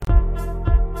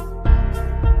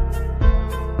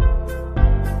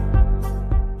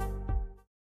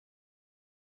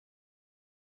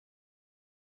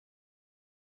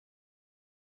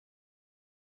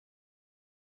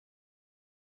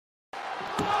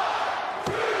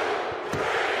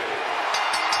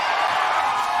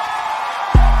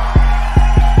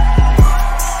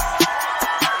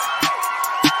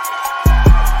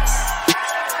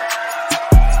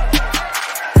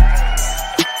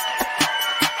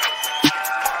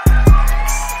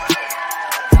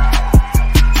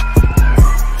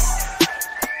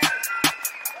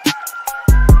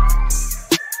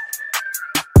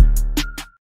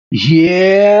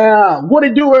Yeah, what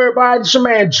it do, everybody? It's your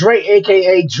man Dre,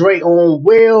 aka Dre on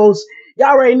Wheels. Y'all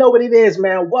already know what it is,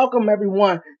 man. Welcome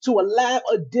everyone to a live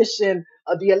edition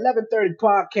of the 11:30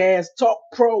 podcast, Talk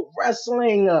Pro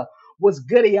Wrestling. What's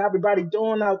goody? How everybody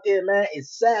doing out there, man?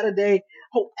 It's Saturday.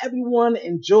 Hope everyone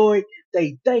enjoyed their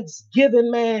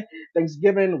Thanksgiving, man.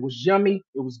 Thanksgiving was yummy.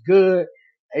 It was good.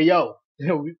 Hey, yo,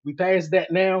 we passed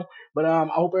that now, but I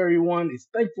hope everyone is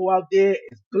thankful out there,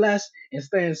 is blessed, and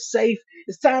staying safe.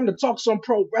 It's time to talk some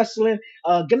pro wrestling.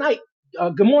 Good night.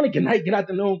 Good morning, good night, good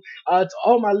afternoon to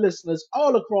all my listeners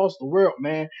all across the world,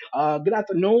 man. Good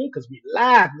afternoon, because we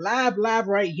live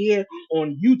right here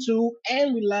on YouTube,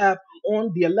 and we live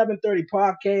on the 11:30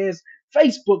 podcast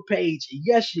Facebook page.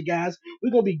 Yes, you guys,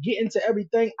 we're gonna be getting to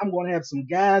everything. I'm gonna have some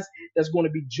guys that's gonna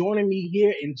be joining me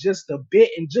here in just a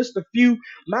bit, in just a few.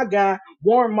 My guy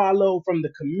Warren Marlowe from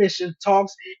the Commission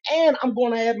Talks, and I'm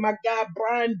going to have my guy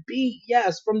Brian B.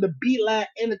 Yes, from the B Line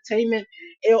Entertainment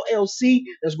LLC,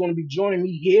 that's going to be joining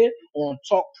me here on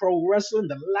Talk Pro Wrestling,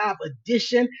 the live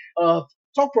edition of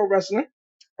Talk Pro Wrestling.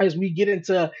 As we get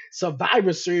into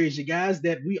Survivor Series, you guys,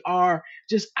 that we are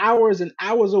just hours and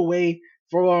hours away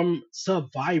from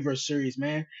Survivor Series,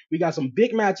 man. We got some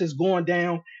big matches going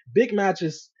down, big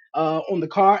matches on the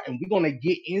card, and we're gonna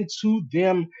get into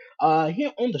them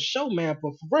here on the show, man.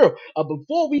 But for real,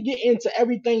 before we get into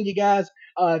everything, you guys,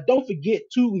 don't forget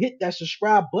to hit that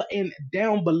subscribe button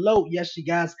down below. Yes, you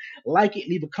guys, like it,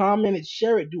 leave a comment, and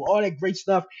share it, do all that great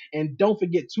stuff, and don't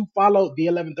forget to follow the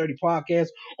 11:30 podcast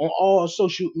on all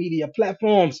social media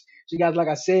platforms. So, you guys, like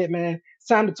I said, man, it's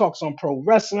time to talk some pro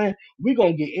wrestling. We're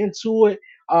gonna get into it.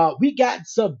 We got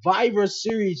Survivor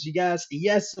Series, you guys.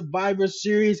 Yes, Survivor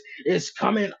Series is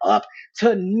coming up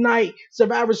tonight.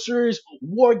 Survivor Series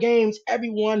War Games.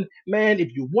 Everyone, man,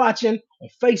 if you're watching on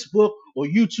Facebook or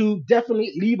YouTube,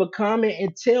 definitely leave a comment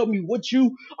and tell me what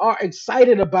you are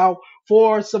excited about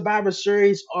for Survivor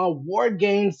Series War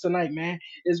Games tonight, man.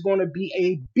 It's going to be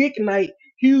a big night,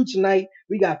 huge night.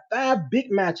 We got five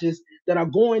big matches that are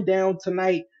going down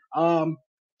tonight. On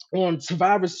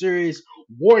Survivor Series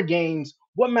War Games.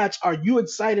 What match are you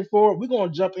excited for? We're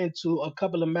going to jump into a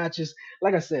couple of matches.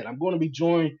 Like I said, I'm going to be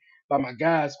joined by my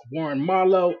guys, Warren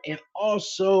Marlowe and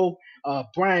also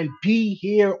Brian B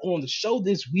here on the show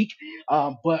this week.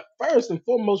 But first and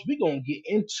foremost, we're going to get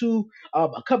into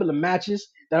a couple of matches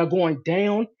that are going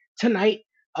down tonight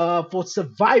for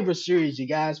Survivor Series, you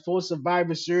guys. For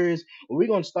Survivor Series, we're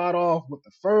going to start off with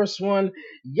the first one.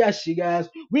 Yes, you guys.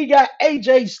 We got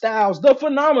AJ Styles, the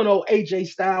phenomenal AJ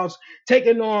Styles,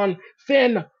 taking on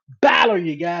Finn Balor,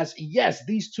 you guys. Yes,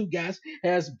 these two guys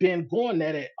has been going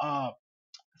at it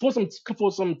for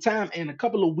some time and a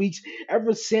couple of weeks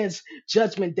ever since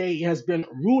Judgment Day has been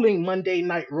ruling Monday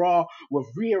Night Raw with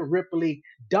Rhea Ripley,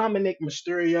 Dominic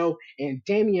Mysterio, and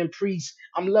Damian Priest.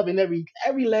 I'm loving every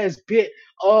last bit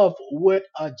of what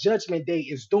Judgment Day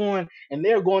is doing, and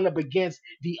they're going up against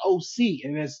the OC.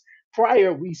 And as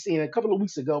prior we seen a couple of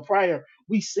weeks ago, prior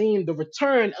we seen the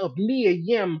return of Mia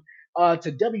Yim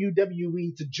to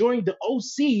WWE to join the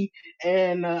OC,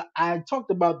 and I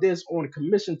talked about this on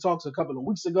Commission Talks a couple of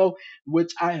weeks ago,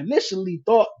 which I initially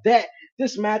thought that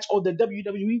this match or the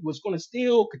WWE was going to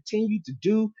still continue to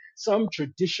do some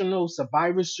traditional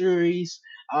Survivor Series,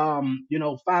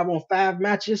 5-on-5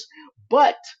 matches,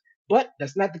 but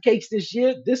that's not the case this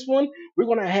year. This one, we're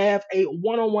going to have a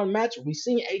one-on-one match. We've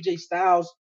seen AJ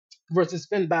Styles versus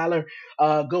Finn Balor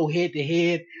go head to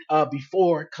head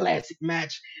before classic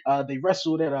match. They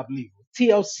wrestled at, I believe,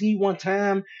 TLC one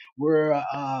time where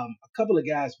a couple of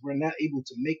guys were not able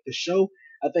to make the show.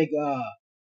 I think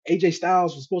AJ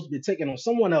Styles was supposed to be taking on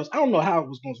someone else. I don't know how it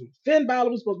was going to. Finn Balor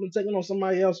was supposed to be taking on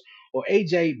somebody else or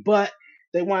AJ, but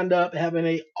they wound up having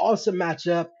a awesome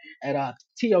matchup at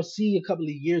TLC a couple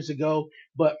of years ago.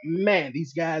 But man,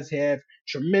 these guys have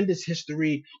tremendous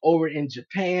history over in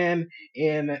Japan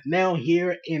and now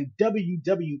here in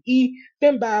WWE.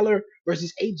 Finn Balor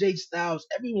versus AJ Styles.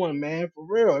 Everyone, man, for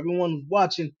real. Everyone who's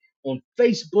watching on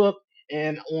Facebook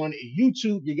and on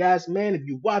YouTube, you guys, man, if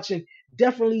you're watching,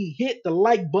 definitely hit the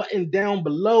like button down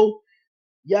below.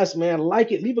 Yes, man,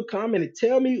 like it, leave a comment, and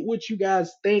tell me what you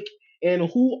guys think and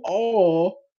who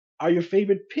all are your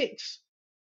favorite picks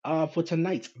for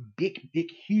tonight's big,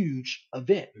 huge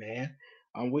event, man.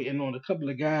 I'm waiting on a couple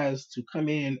of guys to come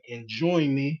in and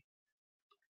join me.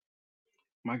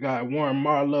 My guy Warren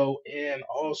Marlowe and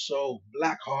also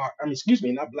Blackheart. I mean, excuse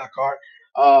me, not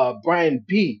Blackheart. Brian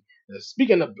B.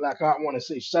 Speaking of Blackheart, I want to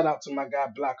say shout out to my guy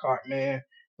Blackheart, man.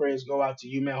 Prayers go out to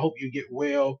you, man. Hope you get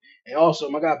well. And also,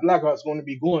 my guy Blackheart's going to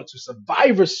be going to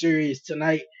Survivor Series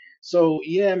tonight. So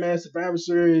yeah, man, Survivor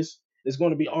Series is going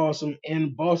to be awesome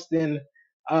in Boston,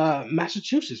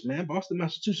 Massachusetts, man, Boston,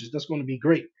 Massachusetts. That's going to be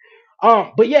great.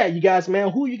 But yeah, you guys, man,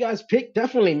 who you guys pick?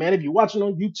 Definitely, man, if you're watching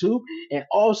on YouTube and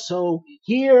also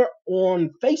here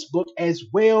on Facebook as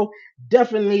well,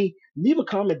 definitely leave a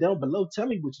comment down below. Tell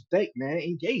me what you think, man.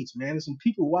 Engage, man. There's some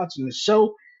people watching the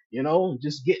show,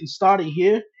 just getting started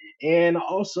here. And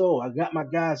also, I got my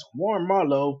guys Warren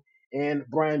Marlowe and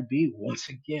Brian B once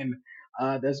again.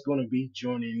 That's going to be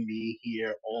joining me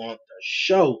here on the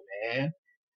show, man.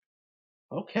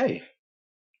 Okay,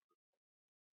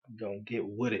 we're gonna get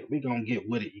with it. We're gonna get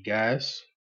with it, you guys.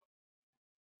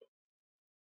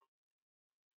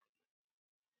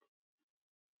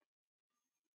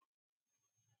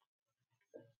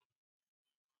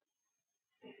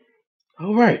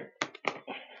 All right.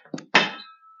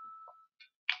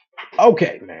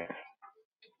 Okay, man.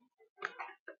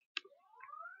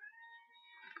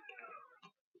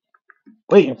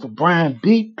 Waiting for Brian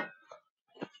B.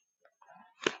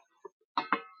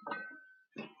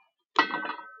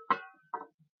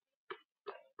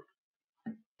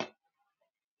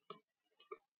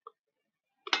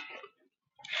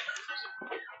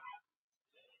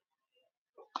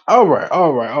 All right,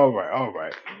 all right, all right, all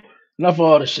right. Enough of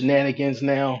all the shenanigans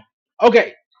now.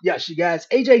 Okay, yes, you guys.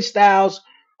 AJ Styles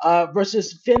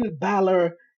versus Finn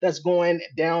Balor. That's going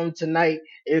down tonight.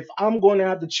 If I'm going to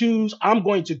have to choose, I'm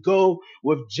going to go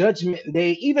with Judgment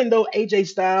Day. Even though AJ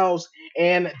Styles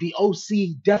and the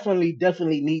OC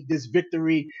definitely need this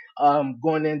victory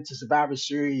going into Survivor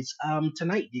Series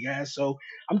tonight, you guys. So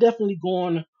I'm definitely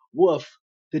going with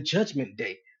the Judgment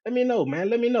Day. Let me know,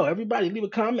 man. Let me know. Everybody, leave a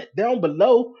comment down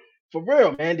below for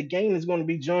real, man. The gang is going to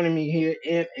be joining me here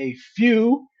in a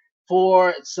few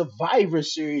for Survivor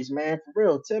Series, man. For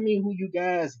real. Tell me who you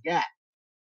guys got.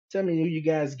 Tell me who you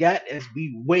guys got as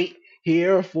we wait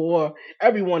here for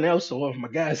everyone else or my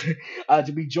guys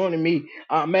to be joining me.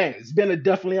 Man, it's been a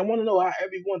definitely. I want to know how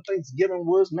everyone Thanksgiving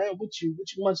was, man. What you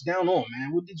munched down on,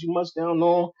 man? What did you munch down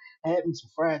on? I had me some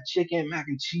fried chicken, mac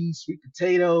and cheese, sweet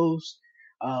potatoes,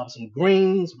 some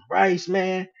greens, some rice,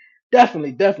 man.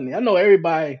 Definitely. I know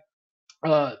everybody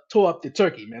tore up the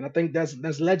turkey, man. I think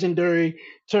that's legendary.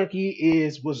 Turkey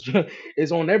was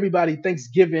is on everybody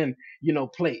Thanksgiving,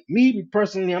 plate. Me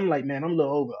personally, I'm like, man, I'm a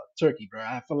little over turkey, bro.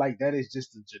 I feel like that is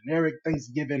just a generic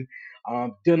Thanksgiving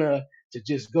dinner to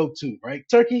just go to, right?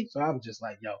 Turkey. So I was just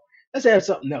like, yo, let's have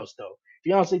something else though.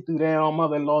 Fiance threw down,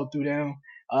 mother-in-law threw down.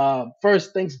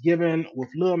 First Thanksgiving with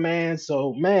little man,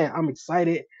 so man, I'm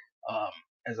excited. Um,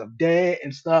 as a dad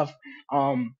and stuff.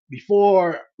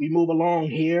 Before we move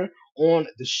along here on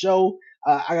the show.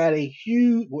 I got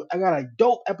a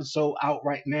dope episode out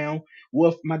right now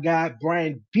with my guy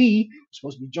Brian B. Who's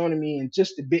supposed to be joining me in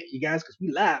just a bit, you guys, because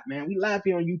we live, man. We live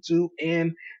here on YouTube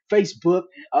and Facebook.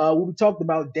 We talked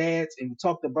about dads and we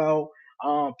talked about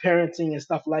parenting and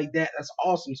stuff like that. That's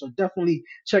awesome. So definitely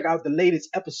check out the latest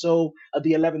episode of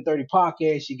the 11:30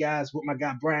 podcast, you guys, with my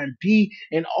guy Brian B.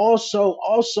 And also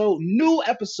new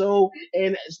episode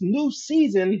and new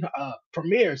season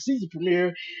premiere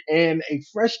and a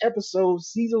fresh episode,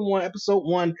 season one, episode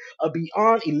one of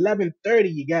Beyond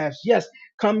 11:30, you guys. Yes,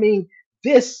 coming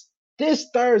this this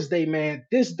Thursday, man.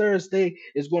 This Thursday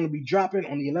is going to be dropping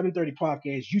on the 11:30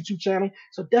 podcast YouTube channel.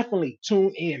 So definitely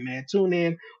tune in, man. Tune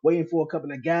in. Waiting for a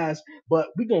couple of guys, but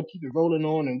we're gonna keep it rolling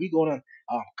on, and we're gonna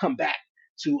come back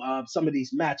to some of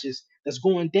these matches that's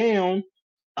going down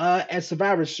at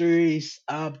Survivor Series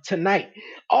tonight.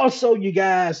 Also, you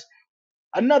guys,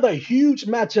 another huge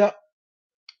matchup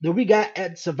that we got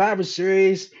at Survivor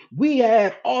Series. We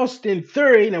have Austin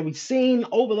Theory. Now we've seen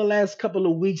over the last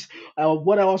couple of weeks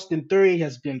what Austin Theory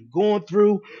has been going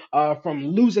through, from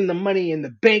losing the money in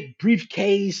the bank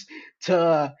briefcase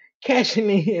to cashing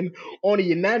in on the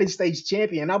United States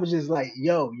champion. I was just like,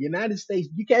 yo, United States,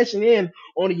 you cashing in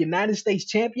on the United States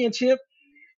championship?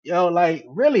 Yo, like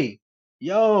really?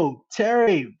 Yo,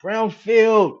 Terry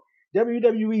Brownfield,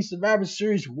 WWE Survivor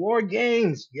Series War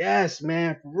Games. Yes,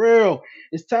 man, for real.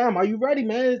 It's time. Are you ready,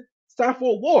 man? It's time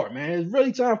for a war, man. It's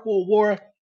really time for a war.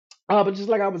 But just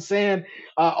like I was saying,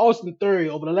 Austin Theory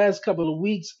over the last couple of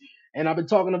weeks, and I've been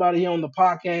talking about it here on the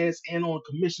podcast and on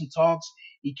Commission Talks.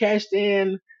 He cashed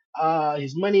in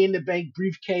his Money in the Bank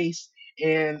briefcase,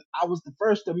 and I was the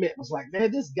first to admit, was like,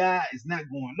 man, this guy is not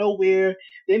going nowhere.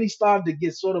 Then he started to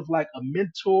get sort of like a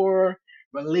mentor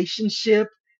relationship,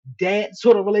 dad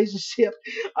sort of relationship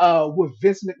with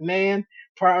Vince McMahon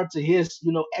prior to his,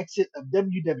 exit of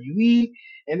WWE.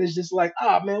 And it's just like,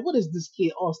 ah, man, what is this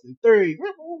kid Austin Theory?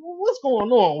 What's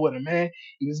going on with him, man?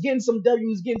 He was getting some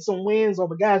W's, getting some wins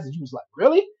over guys that you was like,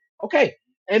 really? Okay.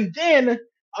 And then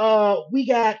we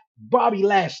got Bobby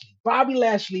Lashley. Bobby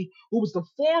Lashley, who was a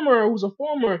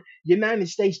former United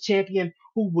States champion,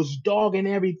 who was dogging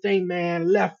everything,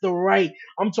 man, left to right.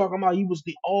 I'm talking about he was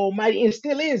the Almighty and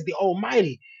still is the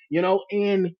Almighty,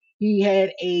 and he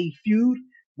had a feud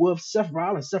with Seth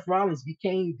Rollins. Seth Rollins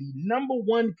became the number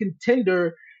one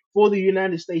contender for the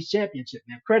United States Championship.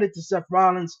 Now, credit to Seth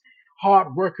Rollins,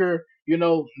 hard worker.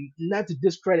 Not to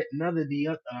discredit none of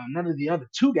the other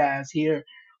two guys here.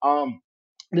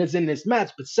 That's in this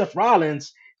match, but Seth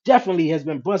Rollins definitely has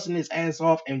been busting his ass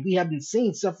off, and we haven't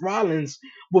seen Seth Rollins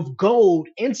with gold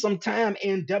in some time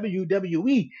in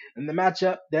WWE. And the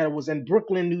matchup that was in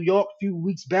Brooklyn, New York, a few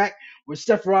weeks back, where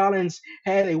Seth Rollins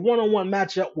had a one-on-one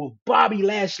matchup with Bobby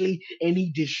Lashley, and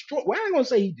he destroyed. Well, I ain't gonna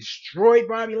say he destroyed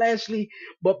Bobby Lashley,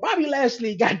 but Bobby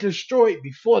Lashley got destroyed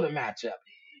before the matchup.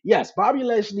 Yes, Bobby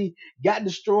Lashley got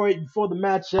destroyed before the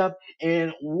matchup,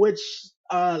 and which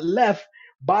left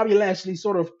Bobby Lashley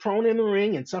sort of prone in the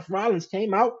ring, and Seth Rollins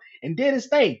came out and did his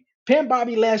thing. Pinned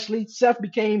Bobby Lashley. Seth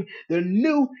became the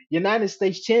new United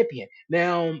States champion.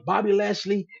 Now, Bobby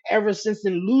Lashley, ever since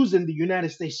then losing the United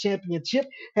States championship,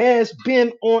 has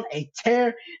been on a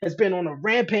tear, has been on a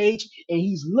rampage, and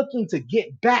he's looking to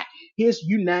get back his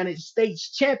United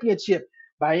States championship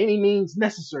by any means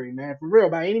necessary, man. For real,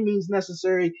 by any means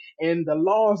necessary. And the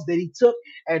loss that he took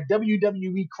at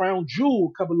WWE Crown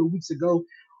Jewel a couple of weeks ago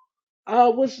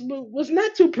was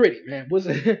not too pretty, man.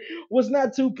 Was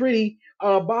not too pretty.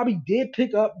 Bobby did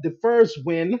pick up the first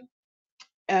win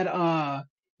at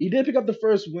he did pick up the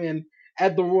first win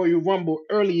at the Royal Rumble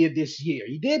earlier this year.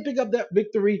 He did pick up that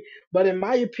victory, but in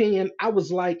my opinion, I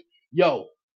was like, yo,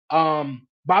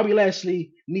 Bobby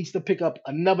Lashley needs to pick up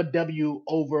another W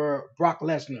over Brock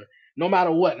Lesnar. No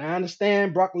matter what. And I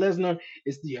understand Brock Lesnar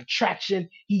is the attraction.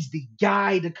 He's the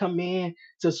guy to come in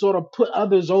to sort of put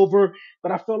others over.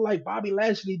 But I felt like Bobby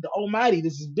Lashley, the Almighty,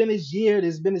 this has been his year,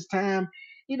 this has been his time.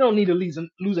 He don't need to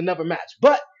lose another match.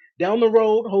 But down the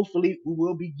road, hopefully, we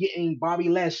will be getting Bobby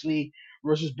Lashley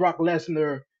versus Brock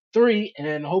Lesnar 3,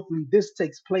 and hopefully this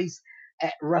takes place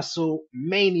at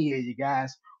WrestleMania, you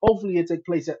guys. Hopefully it takes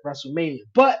place at WrestleMania.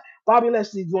 But Bobby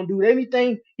Lashley is going to do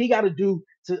anything he got to do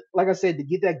to, like I said, to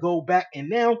get that gold back. And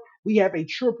now we have a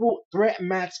triple threat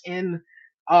match in,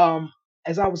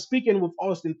 as I was speaking with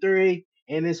Austin Theory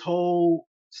and this whole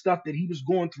stuff that he was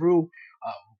going through,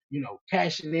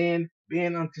 cashing in,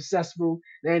 being unsuccessful.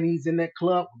 Then he's in that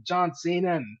club with John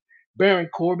Cena and Baron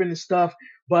Corbin and stuff.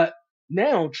 But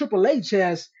now Triple H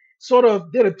has sort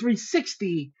of did a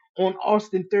 360 on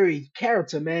Austin Theory's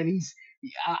character, man.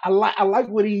 I like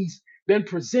what he's been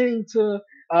presenting to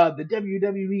the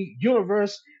WWE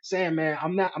universe, saying, man,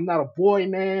 I'm not a boy,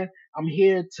 man. I'm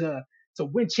here to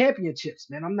win championships,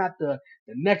 man. I'm not the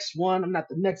next one. I'm not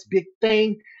the next big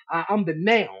thing. I'm the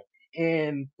now.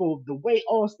 And for the way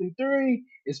Austin Theory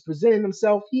is presenting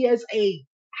himself, he has a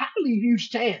highly huge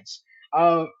chance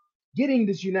of getting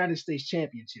this United States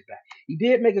Championship back. He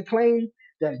did make a claim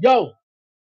that, yo,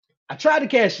 I tried to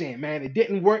cash in, man. It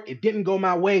didn't work. It didn't go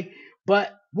my way.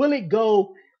 But will it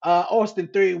go Austin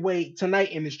Theory way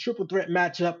tonight in this triple threat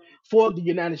matchup for the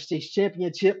United States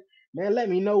Championship? Man, let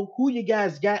me know who you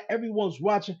guys got. Everyone's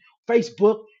watching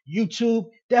Facebook, YouTube.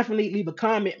 Definitely leave a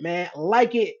comment, man.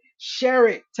 Like it, share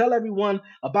it, tell everyone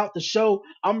about the show.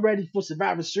 I'm ready for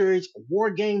Survivor Series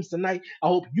War Games tonight. I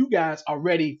hope you guys are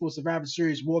ready for Survivor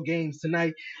Series War Games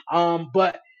tonight.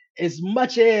 But as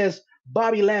much as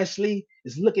Bobby Lashley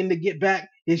is looking to get back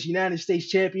his United States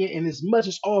champion, and as much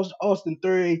as Austin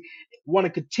Theory want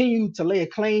to continue to lay a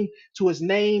claim to his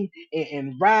name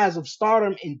and rise of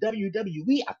stardom in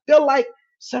WWE, I feel like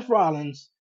Seth Rollins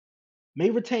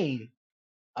may retain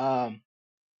um,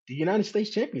 the United States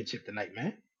Championship tonight,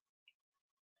 man.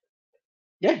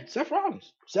 Yeah, Seth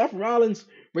Rollins. Seth Rollins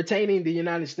retaining the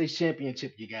United States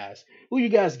Championship, you guys. Who you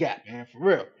guys got, man? For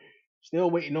real. Still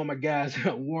waiting on my guys,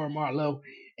 Warren Marlowe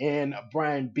and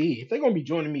Brian B. If they're going to be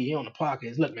joining me here on the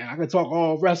podcast, look, man, I can talk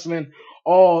all wrestling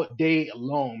all day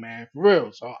long, man. For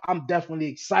real. So I'm definitely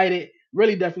excited.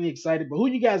 Really, definitely excited. But who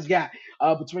you guys got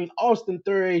between Austin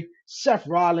Theory, Seth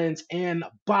Rollins, and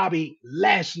Bobby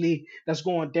Lashley that's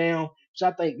going down? So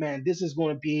I think, man, this is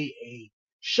going to be a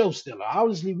show stealer.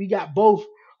 Obviously, we got both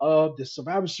of the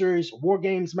Survivor Series War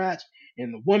Games match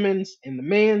in the women's and the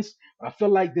men's. I feel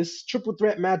like this triple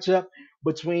threat matchup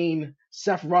between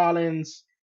Seth Rollins,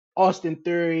 Austin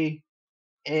Theory,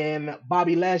 and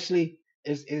Bobby Lashley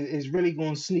is really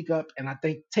going to sneak up and I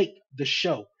think take the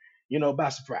show, by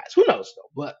surprise. Who knows though?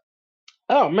 But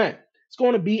oh man, it's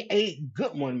going to be a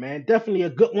good one, man. Definitely a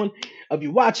good one. If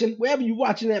you're watching, wherever you're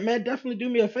watching that, man, definitely do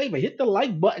me a favor. Hit the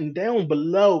like button down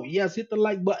below. Yes, hit the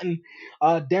like button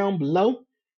down below.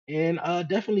 And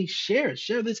definitely share it.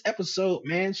 Share this episode,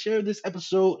 man. Share this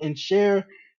episode and share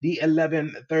the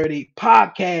 11:30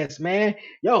 podcast, man.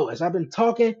 Yo, as I've been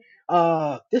talking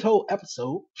this whole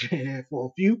episode for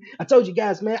a few, I told you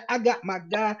guys, man, I got my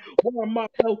guy Warren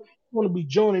Marco going to be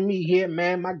joining me here,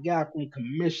 man. My guy from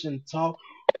Commission Talk.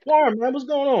 Warren, man, what's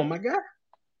going on, my guy?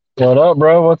 What up,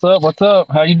 bro? What's up? What's up?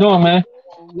 How you doing, man?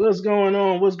 What's going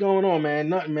on? What's going on, man?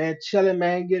 Nothing, man. Chilling,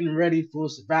 man. Getting ready for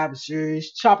Survivor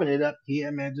Series. Chopping it up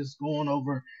here, man. Just going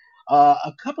over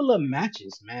a couple of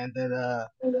matches, man.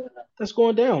 That's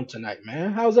going down tonight,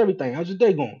 man. How's everything? How's your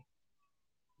day going?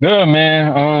 Good,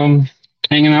 man.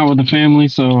 Hanging out with the family.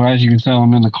 So as you can tell,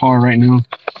 I'm in the car right now.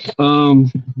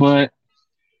 But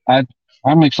I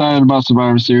I'm excited about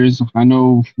Survivor Series. I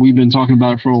know we've been talking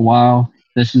about it for a while.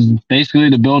 This is basically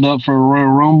the build up for Royal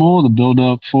Rumble, the build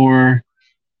up for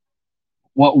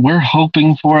what we're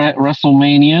hoping for at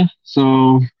WrestleMania.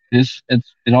 So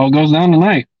it all goes down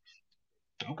tonight.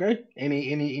 Okay.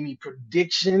 Any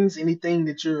predictions? Anything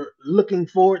that you're looking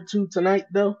forward to tonight,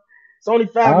 though? It's only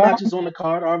five Uh, matches on the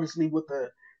card, obviously, with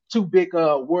the two big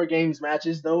War Games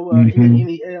matches, though. mhm.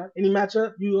 Any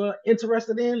matchup you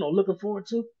interested in or looking forward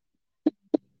to?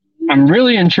 I'm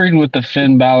really intrigued with the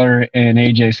Finn Balor and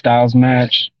AJ Styles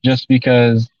match, just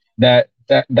because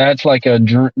that's like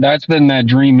that's been that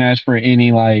dream match for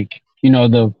any, like,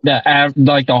 like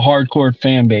the hardcore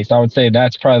fan base. I would say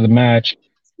that's probably the match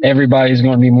everybody's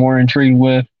going to be more intrigued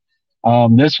with.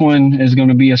 This one is going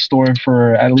to be a story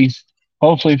for, at least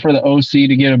hopefully, for the OC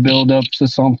to get a build up to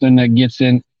something that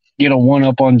get a one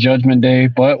up on Judgment Day.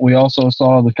 But we also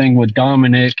saw the thing with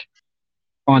Dominic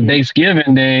on Hmm.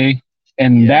 Thanksgiving Day,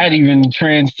 and Yeah. that even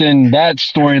transcend that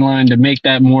storyline to make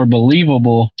that more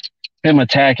believable. Him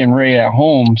attacking Ray at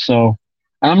home, so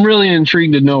I'm really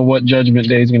intrigued to know what Judgment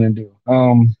Day is going to do.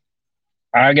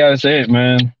 I gotta say it,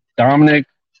 man. Dominic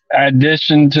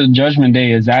addition to Judgment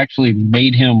Day has actually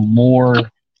made him more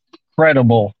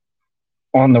credible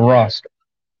on the Yeah. roster.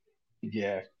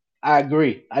 Yeah, I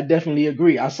agree. I definitely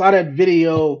agree. I saw that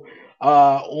video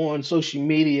on social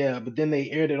media, but then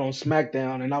they aired it on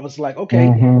SmackDown, and I was like, okay,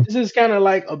 Hmm. this is kind of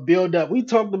like a build up. We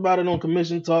talked about it on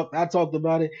Commission Talk. I talked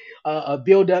about it, a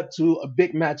build up to a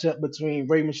big matchup between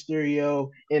Rey Mysterio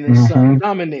and his son Hmm.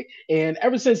 Dominic. And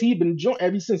ever since he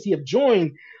have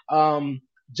joined um,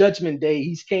 Judgment Day,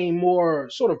 he's came more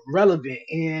sort of relevant,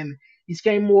 and he's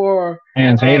came more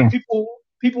Fans hate him. people.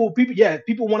 Yeah,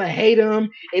 people want to hate him,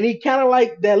 and he kind of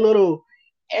like that little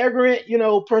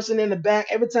arrogant, person in the back.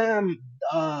 Every time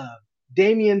uh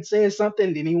Damien says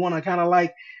something, then he want to kind of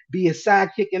like be a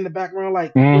sidekick in the background,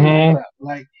 like, what up, what Hmm. up,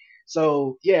 like.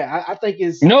 So yeah, I think You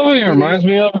it's know who he leading up. reminds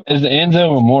me of is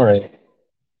Enzo Amore.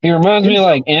 He reminds me of Enzo.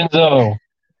 like Enzo.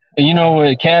 You know,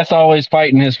 with Cass always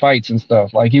fighting his fights and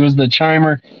stuff. Like he was the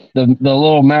chimer, the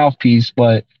little mouthpiece,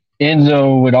 but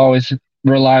Enzo would always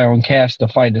rely on Cass to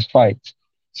fight his fights.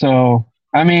 So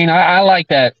I mean, I like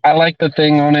that. I like the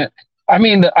thing on it. I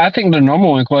mean, I think the number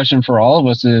one question for all of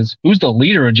us is who's the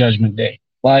leader of Judgment Day.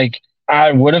 Like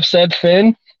I would have said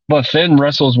Finn, but Finn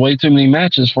wrestles way too many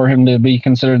matches for him to be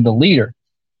considered the leader.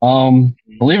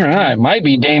 Believe it or not, it Mhm. might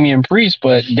be Damian Priest,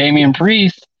 but Damian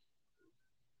Priest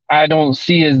I don't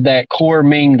see as that core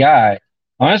main guy.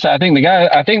 Honestly, I think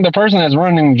the person that's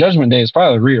running Judgment Day is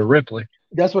probably Rhea Ripley.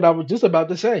 That's what I was just about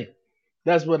to say.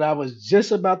 That's what I was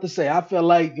just about to say. I feel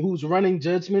like who's running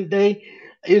Judgment Day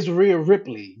is Rhea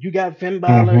Ripley. You got Finn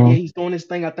Balor. Mm-hmm. Yeah, he's doing his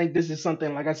thing. I think this is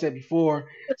something, like I said before,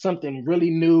 something really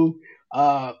new.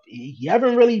 He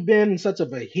haven't really been such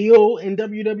of a heel in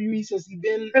WWE since he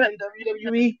been in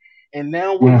WWE, and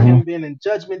now with Mm-hmm. him being in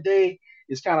Judgment Day,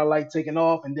 it's kind of like taking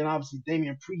off. And then obviously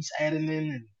Damian Priest adding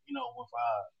in, and with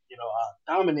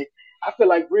Dominic, I feel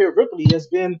like Rhea Ripley has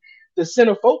been the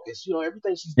center focus.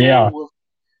 Everything she's doing Yeah. with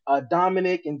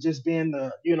Dominic and just being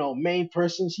the main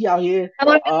person. She out here I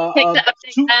want to uh, take uh the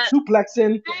update back.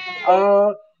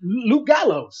 suplexing Luke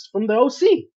Gallows from the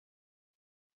OC.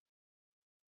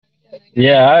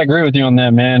 Yeah, I agree with you on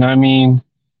that, man. I mean,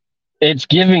 it's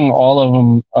giving all of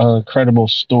them a credible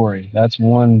story. That's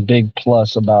one big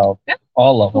plus about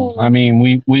all of them. I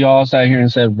mean, we all sat here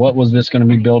and said, what was this going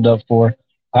to be built up for?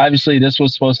 Obviously, this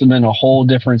was supposed to have been a whole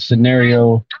different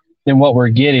scenario than what we're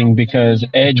getting because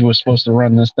Edge was supposed to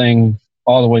run this thing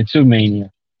all the way to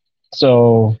Mania.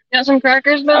 So got some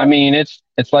crackers, though? I mean, it's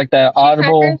like that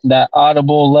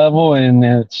audible level, and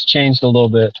it's changed a little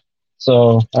bit.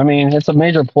 So I mean, it's a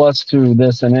major plus to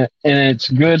this, and it's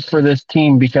good for this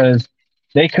team because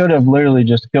they could have literally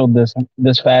just killed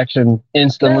this faction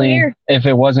instantly if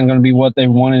it wasn't going to be what they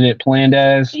wanted it planned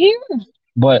as.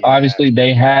 But Yeah, obviously,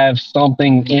 they have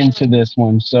something into this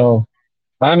one, so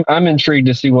I'm intrigued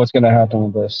to see what's going to happen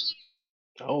with this.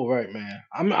 All right, man.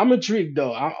 I'm intrigued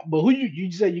though. But who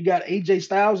you said you got AJ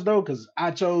Styles though? Because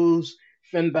I chose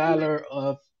Finn Balor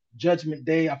of Judgment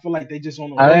Day. I feel like they just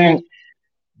on a I think roll.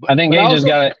 I think But I AJ's also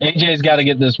got to AJ's got to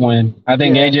get this win. I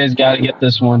think yeah, AJ's got to get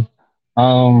this one.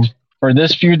 Um, for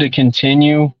this feud to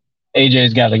continue,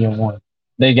 AJ's got to get one.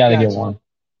 They got to get got you, one, got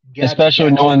you, especially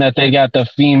got you. knowing that they got the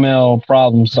female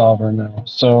problem solver now.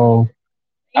 So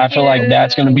I feel like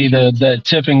that's going to be the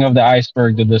tipping of the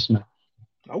iceberg to this match.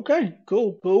 Okay,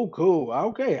 cool, cool, cool.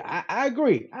 Okay, I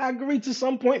agree. I agree to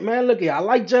some point, man. Look here, I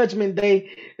like Judgment Day.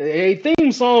 A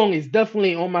theme song is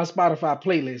definitely on my Spotify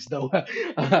playlist, though.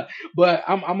 But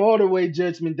I'm all the way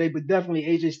Judgment Day. But definitely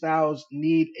AJ Styles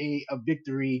need a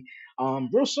victory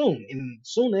real soon, and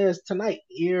soon as tonight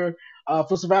here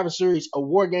for Survivor Series or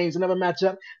War Games, another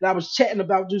matchup that I was chatting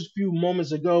about just a few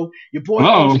moments ago. Your boy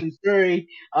Oh, Austin Theory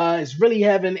is really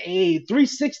having a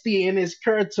 360 in his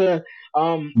character in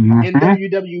mm-hmm.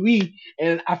 WWE.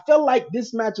 And I feel like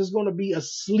this match is going to be a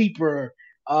sleeper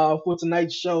for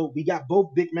tonight's show. We got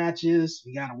both big matches.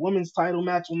 We got a women's title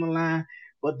match on the line,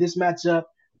 but this matchup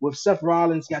with Seth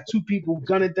Rollins got two people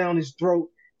gunning down his throat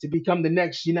to become the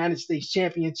next United States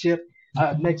Championship,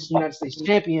 next United States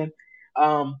champion.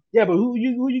 Yeah, but who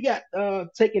you got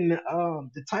taking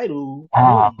the title Oh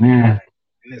home man,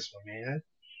 in this one, man?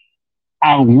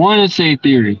 I want to say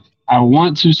Theory. I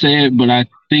want to say it, but I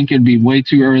think it'd be way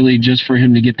too early just for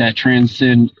him to get that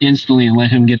transcend instantly and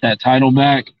let him get that title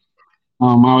back.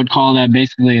 I would call that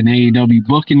basically an AEW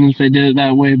booking if they did it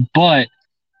that way. But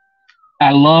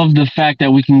I love the fact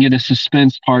that we can get a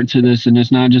suspense part to this, and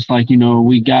it's not just like,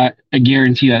 we got a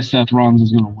guarantee that Seth Rollins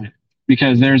is going to win.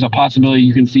 Because there's a possibility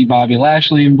you can see Bobby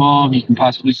Lashley involved. You can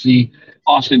possibly see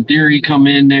Austin Theory come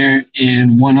in there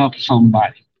and one up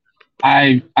somebody.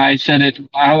 I said it.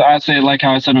 I say it like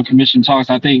how I said on Commission Talks.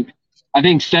 I think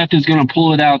Seth is going to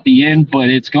pull it out at the end, but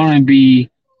it's going to be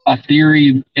a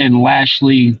Theory and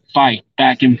Lashley fight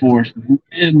back and forth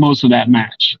in most of that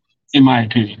match, in my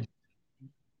opinion.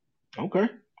 Okay,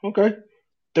 okay.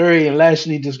 Theory and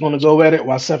Lashley just going to go at it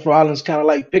while Seth Rollins kind of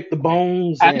like pick the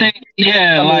bones I and think,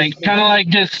 yeah, come in. like kind of like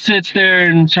just sits there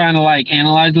and trying to like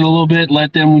analyze it a little bit,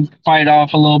 let them fight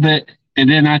off a little bit, and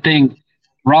then I think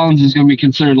Rollins is going to be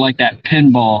considered like that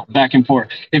pinball back and forth.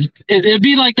 If it'd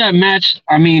be like that match,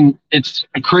 I mean, it's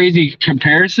a crazy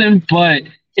comparison, but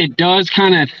it does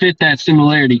kind of fit that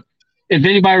similarity. If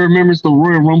anybody remembers the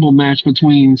Royal Rumble match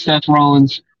between Seth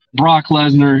Rollins, Brock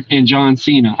Lesnar, and John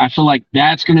Cena, I feel like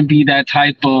that's going to be that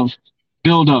type of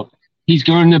build up. He's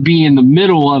going to be in the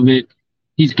middle of it.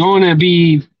 He's going to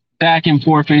be back and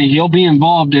forth, and he'll be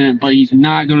involved in it, but he's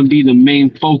not going to be the main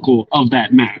focal of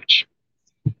that match.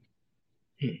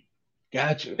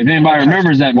 Gotcha. If anybody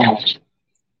remembers that match.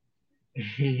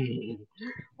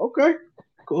 Okay.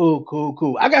 Cool, cool,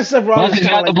 cool. I got Seth Plus, Rollins he's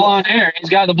kind of got the like blonde hair. He's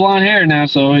got the blonde hair now,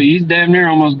 so he's damn near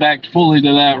almost back fully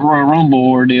to that Royal Rumble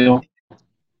ordeal.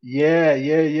 yeah,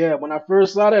 yeah, yeah. When I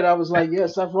first saw that, I was like, yeah,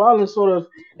 Seth Rollins sort of,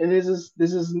 and this is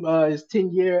his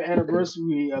 10-year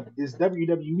anniversary of his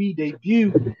WWE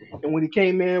debut, and when he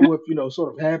came in with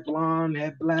sort of half blonde,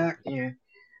 half black, and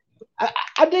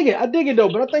I dig it. I dig it though.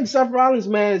 But I think Seth Rollins,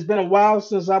 man, it's been a while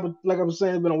since like I was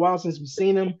saying, it's been a while since we've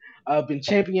seen him. Been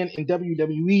champion in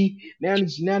WWE. Now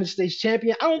he's United States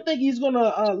champion. I don't think he's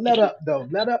gonna let up though.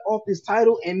 Let up off this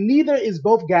title, and neither is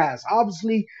both guys.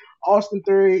 Obviously, Austin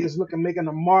Theory is looking making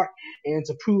a mark and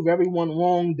to prove everyone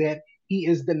wrong that he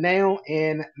is the now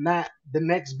and not the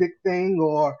next big thing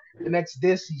or the next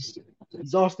this.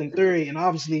 He's Austin Theory, and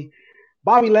obviously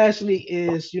Bobby Lashley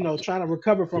is, trying to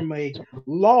recover from a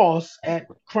loss at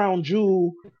Crown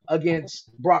Jewel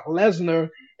against Brock Lesnar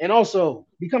and also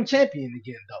become champion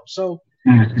again, though. So,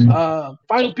 Mm-hmm.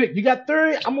 final pick. You got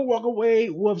 30. I'm gonna walk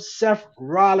away with Seth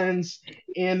Rollins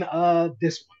in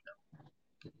this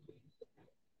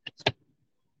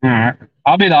All right.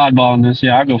 I'll be the oddball in this.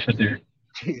 Yeah, I'll go for Theory.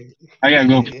 one. I got to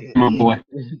go for my boy.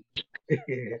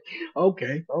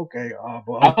 Okay, okay. I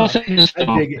will But say this, I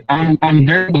though. dig it. I'm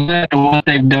very glad at what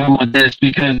they've done with this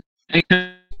because they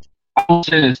could. I will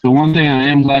say this. The one thing I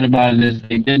am glad about it is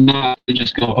they did not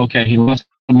just go, okay, he lost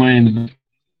the money in the bank.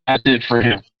 That's it for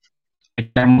him.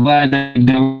 I'm glad they've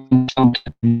done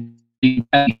something.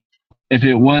 If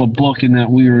it was a booking that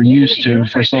we were used to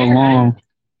for so long,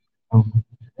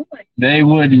 they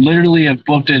would literally have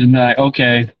booked it and be like,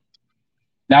 okay,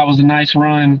 that was a nice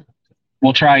run.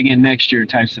 We'll try again next year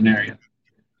type scenario.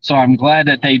 So I'm glad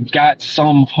that they got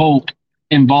some hope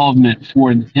involvement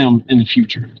for him in the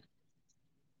future.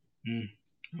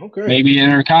 Okay. Maybe I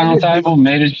Intercontinental get this. title,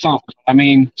 maybe something. I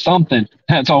mean, something.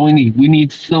 That's all we need. We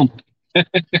need something.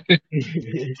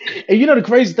 And you know the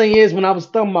crazy thing is when I was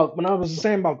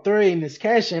saying about 30 and this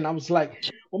cash in, I was like,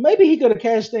 well maybe he could have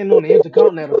cashed in on the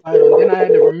Intercontinental title, and then I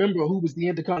had to remember who was the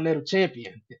Intercontinental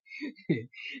champion.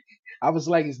 I was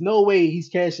like, there's no way he's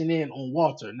cashing in on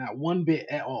Walter, not one bit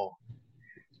at all.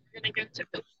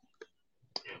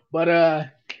 But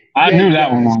I yeah, knew you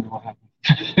that one guys, wasn't gonna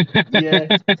yeah,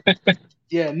 happen.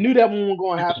 yeah, knew that one wasn't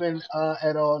going to happen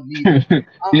at all. Neither.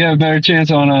 He Uh, had a better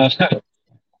chance on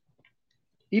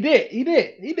he did, he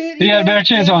did, he did, he he had a did. better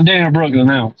chance on Dana Brooke than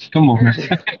that. Come on,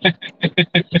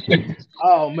 man.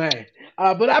 Oh man.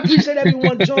 But I appreciate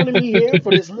everyone joining me here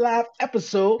for this live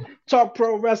episode. Talk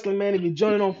Pro Wrestling, man. If you're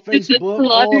joining on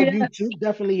Facebook or YouTube,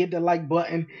 definitely hit the like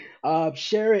button.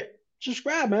 Share it.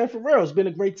 Subscribe, man. For real. It's been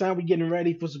a great time. We're getting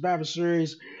ready for Survivor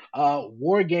Series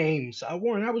War Games.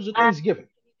 Warren, how was your Thanksgiving?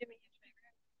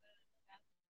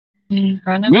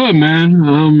 Good, man.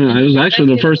 It was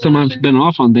actually the first time I've been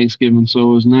off on Thanksgiving,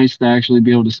 so it was nice to actually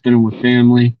be able to spend it with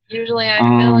family. It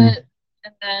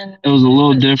was a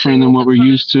little different than what we're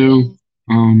used to,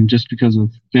 just because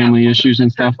of family issues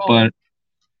and stuff. But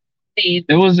it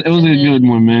was a good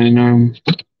one, man.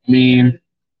 I mean,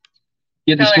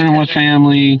 get to spend it with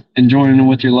family, enjoying it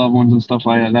with your loved ones and stuff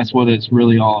like that. That's what it's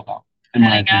really all about, in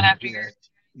my opinion.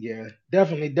 Yeah,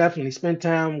 definitely, definitely. Spend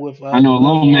time I with know a loved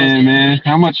little ones. man.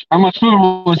 How much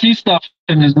food was he stuffing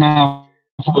in his mouth?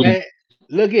 Man,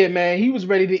 look at man. He was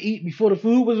ready to eat before the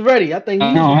food was ready. I think he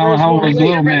I was the know first how one was awake.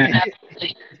 little man.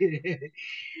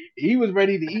 He was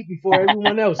ready to eat before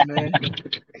everyone else, man.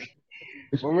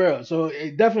 For real. So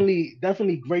definitely,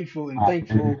 definitely grateful and Oh,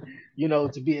 thankful, man.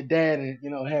 to be a dad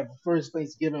and have a first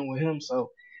Thanksgiving with him.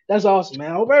 So that's awesome,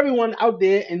 man. I hope everyone out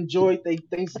there enjoyed their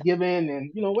Thanksgiving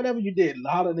and whatever you did, the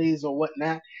holidays or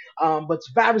whatnot. But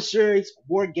Survivor Series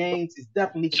War Games is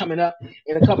definitely coming up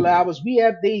in a couple of hours. We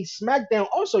have the SmackDown.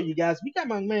 Also, you guys, we got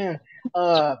my man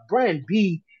Brian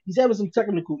B. He's having some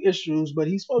technical issues, but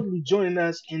he's supposed to be joining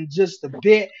us in just a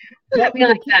bit. But we're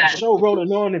gonna keep the show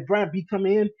rolling on and Brian B come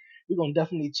in. We're gonna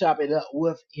definitely chop it up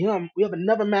with him. We have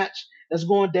another match that's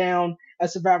going down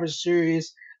at Survivor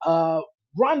Series. Uh,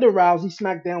 Ronda Rousey,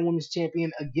 SmackDown Women's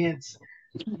Champion, against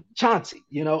Chauncey.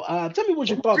 Tell me what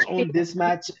your thoughts on this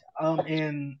match,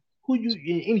 and who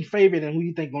you any favorite and who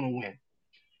you think gonna win.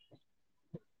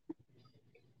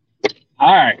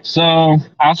 All right, so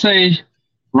I'll say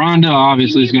Ronda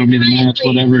obviously is going to be the match,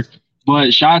 whatever. But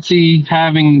Shotzi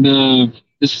having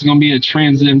this is going to be a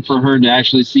transit for her to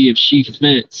actually see if she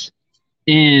fits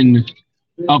in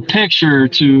a picture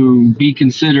to be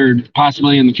considered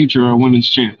possibly in the future a women's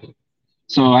champion.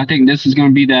 So I think this is going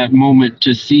to be that moment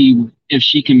to see if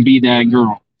she can be that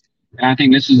girl. And I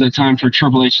think this is the time for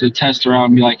Triple H to test her out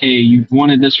and be like, hey, you've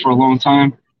wanted this for a long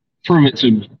time. Prove it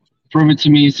to me. Prove it to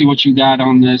me. See what you got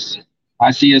on this.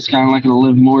 I see it's kind of like a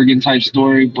Liv Morgan type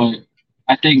story, but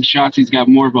I think Shotzi's got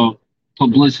more of a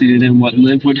publicity than what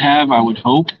Liv would have, I would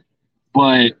hope.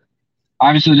 But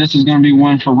obviously, this is going to be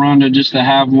one for Ronda just to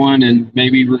have one, and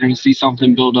maybe we're going to see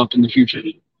something build up in the future.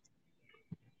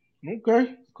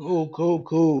 Okay. Cool, cool,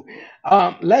 cool.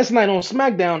 Last night on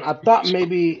SmackDown, I thought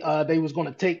maybe they was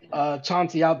gonna take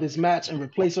Chauncey out this match and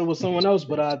replace her with someone else,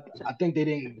 but I think they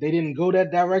didn't go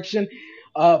that direction.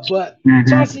 But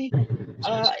Chauncey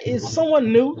Mm-hmm. is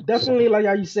someone new, definitely like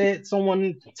how you said,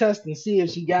 someone to test and see if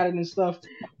she got it and stuff.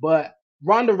 But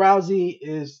Ronda Rousey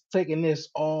is taking this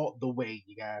all the way,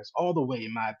 you guys, all the way,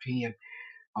 in my opinion.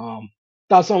 Um,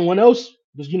 Thought someone else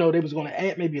was, they was going to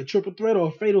add maybe a triple threat or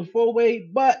a fatal four way,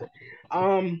 but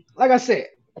like I said,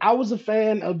 I was a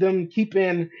fan of them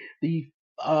keeping the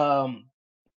um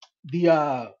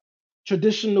the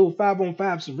traditional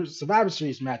 5-on-5 Survivor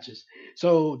Series matches.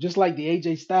 So just like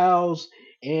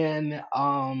and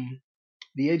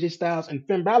the AJ Styles and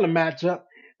Finn Balor matchup,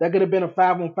 that could have been a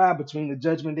 5-on-5 between the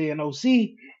Judgment Day and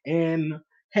OC, and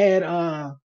had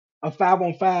a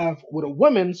 5-on-5 with a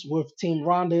women's with Team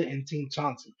Ronda and Team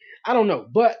Chauncey. I don't know,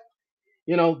 but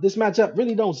this matchup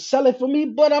really don't sell it for me.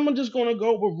 But I'm just gonna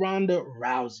go with Ronda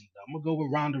Rousey. I'm gonna go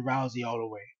with Ronda Rousey all the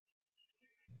way.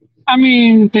 I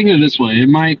mean, think of it this way: it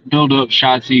might build up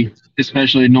Shotzi,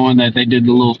 especially knowing that they did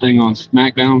the little thing on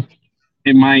SmackDown.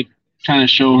 It might kind of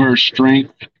show her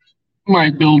strength,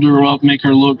 might build her up, make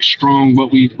her look strong.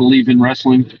 What we believe in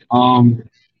wrestling.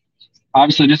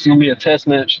 Obviously, this is gonna be a test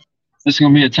match. This is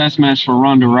gonna be a test match for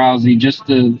Ronda Rousey, just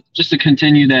to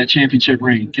continue that championship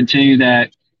reign, continue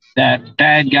that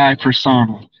bad guy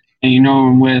persona.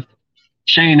 And with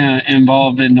Shayna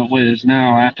involved in the Wiz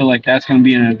now, I feel like that's gonna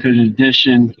be a good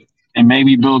addition and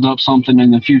maybe build up something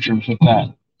in the future with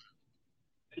that.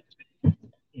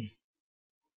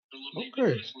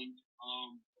 Okay.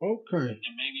 Okay.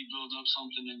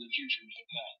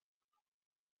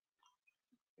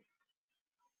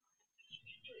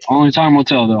 Only time will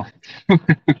tell, though.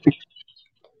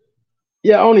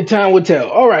 Yeah, only time will tell.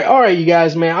 All right, you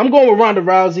guys, man. I'm going with Ronda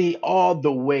Rousey all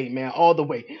the way, man, all the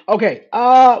way. Okay,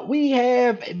 we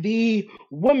have the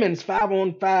women's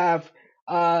 5-on-5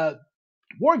 uh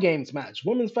war games match.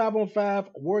 Women's 5-on-5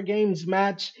 war games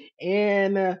match,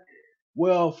 and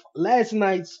well, last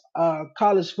night's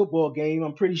college football game,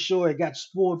 I'm pretty sure it got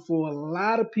spoiled for a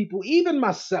lot of people, even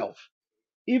myself.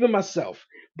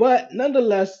 But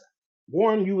nonetheless,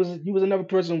 Warren, you was another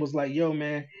person who was like, "Yo,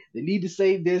 man, they need to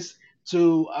save this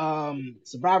to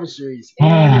Survivor Series,"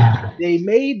 and they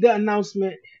made the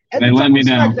announcement at They the let top me of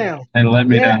down. SmackDown. They let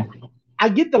me Yeah, down. I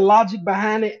get the logic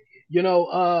behind it,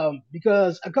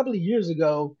 because a couple of years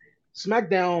ago,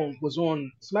 SmackDown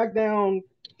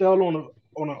fell on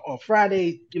a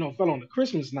Friday, fell on a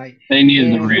Christmas night, They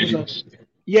needed the and it was a ratings.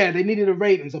 yeah, they needed a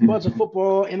ratings. A bunch of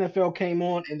football, NFL came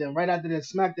on, and then right after that,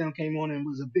 SmackDown came on, and it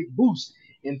was a big boost.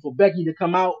 And for Becky to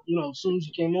come out, as soon as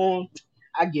she came on,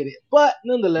 I get it. But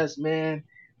nonetheless, man,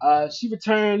 she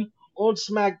returned on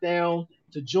SmackDown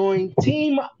to join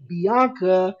Team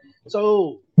Bianca.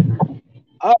 So,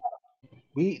 uh,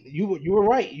 you were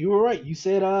right. You were right. You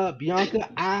said Bianca.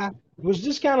 I was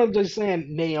just kind of just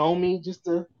saying Naomi just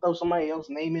to throw somebody else's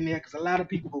name in there because a lot of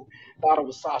people thought it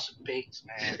was Sasha Banks,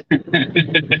 man.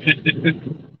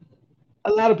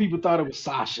 A lot of people thought it was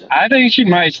Sasha. I think she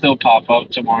might still pop up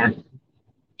tomorrow.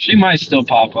 She might still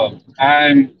pop up.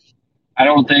 I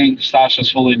don't think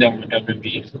Sasha's fully done with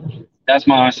WWE. That's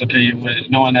my honest opinion. With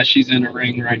knowing that she's in the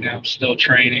ring right now, still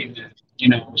training,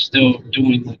 still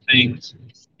doing the things,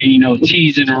 and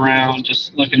teasing around,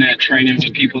 just looking at training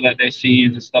with people that they see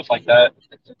and stuff like that.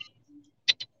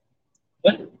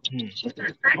 But Hmm.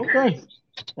 Okay.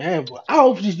 And I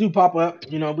hope these do pop up.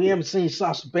 We haven't seen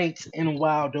Sasha Banks in a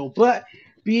while though. But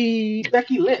be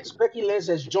Becky Lynch. Becky Lynch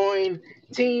has joined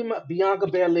Team Bianca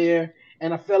Belair,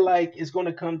 and I feel like it's going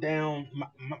to come down.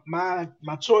 My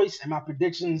choice and my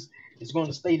predictions is going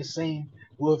to stay the same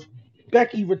with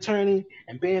Becky returning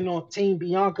and being on Team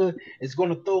Bianca is going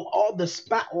to throw all the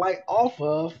spotlight off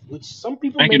of, which some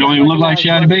people may Becky don't not even look like recognize, she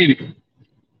had a but baby.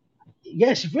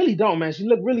 yeah, she really don't, man. She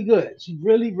looked really good. She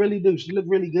really, really do. She looked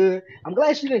really good. I'm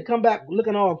glad she didn't come back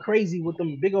looking all crazy with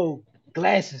them big old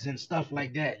glasses and stuff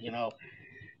like that.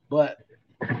 But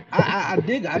I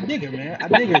dig her, man. I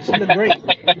dig her. She looked great.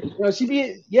 She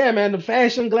be, yeah, man. The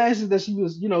fashion glasses that she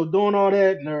was, doing all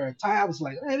that, and her attire I was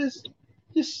like, man, this,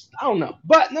 just I don't know.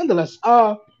 But nonetheless,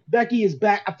 Becky is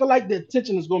back. I feel like the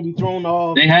attention is going to be thrown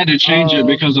off. They had to change it Uh,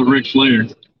 because of Ric Flair.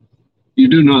 You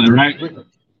do know that, right? Ric,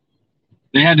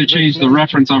 They had to Ric change the Flair.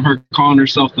 reference of her calling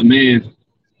herself the man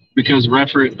because Ric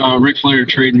Flair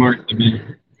trademarked the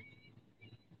man.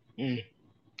 Mm.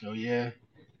 Oh yeah,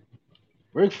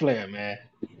 Ric Flair, man.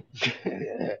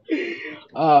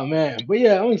 Oh man, but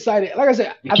yeah, I'm excited. Like I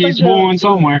said, It I keeps think the moving the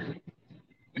somewhere.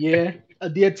 yeah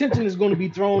the attention is going to be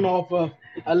thrown off of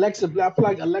Alexa. I feel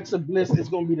like Alexa Bliss is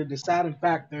going to be the deciding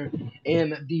factor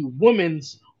in the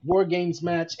women's War Games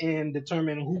match and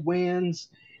determine who wins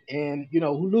and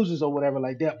who loses or whatever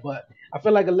like that. But I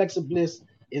feel like Alexa Bliss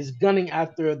is gunning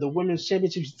after the women's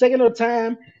championship. She's taking her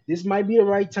time. This might be the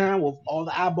right time with all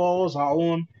the eyeballs are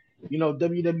on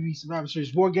WWE Survivor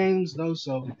Series War Games though.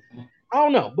 So I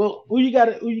don't know, but who you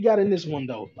got? Who you got in this one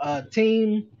though?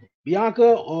 Team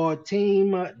Bianca or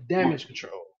Team Damage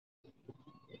Control?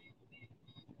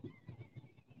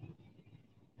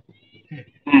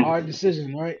 Hmm. Hard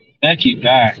decision, right? Becky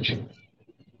back.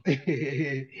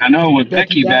 I know with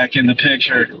Becky Becky back. back in the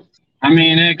picture, I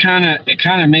mean it kind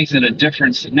of makes it a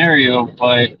different scenario.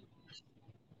 But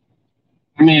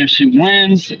I mean, if she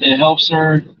wins, it helps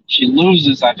her. She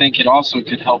loses, I think it also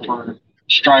could help her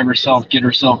strive herself, get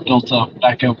herself built up,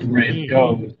 back up and ready to Hmm.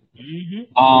 go.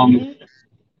 Hmm. Um, Hmm.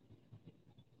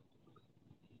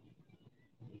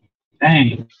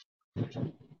 dang.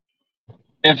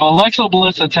 If Alexa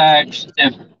Bliss attacks,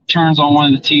 if turns on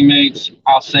one of the teammates,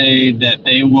 I'll say that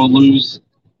they will lose.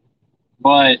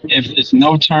 But if it's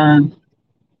no turn,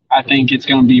 I think it's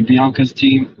going to be Bianca's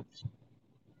team.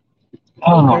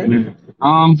 Oh Okay. man.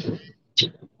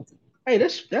 Hey,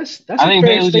 that's I a think fair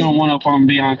Bailey's going to statement. one up on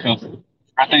Bianca.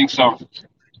 I think so.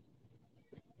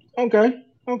 Okay.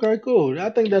 Okay. Cool. I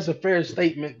think that's a fair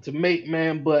statement to make,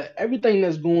 man. But everything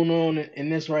that's going on in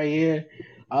this right here,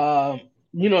 um,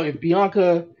 if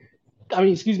Bianca I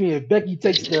mean, excuse me, if Becky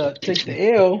takes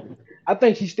the L, I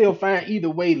think she's still fine either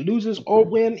way, loses or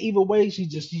win. Either way,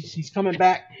 she's coming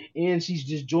back and she's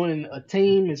just joining a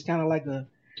team. It's kind of like a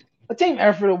team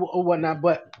effort or whatnot.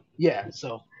 But yeah,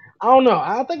 so I don't know.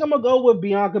 I think I'm gonna go with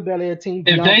Bianca Belair, Team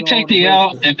If they Bianca all take the the way.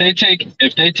 L, if they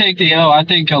take the L, I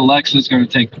think Alexa's going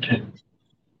to take the pin.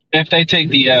 If they take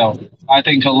the L. I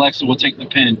think Alexa will take the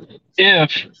pin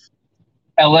if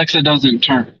Alexa doesn't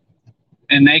turn,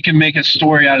 and they can make a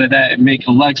story out of that and make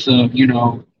Alexa,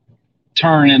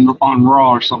 turn in on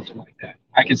Raw or something like that.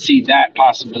 I can see that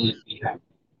possibility happen.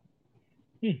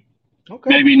 Hmm. Okay.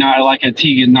 Maybe not like a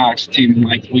Tegan Knox team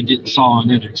like we did saw on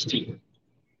NXT.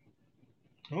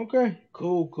 Okay.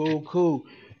 Cool. Cool. Cool.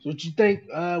 So what you think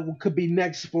what could be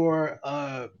next for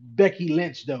Becky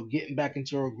Lynch though, getting back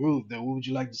into her groove though? What would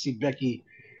you like to see Becky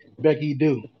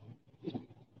do?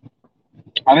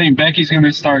 I think Becky's going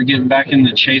to start getting back in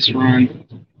the chase run.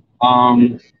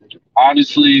 Um,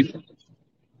 Obviously,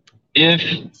 if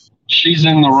she's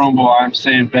in the Rumble, I'm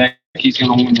saying Becky's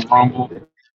going to win the Rumble.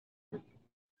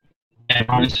 And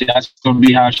honestly, that's going to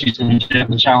be how she's going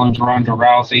to challenge Ronda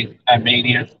Rousey at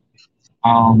Mania.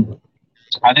 Um,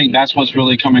 I think that's what's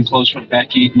really coming close for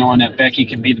Becky, knowing that Becky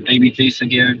can be the babyface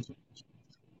again.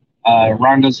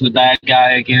 Ronda's the bad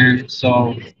guy again.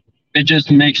 So it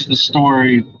just makes the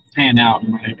story pan out,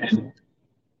 in my opinion.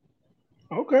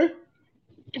 Okay.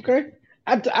 Okay.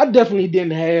 I definitely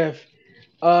didn't have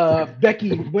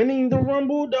Becky winning the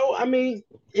Rumble though. I mean,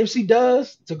 if she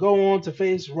does to go on to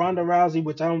face Ronda Rousey,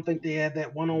 which I don't think they had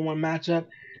that one-on-one matchup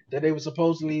that they were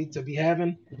supposedly to be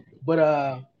having, but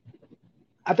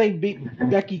I think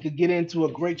Becky could get into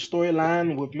a great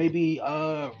storyline with maybe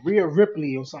Rhea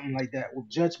Ripley or something like that with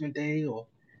Judgment Day or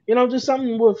just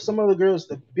something with some other girls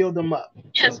to build them up.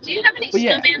 Yes. So, Do you have any but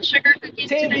yeah, snowman sugar cookies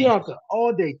Team today? Bianca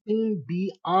all day. Team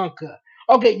Bianca.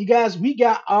 Okay, you guys, we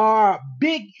got our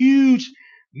big, huge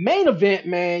main event,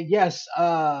 man. Yes,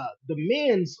 the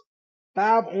men's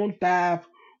 5-on-5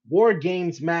 War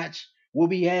Games match where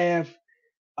we have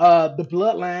the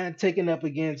Bloodline taking up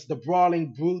against the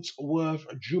Brawling Brutes with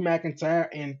Drew McIntyre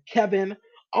and Kevin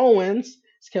Owens.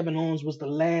 Kevin Owens was the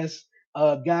last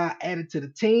guy added to the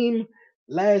team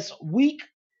last week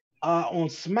on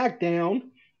SmackDown.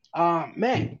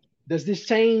 Man, does this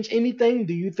change anything?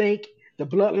 Do you think the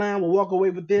Bloodline will walk away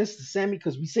with this, Sammy?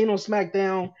 Because we seen on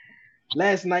SmackDown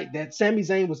last night that Sami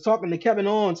Zayn was talking to Kevin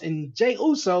Owens and Jay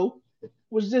Uso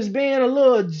was just being a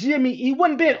little Jimmy. He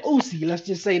wasn't being Usi. Let's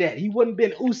just say that he wasn't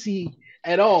being Usi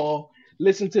at all.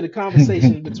 Listen to the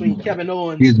conversation between Kevin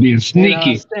He Owens was being and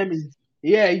sneaky. Sami.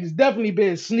 Yeah, he was definitely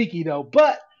being sneaky though.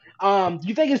 But do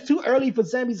you think it's too early for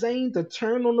Sami Zayn to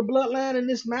turn on the Bloodline in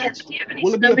this Yes. match? Do you have any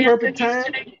Will it be a snowman perfect cookies time?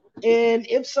 today? And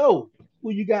if so,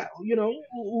 who you got?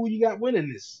 Who you got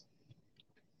winning this?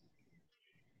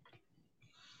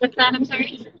 What's that? I'm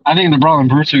sorry. I think the Brawling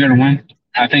Brutes are going to win.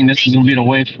 I Okay. think this is going to be the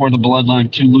way for the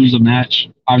Bloodline to lose a match.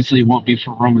 Obviously, it won't be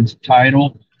for Roman's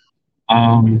title.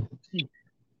 Um,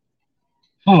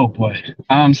 oh boy.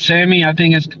 Sammy, I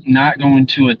think is not going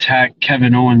to attack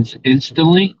Kevin Owens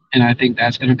instantly, and I think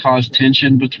that's going to cause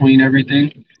tension between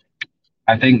everything.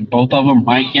 I think both of them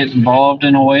might get involved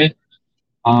in a way.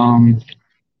 Um,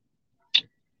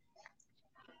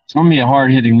 it's going to be a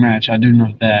hard hitting match. I do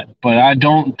know that, but I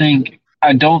don't think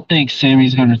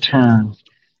Sammy's going to turn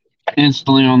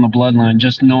instantly on the Bloodline.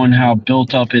 Just knowing how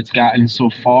built up it's gotten so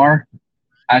far,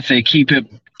 I say keep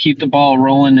the ball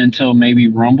rolling until maybe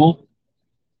Rumble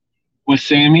with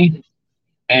Sammy.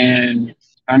 And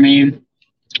I mean,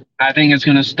 I think it's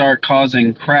going to start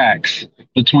causing cracks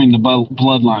between the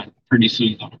bloodline pretty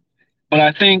soon, though. But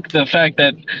I think the fact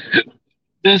that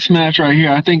this match right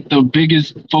here, I think the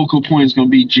biggest focal point is going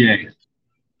to be Jay.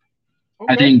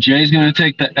 I Okay, think Jay's going to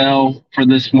take the L for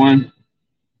this one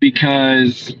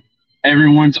because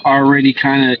everyone's already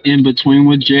kind of in between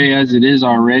with Jay as it is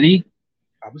already.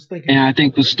 I was thinking And that. I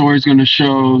think the story's going to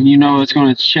show, it's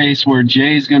going to chase where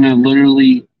Jay's going to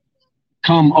literally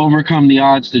overcome the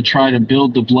odds to try to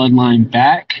build the bloodline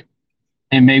back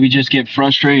and maybe just get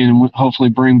frustrated and hopefully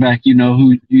bring back,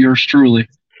 who yours truly.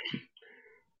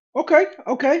 Okay,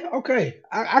 okay, okay.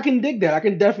 I can dig that. I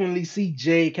can definitely see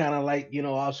Jay kind of like,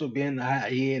 also being the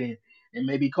hot head and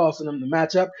maybe causing them to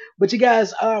match up. But you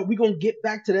guys, we're gonna get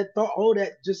back to that thought. Hold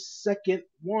that just a second.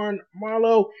 Warren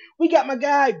Marlowe. We got my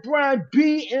guy Brian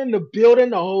B in the building,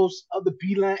 the host of the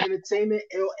Beeline Entertainment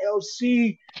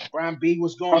LLC. Brian B,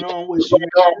 what's going on with you,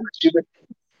 man?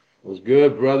 Was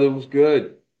good, brother. Was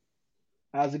good.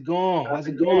 How's it going? How's How's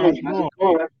it it going? going? How's it How's it going?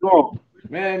 going? How's it going?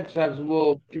 Man, just having some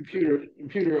little computer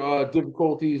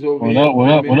difficulties over What here up? at the What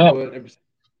up? What moment, up? but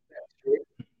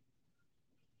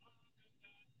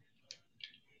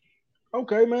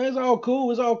Okay, man, it's all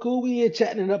cool. It's all cool. We here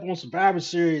chatting it up on Survivor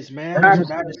Series, man. Survivor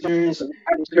Survivor Series. Series.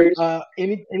 Survivor Series.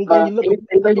 Anything you looking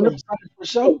Anything you for? look You excited for the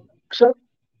show? for?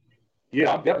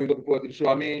 yeah, I'm definitely looking forward to the show.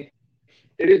 I mean,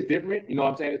 it is different. You know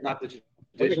what I'm saying? It's not the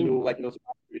Okay, traditional,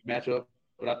 matchup,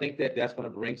 but I think that that's going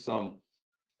to bring some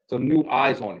new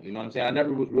eyes on it. You know what I'm saying? I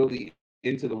never was really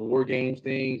into the War Games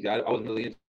things. I wasn't really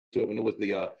into it when it was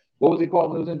the what was it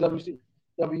called when it was in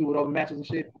WCW with all the matches and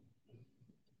shit?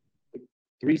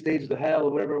 3 stages of hell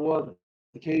or whatever it was,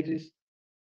 the cages.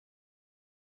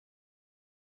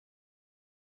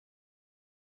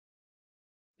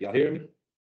 Y'all hear me?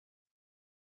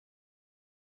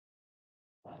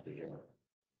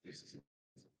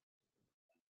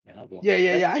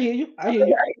 Yeah. I hear you. I hear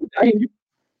you.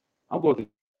 I'm going through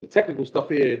the technical stuff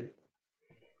here.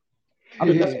 I've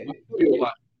been messing with my studio a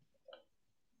lot.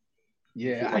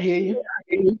 Yeah, I hear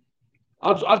you.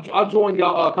 I'll join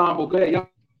y'all combo. Go ahead,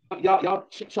 y'all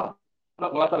chop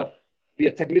up. Well, I gotta be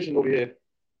a technician over here.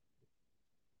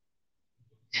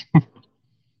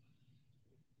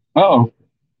 Oh,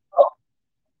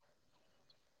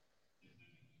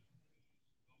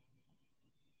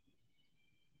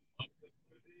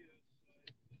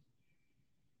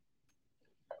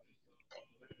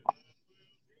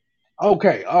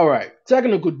 Okay, all right.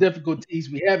 Technical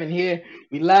difficulties we having here.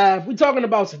 We live. We talking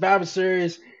about Survivor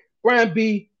Series. Brian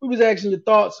B, we was asking your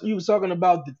thoughts. You was talking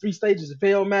about the 3 stages of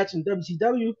hell match in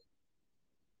WCW.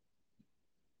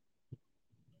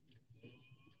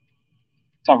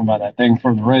 talking about that thing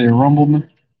for the Royal Rumble, man.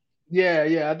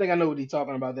 Yeah. I think I know what he's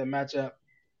talking about, that matchup.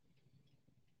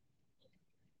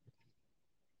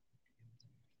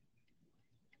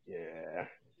 Yeah.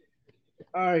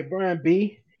 All right, Brian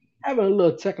B. Having a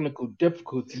little technical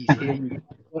difficulties here.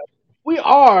 But we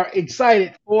are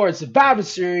excited for Survivor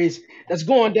Series that's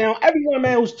going down. Everyone,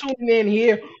 man, who's tuning in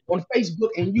here on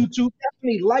Facebook and YouTube,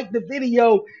 definitely like the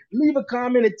video, leave a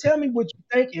comment, and tell me what you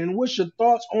think and what's your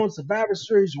thoughts on Survivor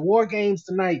Series War Games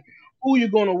tonight. Who you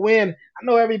gonna win? I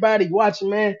know everybody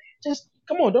watching, man. Just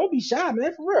come on, don't be shy,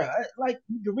 man. For real, like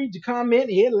you can read your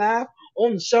comment here live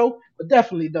on the show, but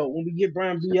definitely though, when we get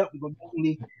Brian B up, we're gonna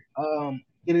definitely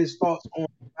get his thoughts on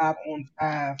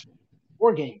 5-on-5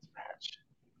 War Games match.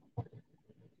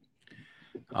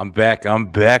 I'm back,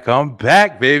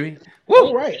 baby. Woo!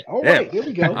 All right, Damn. here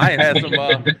we go. I ain't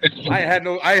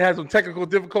had some technical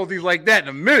difficulties like that in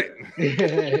a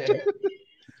minute.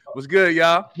 What's good,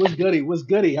 y'all? What's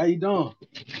goody? How you doing?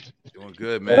 Doing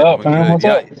good, man. What up, Doing man? good. What's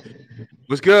Yeah. up?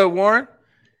 What's good, Warren?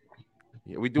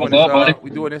 Yeah, we doing What's this. up, buddy? We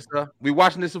doing this. We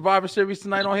watching the Survivor Series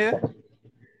tonight on here.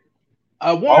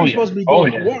 Warren's supposed to be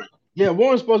doing.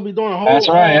 Warren's supposed to be doing a whole That's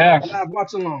right, yeah. live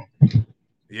watch along.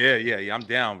 Yeah. I'm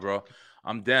down, bro.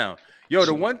 I'm down. Yo,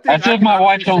 the one thing That's if my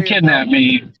wife don't kidnap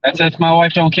me. That's if my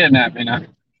wife don't kidnap me now.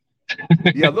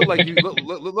 Yeah, look like you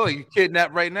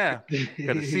kidnapped right now.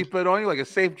 Got a seatbelt on you like a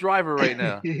safe driver right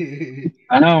now.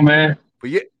 I know, man.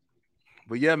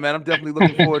 But yeah, man, I'm definitely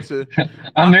looking forward to.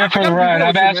 I'm here for the ride.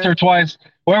 I've asked her twice,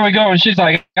 where are we going? She's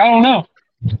like, I don't know.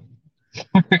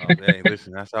 Oh, dang,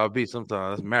 listen, that's how it be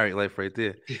sometimes. That's married life right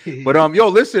there. But yo,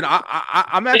 listen,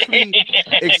 I'm actually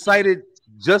excited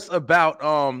just about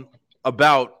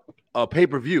a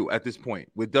pay-per-view at this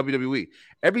point with WWE.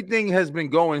 Everything has been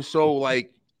going so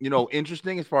like,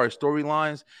 interesting as far as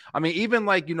storylines. I mean, even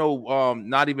like,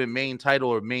 not even main title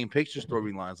or main picture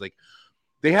storylines. Like,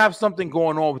 they have something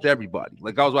going on with everybody.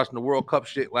 Like, I was watching the World Cup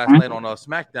shit last night on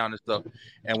SmackDown and stuff,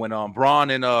 and when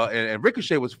Braun and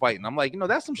Ricochet was fighting, I'm like,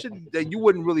 that's some shit that you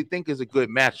wouldn't really think is a good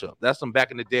matchup. That's some back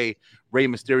in the day Rey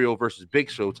Mysterio versus Big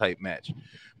Show type match.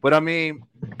 But I mean,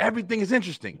 everything is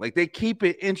interesting. Like, they keep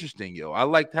it interesting, yo. I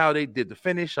liked how they did the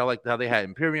finish. I liked how they had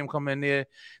Imperium come in there.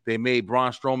 They made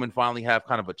Braun Strowman finally have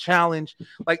kind of a challenge.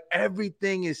 Like,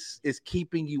 everything is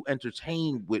keeping you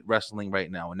entertained with wrestling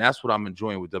right now, and that's what I'm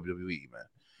enjoying with WWE, man.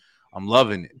 I'm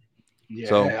loving it. Yeah,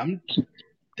 so I'm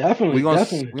definitely. We're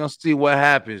gonna see what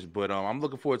happens, but I'm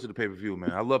looking forward to the pay-per-view,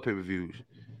 man. I love pay-per-views.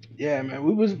 Yeah, man.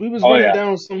 We was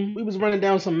running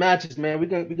down some matches, man. We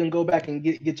can go back and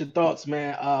get your thoughts,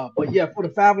 man. But yeah, for the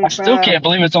 5-on-5, I still can't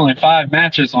believe it's only 5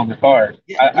 matches on the card.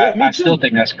 I still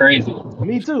think that's crazy.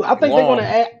 Me too. I think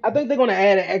they're gonna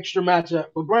add an extra matchup.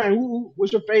 But Brian,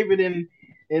 what's your favorite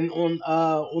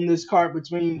on this card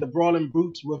between the Brawling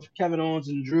Brutes with Kevin Owens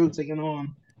and Drew taking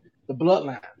on the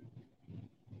Bloodline?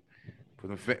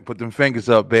 Put them fingers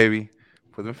up, baby.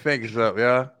 Put them fingers up,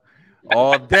 yeah.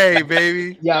 All day,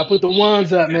 baby. Yeah, I put the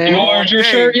ones up, man. You ordered your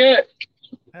shirt yet?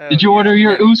 Did you order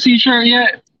your Uzi shirt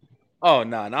yet? Oh,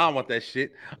 nah, I don't want that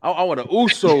shit. I want the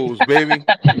Usos, baby.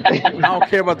 I don't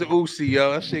care about the Uzi,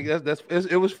 yo. That shit,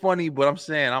 it was funny, but I'm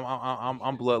saying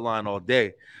I'm Bloodline all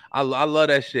day. I love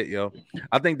that shit, yo.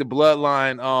 I think the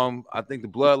Bloodline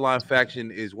faction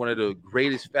is one of the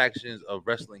greatest factions of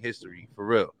wrestling history, for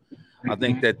real. I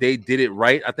think that they did it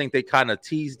right. I think they kind of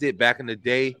teased it back in the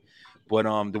day, but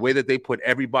the way that they put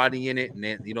everybody in it, and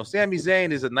then, Sami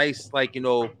Zayn is a nice,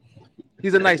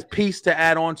 he's a nice piece to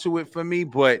add on to it for me,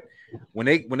 but when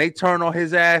they turn on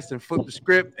his ass and flip the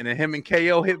script, and then him and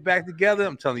KO hit back together,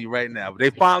 I'm telling you right now. But they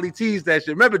finally teased that shit.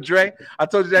 Remember, Dre? I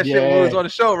told you that shit when we was on the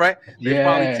show, right? They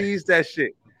finally teased that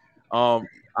shit.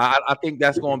 I think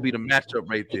that's going to be the matchup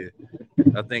right there.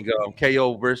 I think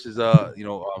KO versus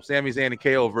Sami Zayn and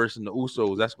KO versus the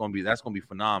Usos. That's going to be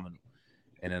phenomenal.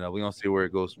 And then we're gonna see where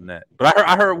it goes from that. But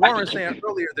I heard Warren saying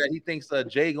earlier that he thinks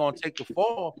Jay gonna take the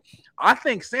fall. I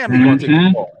think Sammy gonna take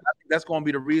the fall. I think that's gonna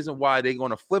be the reason why they're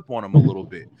gonna flip on him a little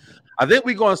bit. I think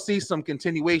we're gonna see some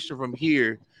continuation from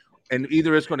here, and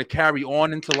either it's gonna carry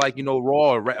on into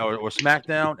Raw or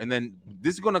SmackDown, and then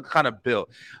this is gonna kind of build.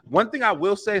 One thing I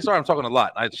will say, sorry, I'm talking a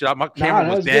lot. My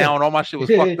camera was down, good. All my shit was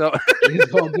fucked up.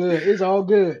 It's all good. It's all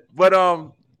good. But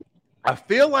I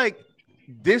feel like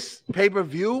this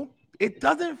pay-per-view. It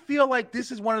doesn't feel like this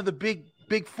is one of the big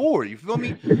four. You feel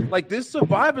me? Like this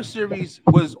Survivor Series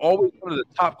was always one of the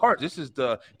top cards. This is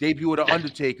the debut of the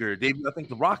Undertaker. I think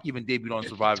The Rock even debuted on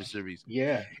Survivor Series.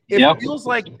 Yeah. It feels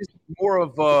like it's more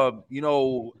of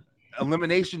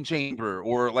Elimination Chamber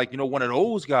or one of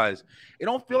those guys. It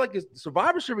don't feel like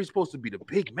Survivor Series is supposed to be the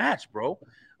big match, bro.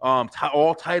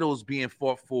 All titles being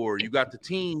fought for. You got the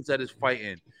teams that is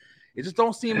fighting. It just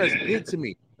don't seem as big to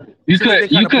me. You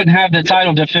couldn't have the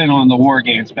title defend on the War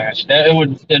Games match.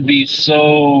 It'd be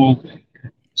so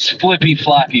flippy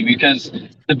floppy because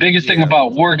the biggest thing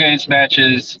about War Games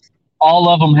matches, all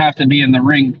of them have to be in the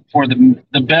ring for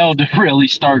the bell to really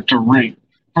start to ring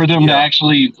for them to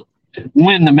actually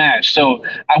win the match. So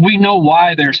we know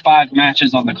why there's 5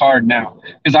 matches on the card now.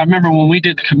 Because I remember when we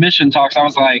did the commission talks, I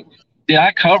was like, did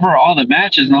I cover all the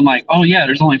matches? And I'm like, oh yeah,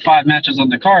 there's only 5 matches on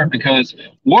the card because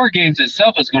War Games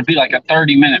itself is going to be like a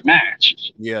 30-minute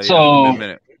match. So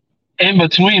in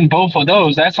between both of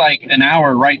those, that's like an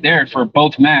hour right there for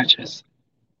both matches.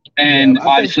 And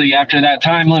obviously after that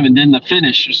time limit, then the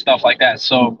finish or stuff like that.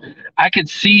 So I could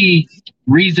see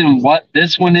reason what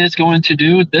this one is going to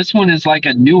do. This one is like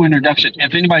a new introduction.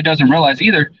 If anybody doesn't realize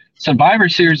either, Survivor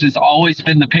Series has always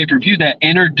been the pay-per-view that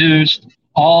introduced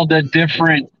all the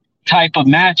different type of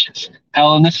matches.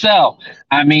 Hell in a Cell.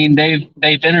 I mean, they've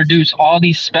introduced all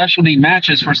these specialty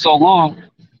matches for so long.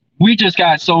 We just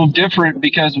got so different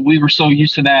because we were so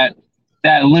used to that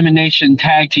elimination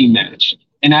tag team match.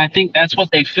 And I think that's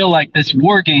what they feel like this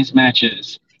War Games match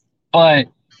is. But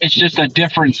it's just a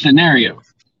different scenario.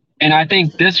 And I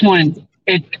think this one,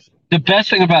 the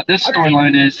best thing about this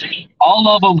storyline is all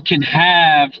of them can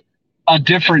have a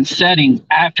different setting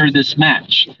after this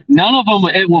match. None of them,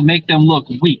 it will make them look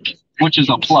weak, which is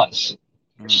a plus.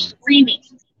 Screaming.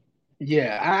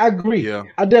 Yeah, I agree. Yeah.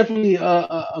 I definitely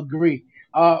agree.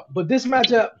 But this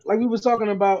matchup, like we was talking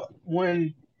about,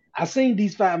 when I seen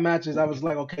these 5 matches, I was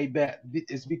like, okay, bet.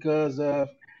 It's because of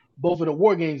both of the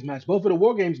War Games matches. Both of the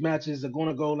War Games matches are going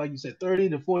to go, like you said, 30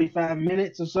 to 45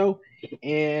 minutes or so,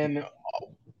 and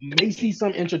may see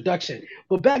some introduction.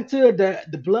 But back to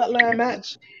the Bloodline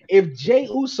match, if Jey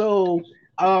Uso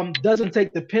doesn't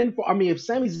take the pinfall, if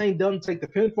Sami Zayn doesn't take the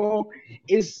pinfall,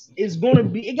 it's going to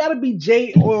be, it got to be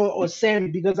Jey or Sami,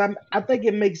 because I think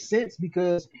it makes sense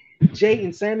because Jey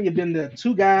and Sami have been the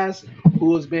 2 guys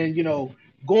who has been,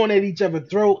 going at each other's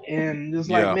throat, and it's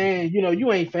like, man,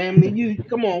 you ain't family, you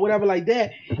come on, whatever like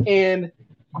that. And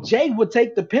Jey would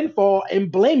take the pinfall and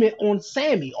blame it on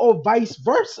Sami, or vice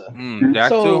versa.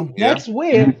 That's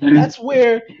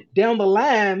where down the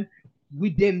line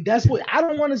that's what I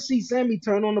don't want to see Sami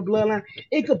turn on the Bloodline.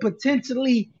 It could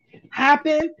potentially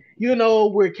happen,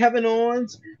 where Kevin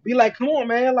Owens be like, come on,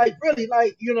 man, like really,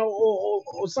 like,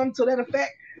 or something to that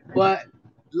effect. But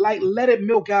like, let it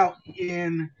milk out,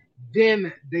 and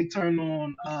then they turn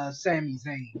on Sami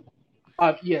Zayn.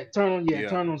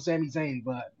 Turn on Sami Zayn.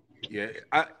 But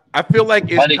I feel like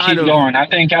it's let it keep going. I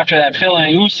think after that Phil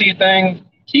and Uzi thing,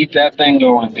 keep that thing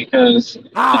going, because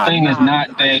the thing is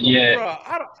not dead yet. Bro,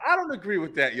 I don't agree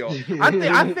with that, yo.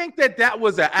 I think that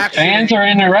was an accident. Fans are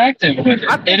interactive with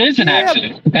it. It is an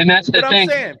accident, and that's the thing.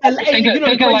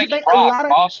 Think of like Brock,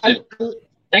 Austin.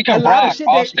 Think of Brock,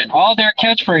 Austin. All their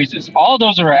catchphrases, all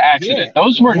those are an accident.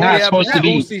 Those were not supposed to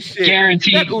be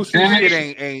guaranteed. That Uzi shit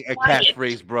ain't a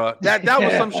catchphrase, bro. That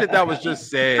was some shit that was just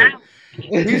said.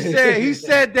 He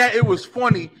said that it was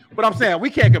funny, but I'm saying we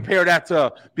can't compare that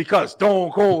to because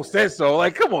Stone Cold said so.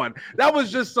 Like, come on, that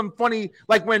was just some funny,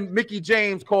 like when Mickey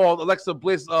James called Alexa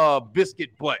Bliss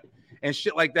biscuit butt and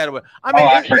shit like that.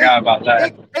 I forgot about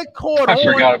that. It caught I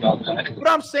on. forgot about that. But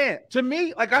I'm saying, to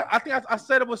me, like I think I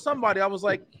said it with somebody. I was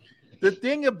like, the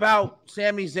thing about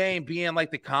Sami Zayn being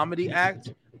like the comedy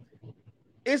act,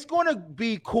 it's going to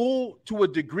be cool to a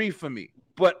degree for me.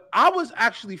 But I was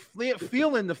actually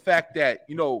feeling the fact that,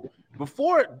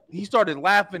 before he started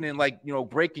laughing and like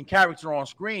breaking character on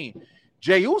screen,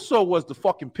 Jey Uso was the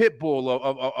fucking pit bull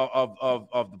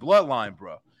of the bloodline,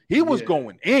 bro. He was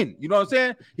going in. You know what I'm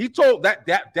saying? He told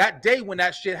that day when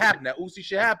that shit happened, that Uzi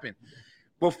shit happened.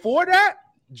 Before that,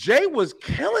 Jay was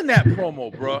killing that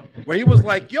promo, bro. Where he was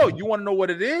like, "Yo, you want to know what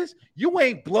it is? You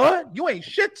ain't blood. You ain't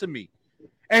shit to me."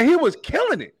 And he was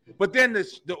killing it. But then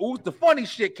the funny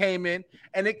shit came in,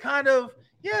 and it kind of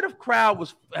the crowd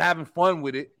was having fun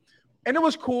with it, and it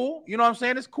was cool. You know what I'm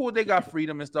saying? It's cool they got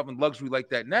freedom and stuff and luxury like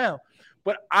that now.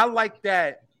 But I like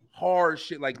that hard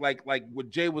shit, like what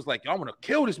Jay was like, I'm gonna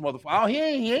kill this motherfucker. Oh,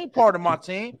 he ain't part of my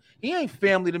team. He ain't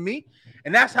family to me.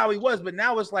 And that's how he was. But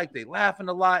now it's like they laughing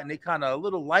a lot and they kind of a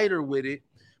little lighter with it.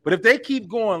 But if they keep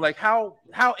going, like how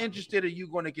interested are you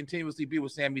going to continuously be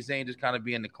with Sami Zayn just kind of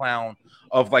being the clown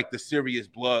of like the serious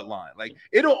bloodline? Like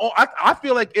I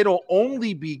feel like it'll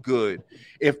only be good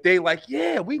if they like,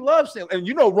 we love Sam. And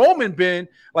Roman been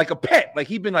like a pet, like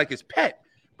he been like his pet.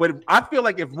 But I feel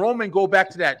like if Roman go back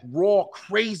to that raw,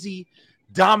 crazy,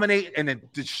 dominate and then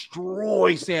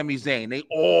destroy Sami Zayn, they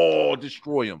all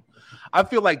destroy him. I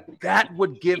feel like that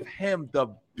would give him the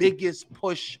biggest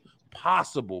push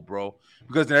possible, bro,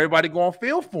 because then everybody going to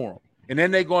feel for him. And then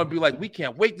they're going to be like, we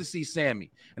can't wait to see Sammy.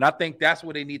 And I think that's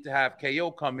where they need to have KO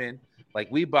come in.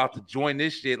 Like, we about to join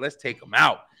this shit. Let's take him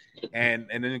out. And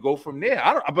then go from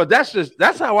there. But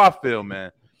that's how I feel,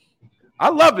 man. I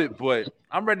love it, but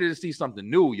I'm ready to see something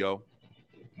new, yo.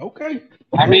 Okay.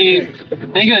 I mean,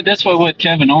 think of it this way with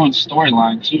Kevin Owens'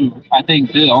 storyline too. I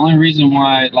think the only reason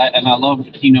why, and I love,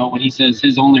 when he says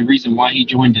his only reason why he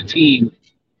joined the team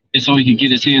is so he could get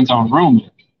his hands on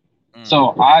Roman.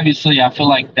 So obviously, I feel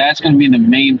like that's going to be the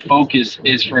main focus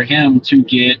is for him to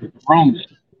get Roman.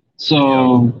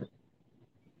 So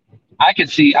I could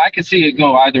see it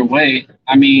go either way.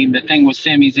 I mean, the thing with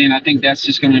Sami Zayn, I think that's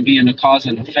just going to be in a cause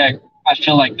and effect. I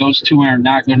feel like those two are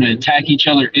not going to attack each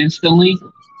other instantly,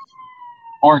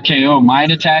 or KO might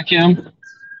attack him,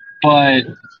 but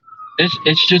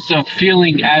it's just a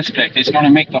feeling aspect. It's going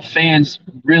to make the fans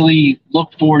really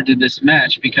look forward to this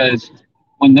match because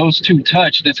when those two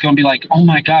touch, that's going to be like, oh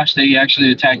my gosh, they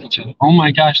actually attack each other. Oh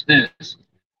my gosh, this.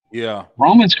 Yeah.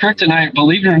 Roman's kryptonite,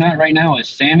 believe it or not, right now is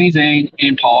Sami Zayn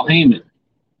and Paul Heyman.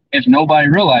 If nobody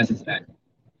realizes that,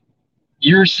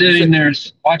 you're sitting there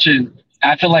watching.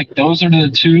 I feel like those are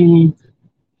the two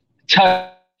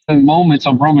tough moments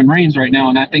of Roman Reigns right now,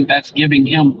 and I think that's giving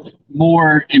him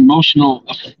more emotional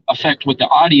effect with the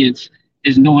audience,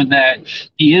 is knowing that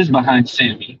he is behind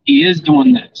Sammy. He is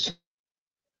doing this.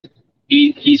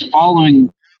 He's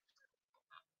following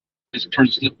is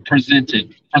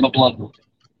presented for the bloodline.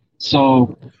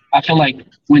 So I feel like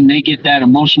when they get that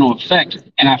emotional effect,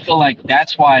 and I feel like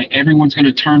that's why everyone's going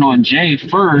to turn on Jay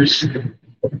first,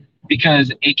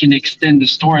 because it can extend the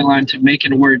storyline to make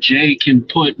it where Jay can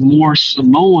put more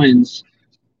Samoans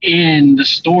in the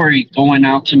story going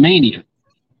out to Mania.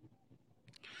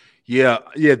 Yeah,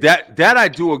 that I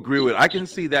do agree with. I can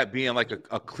see that being like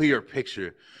a clear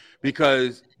picture,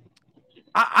 because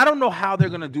I don't know how they're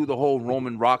gonna do the whole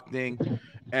Roman Rock thing.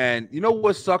 And you know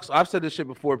what sucks? I've said this shit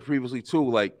before previously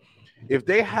too. Like, if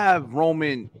they have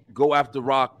Roman go after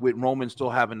Rock with Roman still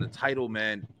having the title,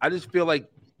 man, I just feel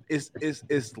like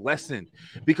it's lessened,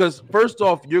 because first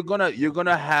off, you're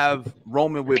gonna have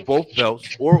Roman with both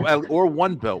belts or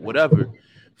one belt, whatever,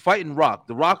 fighting Rock.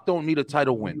 The Rock don't need a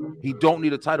title win. He don't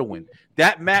need a title win.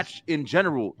 That match in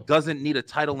general doesn't need a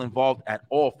title involved at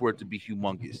all for it to be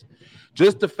humongous.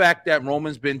 Just the fact that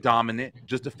Roman's been dominant,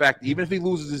 just the fact even if he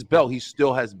loses his belt, he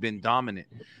still has been dominant.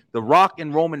 The Rock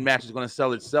and Roman match is going to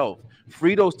sell itself.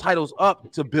 Free those titles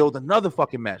up to build another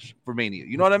fucking match for Mania.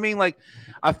 You know what I mean? Like,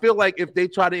 I feel like if they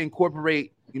try to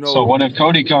incorporate, So what if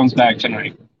Cody comes back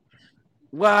tonight?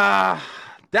 Well,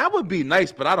 that would be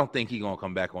nice, but I don't think he's going to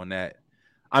come back on that.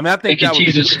 I mean, I think they that could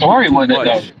would tease a story with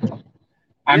it, though.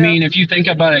 I mean, if you think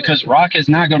about it, because Rock is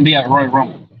not going to be at Royal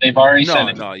Rumble. They've already said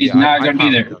it. He's not going to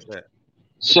be there.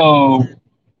 So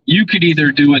you could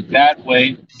either do it that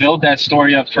way, build that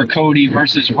story up for Cody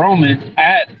versus Roman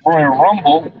at Royal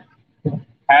Rumble,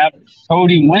 have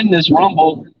Cody win this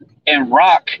Rumble, and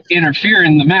Rock interfere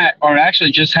in the match, or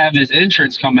actually just have his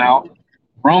entrance come out.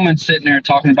 Roman sitting there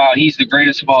talking about he's the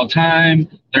greatest of all time.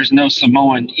 There's no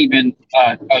Samoan even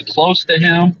close to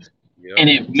him. Yep. And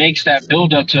it makes that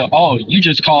build up to, oh, you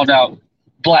just called out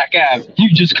Black Ab.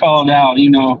 You just called out,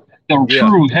 the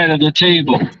true head of the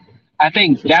table. I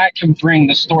think that can bring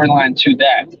the storyline to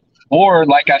that. Or,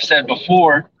 like I said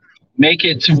before, make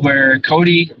it to where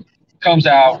Cody comes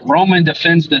out, Roman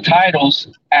defends the titles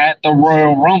at the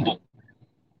Royal Rumble.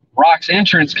 Rock's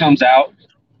entrance comes out,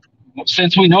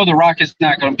 since we know The Rock is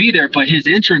not going to be there, but his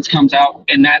entrance comes out,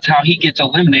 and that's how he gets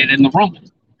eliminated in the Rumble.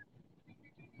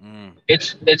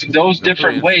 It's those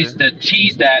different ways to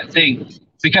tease that thing,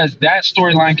 because that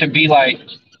storyline could be like,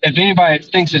 if anybody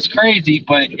thinks it's crazy,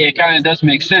 but it kind of does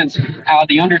make sense how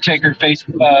the Undertaker faced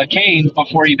Kane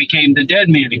before he became the Dead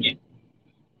Man again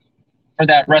for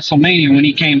that WrestleMania when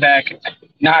he came back,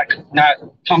 not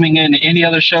coming in any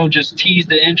other show, just tease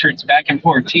the entrance back and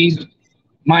forth, tease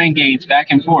mind games back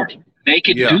and forth. They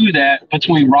could do that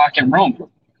between Rock and Roman,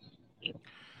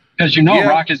 because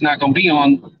Rock is not going to be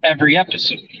on every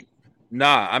episode.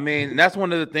 Nah, I mean that's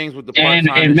one of the things with the and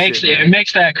it makes it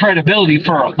makes that credibility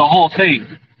for the whole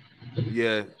thing.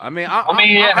 Yeah, I mean,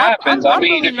 it happens. I'm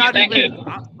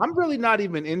really not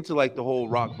even into like the whole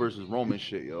Rock versus Roman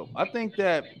shit, yo. I think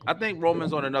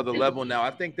Roman's on another level now.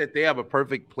 I think that they have a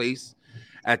perfect place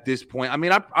at this point. I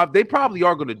mean, they probably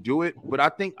are going to do it, but I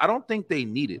don't think they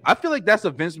need it. I feel like that's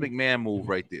a Vince McMahon move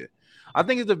right there. I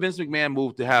think it's a Vince McMahon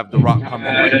move to have The Rock come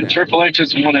in right now. Triple H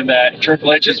has wanted that.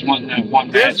 Triple H has won that one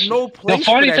match. There's no place. The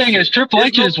funny thing is, Triple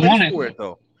H has won it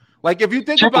though. Like if you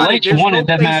think Triple about H it, wanted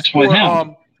that match with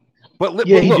him. But look,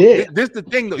 he did. This is the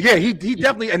thing though. Yeah, he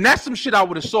definitely, and that's some shit I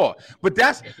would have saw. But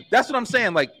that's what I'm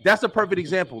saying. Like that's a perfect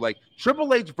example. Like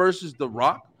Triple H versus The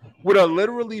Rock would have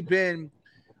literally been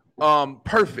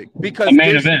perfect, because a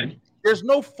main event. There's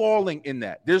no falling in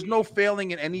that. There's no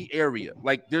failing in any area.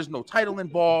 Like there's no title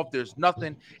involved. There's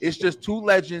nothing. It's just two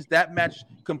legends. That match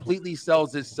completely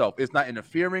sells itself. It's not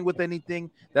interfering with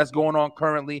anything that's going on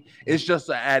currently. It's just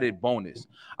an added bonus.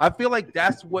 I feel like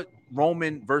that's what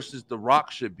Roman versus The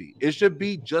Rock should be. It should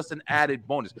be just an added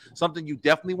bonus. Something you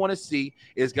definitely want to see.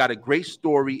 It's got a great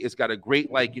story. It's got a great,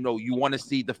 you want to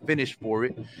see the finish for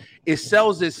it. It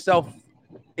sells itself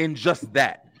in just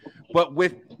that. But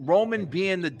with Roman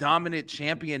being the dominant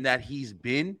champion that he's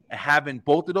been, having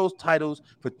both of those titles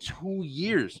for 2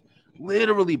 years,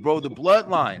 literally, bro, the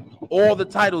bloodline, all the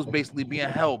titles basically being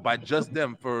held by just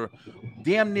them for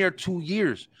damn near 2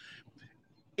 years.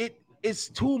 It's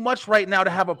too much right now to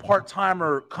have a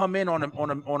part-timer come in on a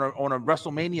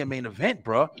WrestleMania main event,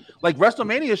 bro. Like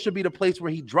WrestleMania should be the place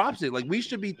where he drops it. Like we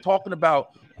should be talking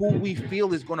about who we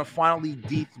feel is going to finally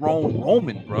dethrone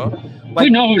Roman, bro. Like, we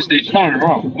know who's dethroning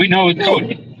Roman. We know it's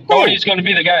Cody. Cody's going to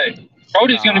be the guy.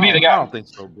 Cody's going to be the guy. I don't think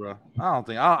so, bro. I don't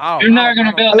think. You're not going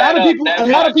to build that up.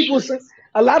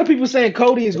 A lot of people saying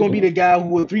Cody is going to be the guy who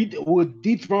would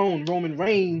dethrone Roman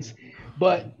Reigns.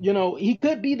 But he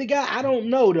could be the guy. I don't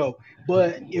know though.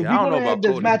 But if we're gonna have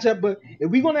this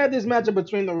matchup,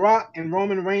 between The Rock and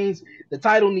Roman Reigns, the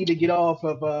title need to get off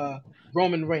of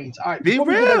Roman Reigns. All right, be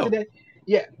real.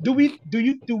 Do we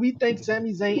think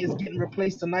Sami Zayn is getting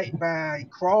replaced tonight by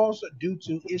Cross due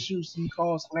to issues he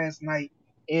caused last night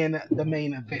in the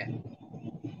main event?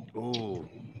 Ooh.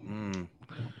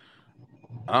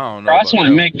 I don't know. Cross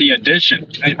wouldn't make the addition.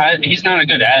 He's not a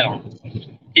good add-on.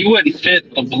 He wouldn't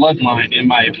fit the bloodline, in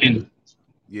my opinion.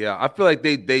 Yeah, I feel like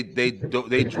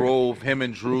they drove him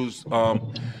and Drew's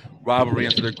rivalry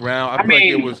into the ground. I feel like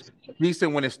it was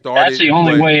decent when it started. That's the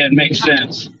only way it makes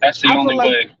sense. That's the only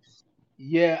way.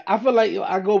 Yeah, I feel like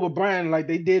I go with Brian. Like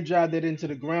they did drive that into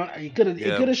the ground. It could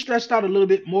have stretched out a little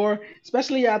bit more,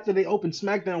 especially after they opened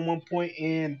SmackDown at one point,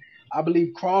 and I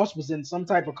believe Cross was in some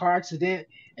type of car accident.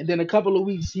 And then a couple of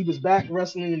weeks he was back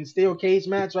wrestling in the steel cage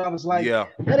match. So I was like,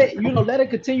 let it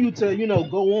continue to,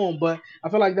 go on. But I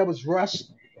feel like that was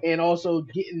rushed, and also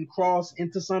getting Cross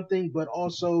into something, but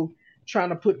also trying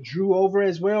to put Drew over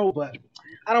as well. But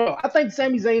I don't know. I think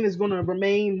Sami Zayn is going to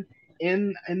remain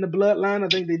in the bloodline. I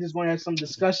think they're just going to have some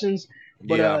discussions.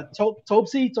 But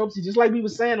Topsy, just like we were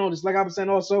saying on this, like I was saying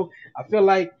also, I feel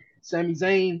like Sami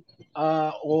Zayn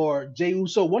or Jey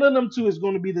Uso, one of them two is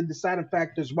going to be the deciding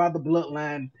factors why the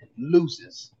bloodline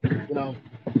loses.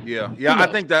 Yeah. I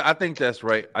think that's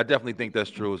right. I definitely think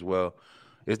that's true as well.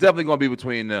 It's definitely going to be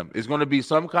between them. It's going to be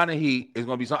some kind of heat. I think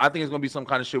it's going to be some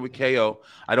kind of shit with KO.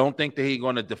 I don't think that he's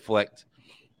going to deflect.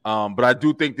 But I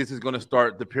do think this is going to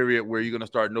start the period where you're going to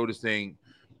start noticing.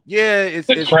 Yeah,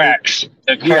 the cracks.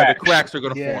 The cracks are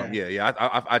going to form. Yeah.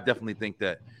 I definitely think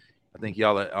that. I think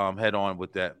y'all are head on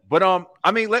with that. But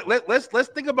I mean, let's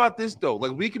think about this though.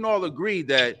 Like we can all agree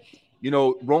that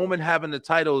Roman having the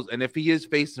titles, and if he is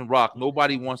facing Rock,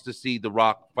 nobody wants to see The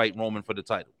Rock fight Roman for the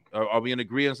title. Are we in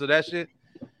agreement to that shit?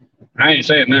 I ain't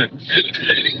saying that.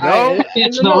 No,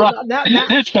 it's The Rock.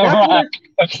 It's The Rock.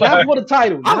 Not for the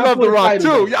title. I love The Rock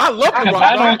too. Yeah, I love The Rock.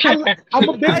 I don't care. I'm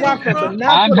a big Rock fan, but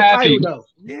not for the title though.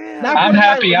 Yeah, I'm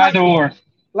happy either or.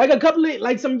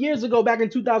 Like some years ago, back in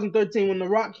 2013, when The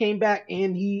Rock came back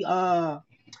and he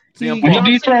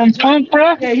dethroned Punk,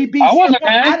 bro. Yeah, he beat. I wasn't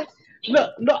mad.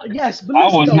 No, yes, but I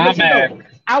was not mad.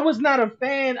 I was not a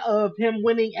fan of him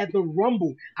winning at the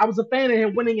Rumble. I was a fan of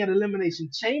him winning at Elimination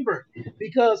Chamber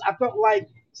because I felt like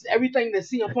everything that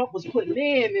CM Punk was putting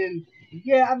in, and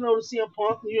yeah, I know the CM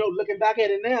Punk. Looking back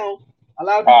at it now, a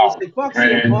lot of people would Oh, say fuck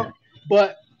CM Punk, man.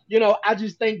 but I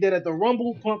just think that at the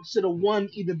Rumble, Punk should have won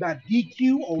either by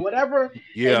DQ or whatever, and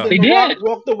Yeah. then He The Rock did.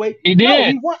 walked away. He No,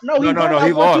 did. he won. No, No, he no, won no. by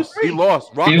He one, two, lost. He three.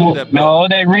 lost. Rock He, took that belt. no,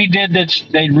 they redid that.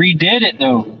 They redid it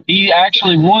though. He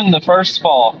actually won the first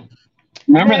fall.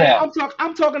 Remember Man, that?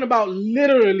 I'm talking about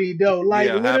literally though, like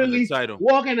Yeah, having the literally title.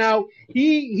 walking out.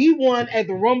 He won at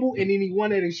the Rumble and then he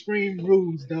won at Extreme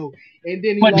Rules though, and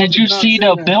then he But lost did to you John see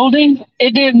the Cena. building?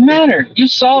 It didn't matter. You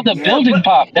saw the Yeah, building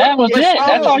pop. That was but it.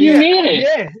 That's still, all you yeah. needed.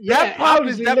 That Yeah. pop is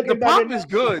Obviously, the looking back pop at is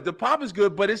good. The pop is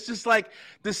good, but it's just like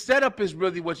the setup is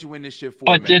really what you win this shit for,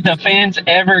 But man. did the fans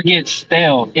ever get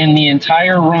stale in the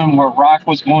entire run where Rock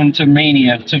was going to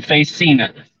Mania to face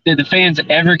Cena? Did the fans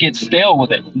ever get stale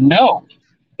with it? No.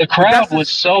 The But crowd was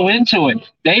so into it.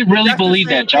 They really that's the believed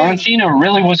same that John thing. Cena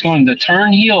really was going to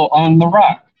turn heel on The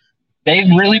Rock. They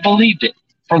really believed it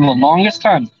for the longest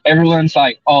time. Everyone's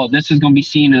like, "Oh, this is going to be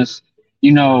Cena's,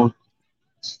 you know,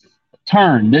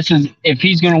 turn. This is if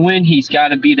he's going to win, he's got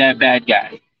to be that bad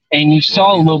guy." And you Roy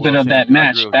saw a needs a little bit world of that champion. I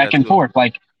agree match with back that and too. forth.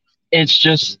 Like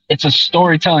it's a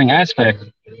storytelling aspect.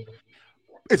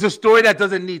 It's a story that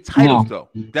doesn't need titles, though.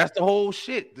 That's the whole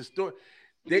shit. The story.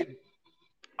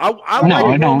 I No, like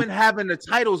I don't. Roman having the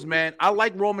titles, man. I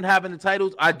like Roman having the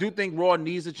titles. I do think Raw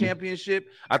needs a championship.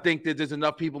 I think that there's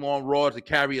enough people on Raw to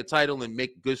carry a title and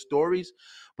make good stories.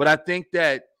 But I think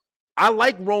that I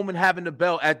like Roman having the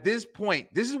belt at this point.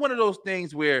 This is one of those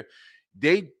things where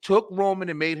they took Roman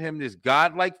and made him this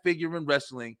godlike figure in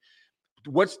wrestling.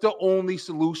 What's the only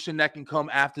solution that can come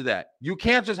after that? You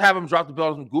can't just have him drop the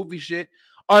belt on some goofy shit.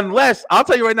 Unless I'll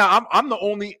tell you right now, I'm the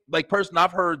only person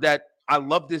I've heard that I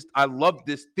love this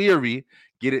theory.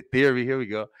 Get it? Theory. Here we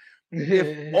go.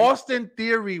 If Austin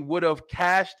Theory would have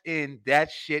cashed in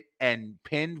that shit and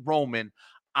pinned Roman,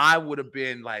 I would have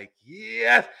been like,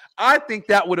 yes. I think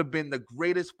that would have been the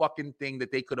greatest fucking thing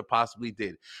that they could have possibly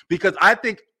did. Because I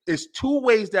think there's two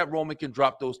ways that Roman can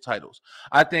drop those titles.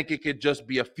 I think it could just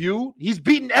be a feud. He's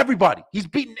beaten everybody.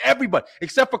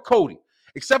 Except for Cody.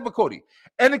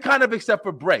 And it kind of except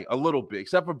for Bray a little bit.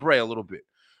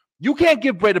 You can't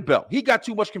give Bray the belt. He got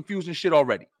too much confusing shit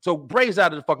already. So Bray's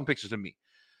out of the fucking picture to me.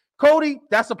 Cody,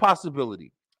 that's a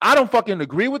possibility. I don't fucking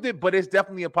agree with it, but it's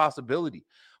definitely a possibility.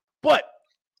 But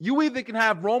you either can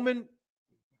have Roman,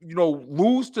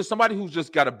 lose to somebody who's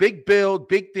just got a big build,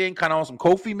 big thing, kind of on some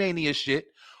Kofi Mania shit,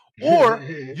 or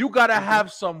you got to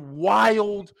have some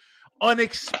wild,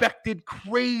 unexpected,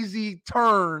 crazy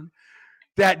turn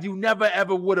that you never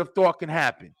ever would have thought can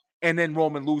happen. And then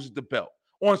Roman loses the belt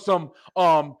on some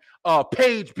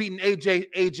Paige beating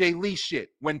AJ Lee shit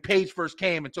when Paige first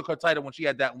came and took her title when she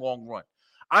had that long run.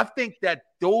 I think that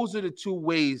those are the two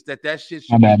ways that shit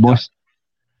should My bad, be done. boys.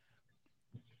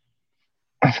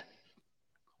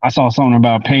 I saw something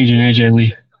about Paige and AJ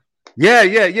Lee.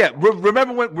 Yeah.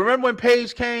 Remember when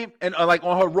Paige came and like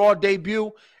on her Raw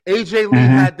debut, AJ Lee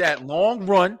had that long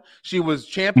run. She was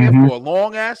champion for a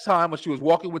long ass time when she was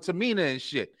walking with Tamina and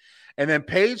shit. And then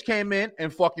Paige came in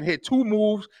and fucking hit two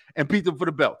moves and beat them for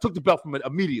the belt. Took the belt from it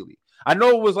immediately. I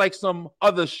know it was like some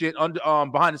other shit under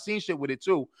behind the scenes shit with it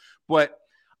too, but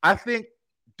I think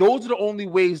those are the only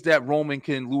ways that Roman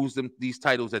can lose these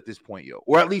titles at this point, yo,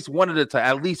 or at least one of the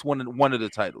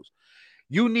titles.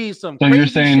 You need some. So you're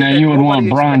saying that you would want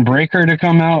Braun Breaker to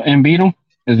come out and beat him?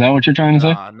 Is that what you're trying to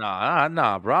say?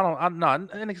 Nah, bro.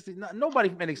 NXT. Nobody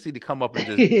from NXT to come up and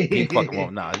just beat fucking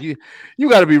Roman. Nah, you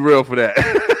got to be real for that.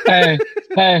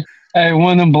 hey,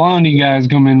 one of them blondie guys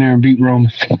come in there and beat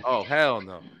Roman. Oh hell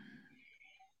no.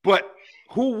 But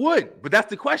who would? But that's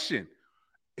the question.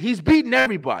 He's beating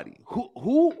everybody.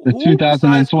 Who? The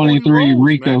 2023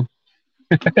 Rico.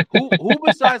 Who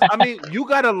besides? I mean, you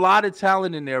got a lot of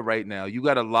talent in there right now. You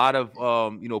got a lot of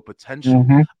potential.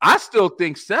 I still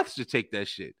think Seth should take that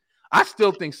shit. I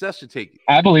still think Seth should take it.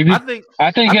 I believe it. I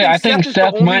think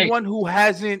Seth the might. Only one who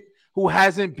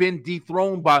hasn't been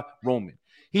dethroned by Roman.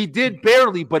 He did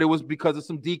barely, but it was because of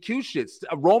some DQ shit.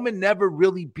 Roman never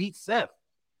really beat Seth.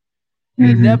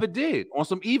 He never did on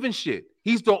some even shit.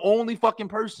 He's the only fucking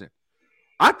person.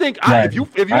 I think if you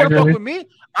want to fuck with me,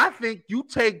 I think you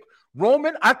take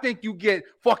Roman. I think you get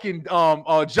fucking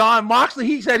John Moxley.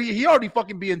 He said he already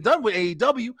fucking being done with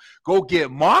AEW. Go get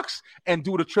Mox and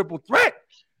do the triple threat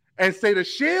and say the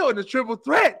Shield and the triple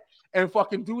threat and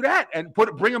fucking do that and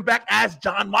bring him back as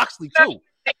John Moxley too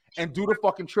and do the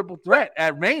fucking triple threat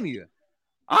at Mania.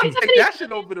 I'll take that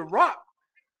shit over the Rock.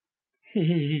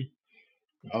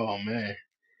 Oh man.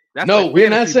 That's no, like we're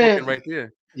not saying right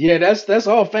there. Yeah, that's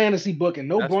all fantasy booking.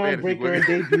 No That's Braun fantasy Breaker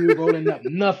booking. debut, rolling up,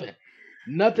 nothing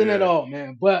at Yeah. all,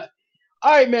 man. But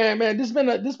all right, man, this been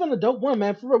a dope one,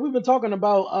 man. For real, we've been talking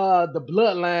about the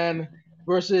Bloodline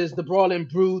versus the Brawling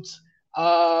Brutes.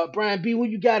 Brian B, who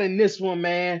you got in this one,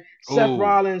 man? Seth Oh,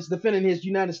 Rollins defending his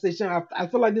United States champion. I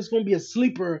feel like this is gonna be a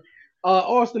sleeper.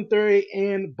 Austin Theory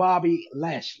and Bobby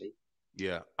Lashley.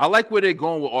 yeah. I like where they're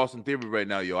going with Austin Theory right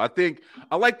now, yo. I think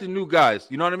I like the new guys.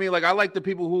 You know what I mean? Like I like the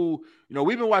people who,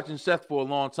 we've been watching Seth for a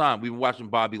long time. We've been watching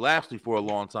Bobby Lashley for a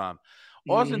long time.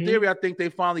 Austin Hmm. Theory, I think they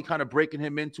finally kind of breaking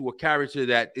him into a character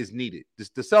that is needed.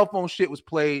 The cell phone shit was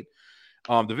played.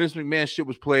 The Vince McMahon shit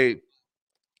was played.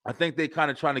 I think they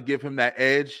kind of trying to give him that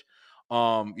edge.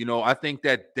 I think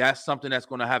that's something that's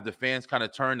going to have the fans kind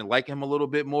of turn and like him a little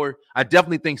bit more. I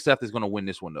definitely think Seth is going to win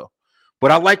this one though. But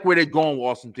I like where they're going with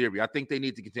Austin Theory. I think they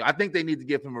need to continue. I think they need to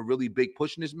give him a really big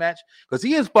push in this match because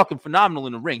he is fucking phenomenal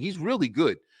in the ring. He's really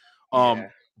good. Yeah.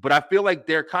 But I feel like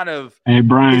they're kind of Hey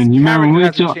Brian, his you remember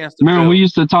character has a chance to we build.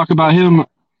 used to talk about him?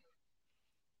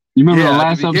 You remember the Yeah, at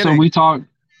last the episode beginning. we talked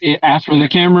after the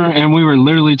camera, and we were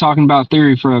literally talking about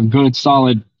Theory for a good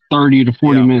solid 30 to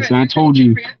 40 Yeah. minutes, and I told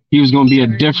you he was going to be a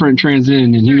different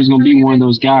transition, and he was going to be one of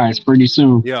those guys pretty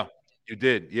soon. Yeah, you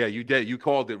did. Yeah, you did. You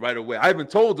called it right away. I even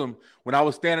told him when I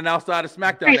was standing outside of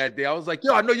SmackDown that day. I was like,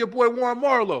 "Yo, I know your boy Warren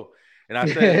Marlowe," and I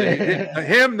said,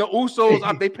 "Him, the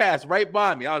Usos, they passed right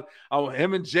by me."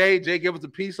 Him and Jay gave us a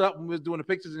piece up when we was doing the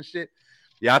pictures and shit.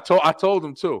 Yeah, I told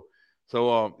him too.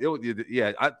 So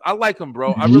I like him,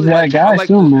 bro. I He's really that like him. guy I like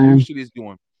too, the man. new shit he's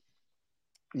doing.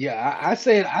 Yeah, I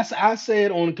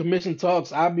said on commission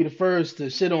talks, I'll be the first to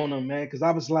shit on him, man, because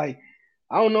I was like,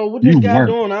 I don't know what this You guy were.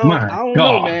 doing. My I don't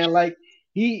know, gosh. man. Like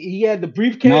he had the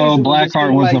briefcase. No, It was just Blackheart kind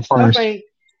of was the like stuff first. ain't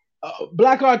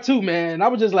Blackheart too, man. I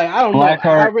was just like, I don't know. I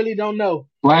Blackheart, really don't know.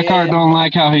 Blackheart And don't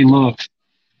like how he looks.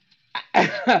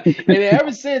 and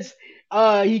ever since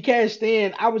he cashed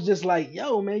in, I was just like,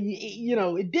 yo, man,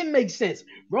 it didn't make sense.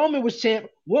 Roman was champ.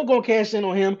 We're gonna cash in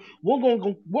on him. We're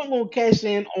gonna cash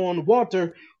in on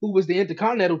Walter, who was the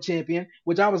Intercontinental Champion.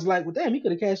 Which I was like, well, damn, he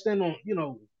could have cashed in on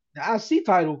the IC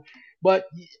title, but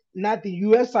not the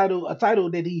US title, a title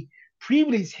that he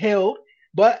previously held.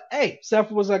 But hey,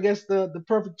 Seth was, I guess, the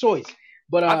perfect choice.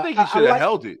 But I think he I should have like.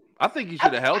 held it. I think he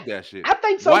should have held that shit. I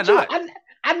think so Why too. not?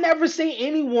 I never seen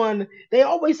anyone. They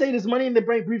always say this Money in the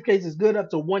Bank briefcase is good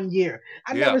up to 1 year.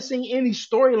 I Yeah. never seen any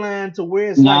storyline to where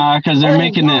it's Nah, like, because they're oh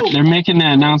making it. whoa, They're making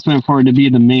that announcement for it to be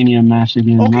the Mania match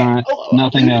again, okay, not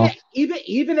nothing even else.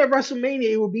 even at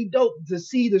WrestleMania, it would be dope to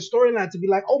see the storyline to be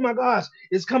like, oh my gosh,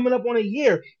 it's coming up on a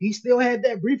year. He still had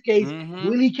that briefcase. Mm-hmm.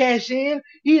 Will he cash in?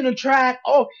 He in the track.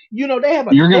 Oh, they have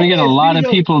a. You're gonna get a dope-ass lot of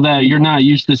video. people that you're not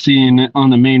used to seeing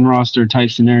on the main roster type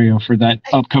scenario for that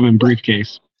upcoming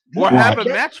briefcase. Or But- have a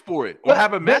but- match for it. but- Or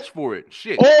have a but- match for it.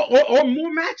 Shit. or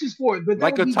more matches for it. But that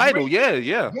Like would a be title. great.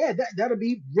 Yeah. Yeah, that'll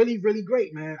be really, really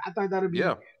great, man. I thought that'd be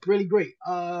Yeah. really great.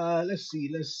 Let's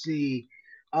see.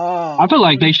 I feel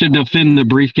like they should defend the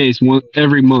briefcase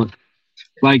every month,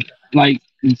 like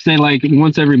say like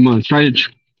once every month. Try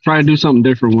to do something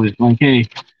different with it. Like, hey,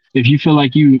 if you feel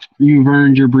like you've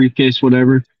earned your briefcase,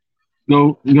 whatever,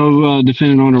 go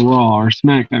defend it on a Raw or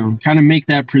SmackDown. Kind of make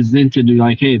that presented to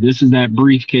like, hey, this is that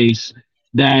briefcase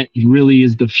that really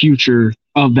is the future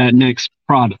of that next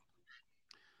product.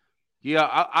 Yeah.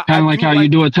 I Kind of like how you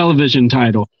do a television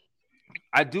title.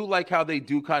 I do like how they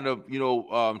do kind of,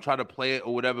 try to play it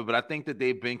or whatever, but I think that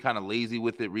they've been kind of lazy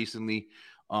with it recently.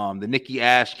 The Nikki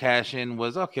Ash cash in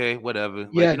was okay, whatever.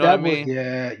 Yeah, like, you know what I mean?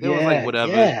 It was like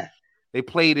whatever. Yeah. They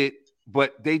played it,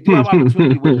 but they do have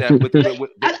opportunity with that.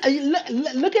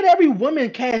 Look at every woman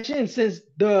cash in since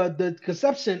the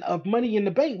conception of Money in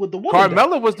the Bank with the woman.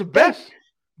 Carmella was the best.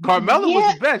 Carmella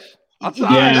was the best.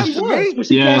 Yeah. She to was. me, But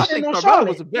she Yeah. cashed I in think on Carmella Charlotte.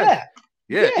 was the best.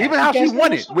 Yeah. Even how she cashed in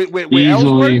won on it Charlotte. with Easily.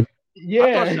 Ellsworth. Yeah.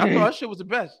 I thought that shit was the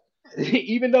best.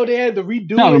 Even though they had to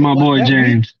redo Shout out it. to my boy that week,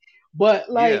 James. but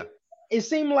like Yeah. it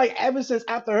seemed like ever since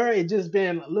after her, it just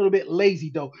been a little bit lazy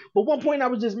though. But one point I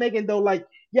was just making though, like,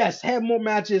 yes, have more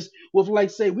matches with, like,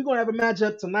 say we're gonna have a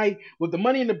matchup tonight with the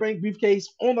Money in the Bank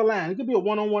briefcase on the line. It could be a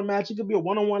one-on-one match, it could be a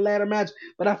one-on-one ladder match.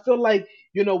 But I feel like,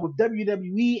 with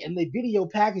WWE and their video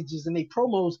packages and their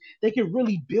promos, they can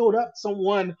really build up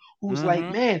someone who's like,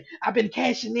 man, I've been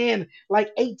cashing in like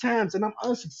 8 times and I'm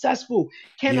unsuccessful.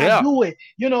 Can I do it?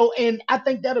 And I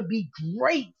think that'll be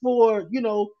great for,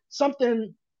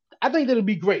 something. I think that'll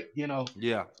be great,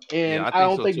 Yeah. And I I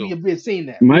don't so, think too. we've been seeing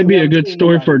that. Might We be a haven't good seen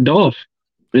story nobody. for Dolph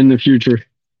in the future.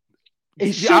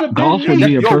 It should Yeah, have Dolph been would me.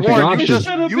 be a perfect Warren,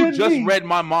 option. you just read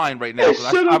my mind right now. It 'Cause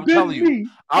should have I'm been telling you, me.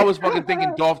 I was fucking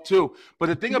thinking Dolph too. But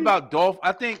the thing about Dolph,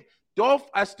 I think Dolph,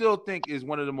 I still think is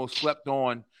one of the most slept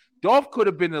on Dolph could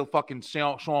have been the fucking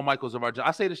Shawn Michaels of our job.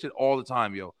 I say this shit all the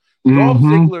time, yo. Dolph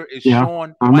Ziggler is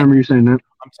Shawn I remember you saying that.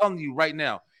 I'm telling you right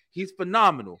now, he's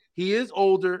phenomenal. He is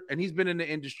older and he's been in the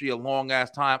industry a long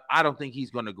ass time. I don't think he's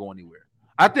gonna go anywhere.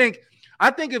 I think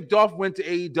if Dolph went to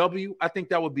AEW, I think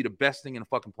that would be the best thing in the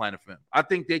fucking planet for him. I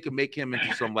think they could make him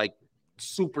into some like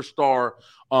superstar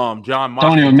John Moxley.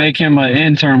 Don't even make him an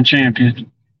interim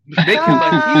champion. Make him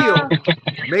a heel.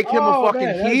 Make him a fucking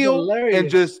man, that's heel hilarious. and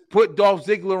just put Dolph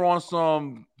Ziggler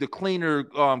on the cleaner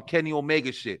Kenny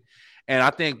Omega shit. And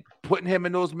I think putting him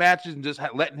in those matches and just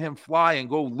letting him fly and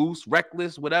go loose,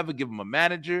 reckless, whatever, give him a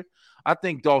manager. I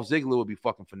think Dolph Ziggler would be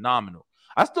fucking phenomenal.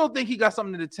 I still think he got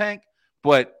something in the tank,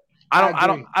 but I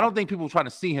don't think people are trying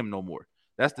to see him no more.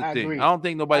 That's the thing. agree. I don't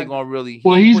think nobody gonna really.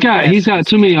 Well, he's got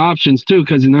too many options too,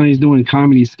 because now he's doing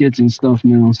comedy skits and stuff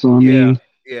now. So I mean,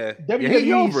 yeah, WWE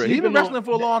he over it. He's been sleeping on- wrestling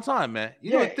for a long time, man.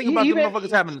 You know, think about even- the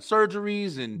motherfuckers having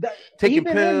surgeries and That- taking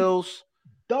even him- pills.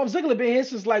 Dolph Ziggler been here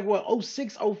since like what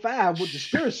 06, 05 with the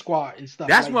Spirit Squad and stuff.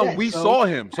 That's like when that. we So, saw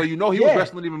him. So you know he was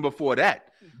wrestling even before that.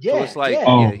 Yeah, So it's like,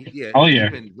 yeah.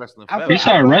 he's been wrestling I forever. he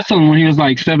started wrestling when he was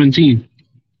like 17.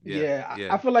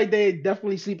 I feel like they're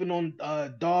definitely sleeping on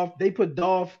Dolph. They put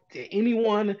Dolph to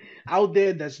anyone out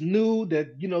there that's new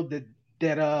that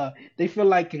that they feel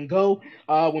like can go.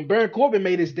 When Baron Corbin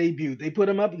made his debut, they put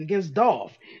him up against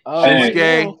Dolph.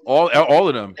 Shinsuke, all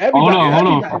of them.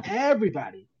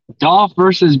 Everybody. Dolph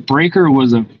versus Breaker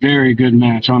was a very good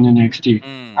match on NXT.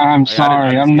 I'm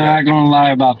sorry, I'm not gonna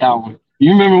lie about that one.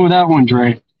 You remember that one,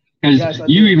 Dre? Because Yes, I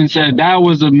you do. even said that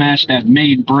was a match that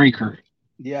made Breaker.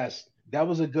 Yes, that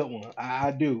was a good one.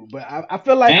 I do, but I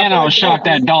feel like. And I was shocked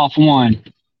that Dolph won.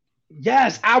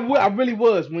 Yes, I really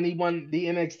was when he won the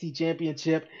NXT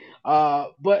championship.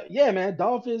 But yeah, man,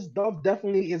 Dolph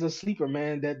definitely is a sleeper,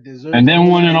 man, that deserves. And then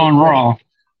won it on Raw.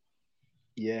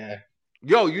 Yeah.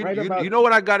 Yo, you know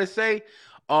what I gotta say?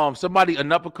 Somebody,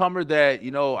 an up-and-comer that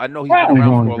I know he's been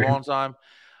around for a long time.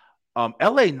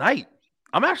 LA Knight.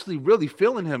 I'm actually really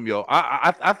feeling him, yo.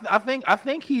 I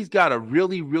think he's got a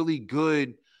really, really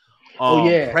good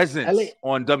presence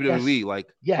on WWE.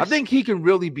 Yes. I think he can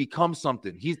really become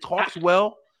something. He talks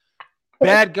well.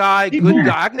 Bad guy, good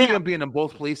guy. I can see him being in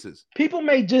both places. People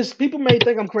may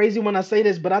think I'm crazy when I say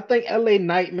this, but I think LA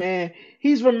Knight, man,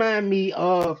 he's remind me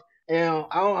of. And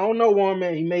I don't know, Warren,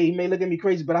 man. He may look at me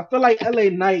crazy, but I feel like LA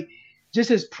Knight, just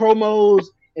his promos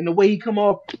and the way he come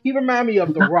off, he remind me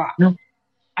of The Rock.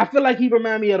 I feel like he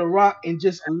remind me of The Rock in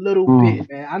just a little bit,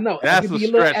 man. I know that's a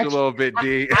stretch a little bit,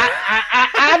 D.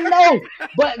 I know,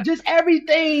 but just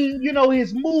everything,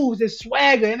 his moves, his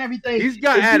swagger, and everything. He's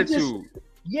got attitude.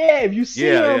 If you see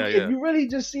him, if you really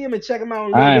just see him and check him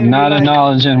out. I am not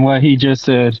acknowledging what he just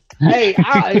said. Hey,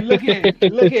 look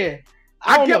here.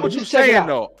 I get what you're saying,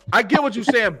 though. I get what you're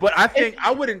saying, but I think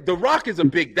I wouldn't. The Rock is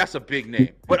that's a big name.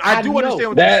 But I do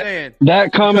understand what you're saying.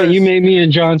 That comment, you made me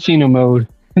in John Cena mode.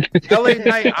 LA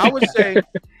Knight, I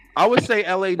would say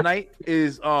LA Knight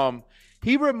is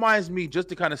he reminds me, just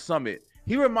to kind of sum it,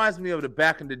 he reminds me of the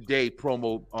back in the day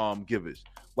promo givers.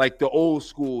 Like the old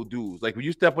school dudes. Like when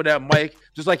you step on that mic,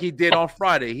 just like he did on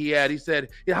Friday, he said,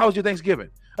 "Yeah, how was your Thanksgiving?"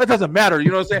 That doesn't matter,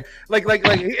 you know what I'm saying? Like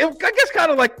I guess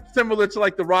kind of like similar to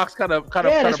like the Rock's kind of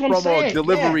promo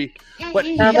delivery. Yeah. But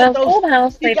he got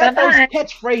those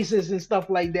catchphrases and stuff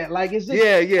like that. Like it's just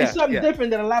it's something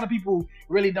different that a lot of people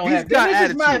really don't have.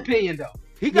 This is my opinion, though.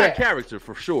 He got character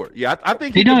for sure. Yeah, I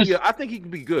think he does. I think he can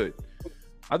be good.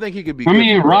 I think he could be. I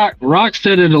mean, Rock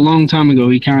said it a long time ago.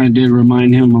 He kind of did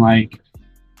remind him like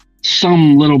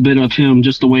some little bit of him,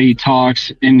 just the way he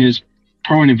talks in his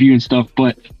point of view and stuff.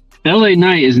 But LA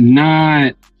Knight is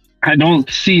not. I don't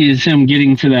see as him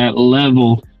getting to that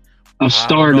level of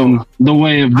stardom the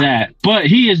way of that. But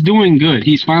he is doing good.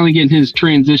 He's finally getting his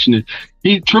transition.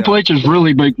 Triple H is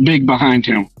really big behind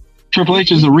him. Triple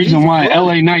H is the reason why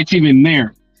LA Knight's even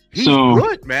there. He's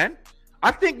good, man.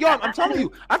 I think, I'm telling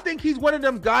you, I think he's one of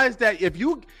them guys that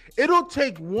it'll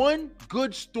take one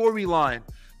good storyline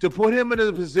to put him in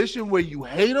a position where you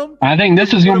hate him. I think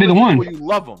this is going to be the one. Where you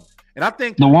love him. And I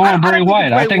think the one with Bray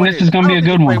Wyatt. I think this is going to be a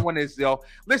good one.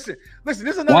 Listen, this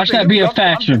is another Watch that be a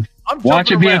faction.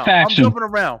 Watch it be a faction. I'm jumping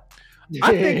around.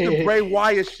 I think the Bray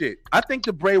Wyatt shit.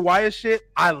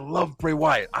 I love Bray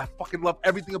Wyatt. I fucking love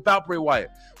everything about Bray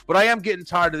Wyatt. But I am getting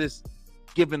tired of this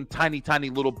giving tiny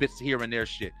little bits here and there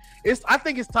shit. I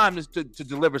think it's time to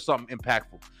deliver something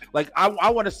impactful. Like I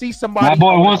want to see somebody. My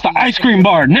boy wants the ice cream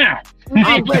bar now.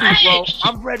 I'm ready, bro.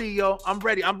 I'm ready, yo. I'm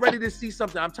ready. I'm ready to see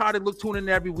something. I'm tired of tuning in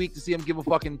every week to see him give a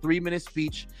fucking 3-minute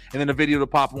speech and then a video to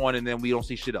pop on and then we don't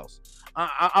see shit else.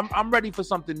 I'm ready for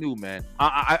something new, man.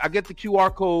 I get the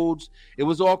QR codes. It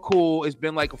was all cool. It's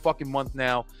been like a fucking month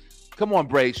now. Come on,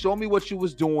 Bray. Show me what you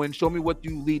was doing. Show me what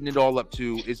you leading it all up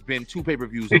to. It's been 2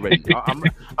 pay-per-views already.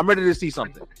 I'm ready to see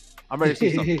something. I'm ready to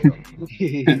see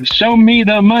something. Show me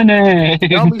the money.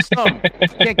 Tell me something.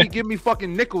 You can't give me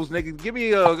fucking nickels, nigga. Give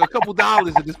me a couple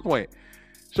dollars at this point.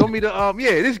 Show me the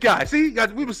this guy. See,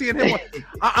 we were seeing him.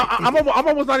 I'm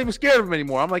almost not even scared of him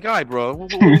anymore. I'm like, all right, bro.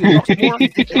 What how much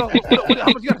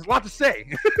you got? There's a lot to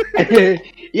say.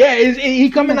 Yeah, he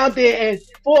coming out there, and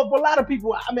for a lot of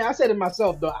people, I mean, I said it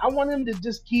myself though. I want him to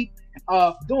just keep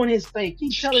doing his thing,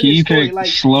 keep telling his story, it like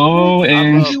slow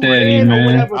and steady,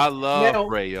 man. I love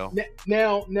Bray, yo.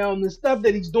 Now the stuff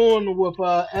that he's doing with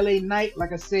LA Knight,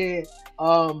 like I said,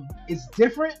 it's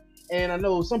different. And I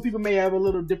know some people may have a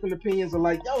little different opinions of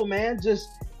like, yo, man, just,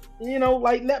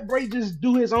 like let Bray just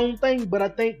do his own thing. But I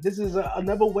think this is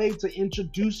another way to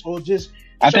introduce or just.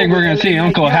 I think we're going to see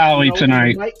Uncle Howie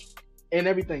tonight. And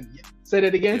everything. Yeah. Say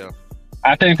that again. Yeah.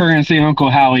 I think we're going to see Uncle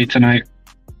Howie tonight.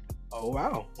 Oh,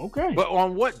 wow. Okay. But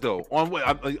on what, though? On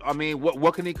what? I mean,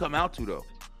 what can he come out to, though?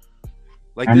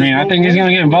 Like, I think he's going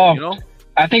to get involved.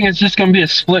 I think it's just going to be a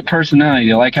split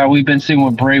personality, like how we've been seeing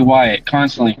with Bray Wyatt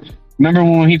constantly. Remember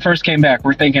when he first came back,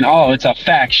 we're thinking, oh, it's a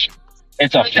faction.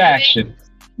 It's a faction.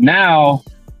 Now,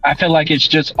 I feel like it's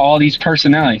just all these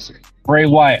personalities. Bray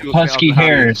Wyatt, husky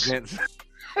hairs,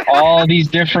 all these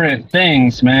different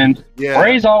things, man. Yeah.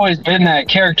 Bray's always been that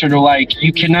character to like,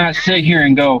 you cannot sit here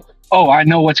and go, oh, I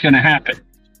know what's going to happen.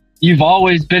 You've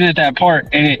always been at that part,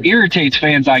 and it irritates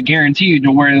fans, I guarantee you,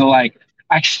 to where they're like,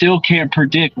 I still can't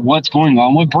predict what's going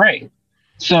on with Bray.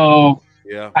 So...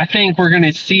 yeah. I think we're going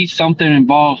to see something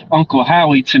involve Uncle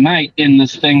Howie tonight in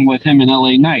this thing with him and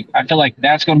LA Knight. I feel like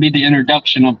that's going to be the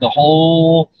introduction of the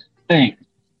whole thing.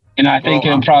 And I think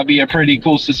it'll probably be a pretty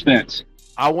cool suspense.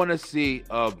 I want to see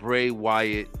a Bray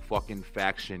Wyatt fucking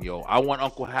faction, yo. I want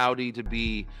Uncle Howdy to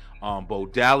be Bo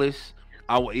Dallas.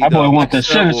 I want the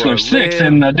Sinister Six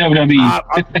in the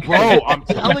WWE. Bro, I'm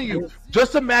telling you,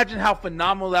 just imagine how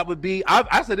phenomenal that would be.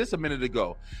 I said this a minute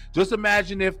ago. Just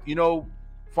imagine if,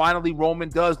 finally Roman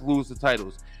does lose the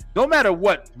titles. No matter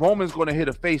what, Roman's going to hit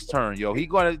a face turn, yo.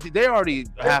 They're already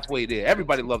halfway there.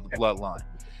 Everybody loves the bloodline.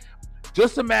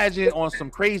 Just imagine on some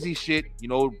crazy shit,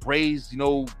 Bray's,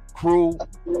 crew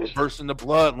versus the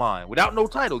bloodline without no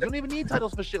titles. You don't even need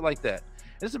titles for shit like that.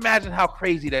 Just imagine how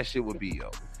crazy that shit would be,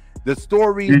 yo. The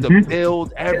stories, the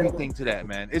build, everything to that,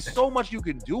 man. It's so much you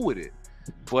can do with it.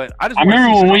 But I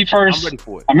remember when we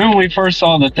first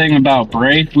saw the thing about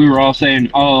Bray, we were all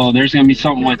saying, "Oh, there's gonna be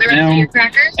something with him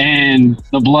and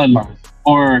the Bloodline,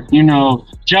 or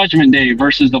Judgment Day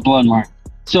versus the Bloodline."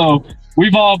 So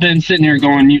we've all been sitting here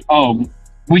going, "Oh,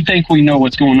 we think we know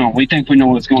what's going on. We think we know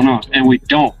what's going on, and we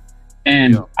don't."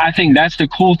 And I think that's the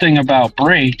cool thing about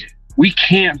Bray. We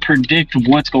can't predict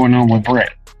what's going on with Bray,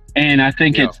 and I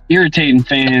think it's irritating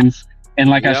fans. And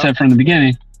like I said from the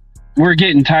beginning, we're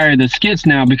getting tired of the skits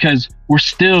now because we're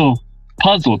still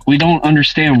puzzled. We don't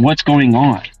understand what's going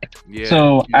on.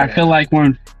 I feel like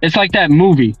when it's like that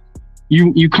movie,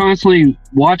 you constantly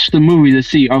watch the movie to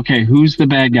see, okay, who's the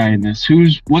bad guy in this?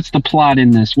 What's the plot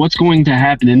in this? What's going to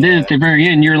happen? And then at the very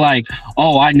end, you're like,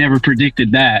 oh, I never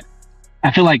predicted that.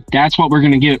 I feel like that's what we're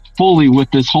going to get fully with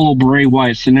this whole Bray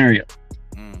Wyatt scenario.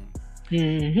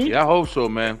 Yeah, I hope so,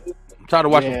 man. I'm tired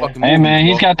of watching fucking movies. Hey, man,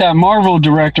 he's got that Marvel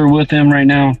director with him right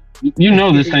now.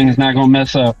 This thing is not gonna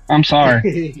mess up. I'm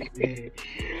sorry.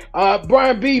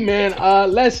 Brian B, man,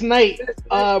 last night,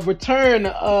 return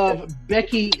of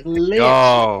Becky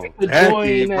Lynch to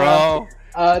join bro.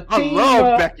 I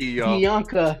love Becky, yo.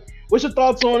 Bianca. What's your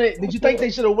thoughts on it? Did you think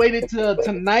they should have waited till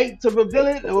tonight to reveal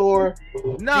it, or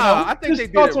I think they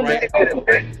did it right.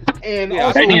 And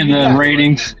they needed the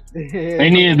ratings. They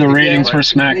needed the ratings for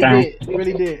SmackDown. They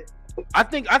really did. I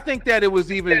think that it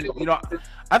was even,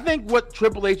 I think what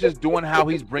Triple H is doing, how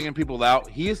he's bringing people out,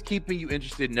 he is keeping you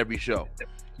interested in every show.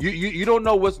 You don't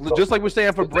know what's, just like we're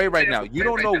saying for Bray right now, you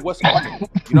don't know what's coming.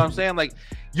 You know what I'm saying? Like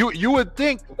you would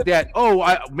think that,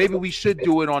 maybe we should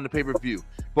do it on the pay-per-view.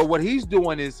 But what he's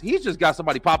doing is he's just got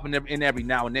somebody popping in every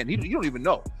now and then. You don't even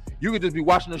know. You could just be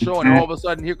watching the show and all of a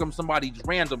sudden here comes somebody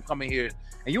random coming here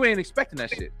and you ain't expecting that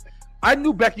shit. I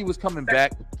knew Becky was coming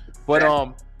back, but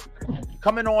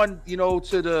coming on,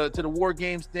 to the War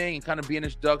Games thing and kind of being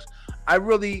introduced, I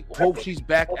really hope she's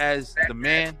back as the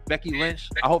man, Becky Lynch.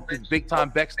 I hope this big time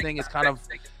Bex thing is kind of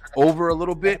over a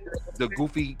little bit, the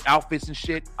goofy outfits and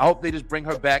shit. I hope they just bring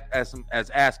her back as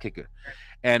ass kicker,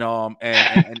 and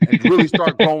really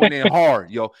start going in hard,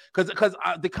 yo. Because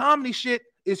the comedy shit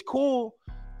is cool.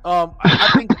 I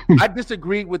think I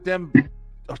disagreed with them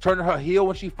turning her heel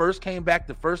when she first came back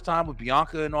the first time with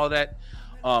Bianca and all that.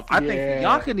 I think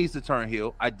Bianca needs to turn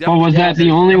heel. I But definitely. was that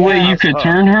the only way you could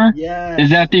turn her? Yeah. Is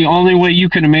that the only way you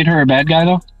could have made her a bad guy,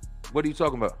 though? What are you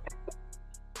talking about?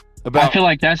 I feel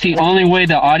like that's the only way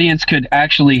the audience could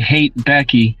actually hate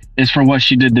Becky is for what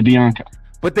she did to Bianca.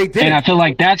 But they did. And I feel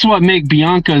like that's what made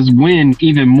Bianca's win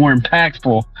even more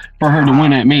impactful for her to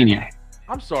win at Mania.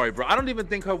 I'm sorry, bro. I don't even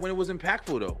think her win was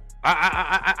impactful, though.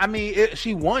 I mean,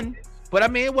 she won. But, I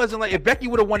mean, it wasn't like if Becky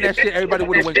would have won that shit, everybody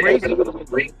would have went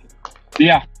crazy.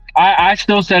 Yeah. I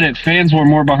still said it. Fans were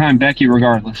more behind Becky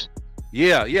regardless.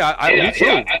 Yeah. Me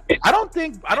too. I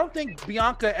don't think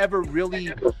Bianca ever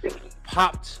really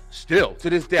popped still to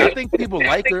this day. I think people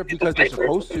like her because they're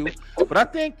supposed to. But I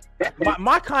think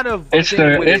my kind of it's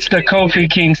the Kofi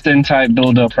Kingston type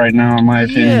build up right now, in my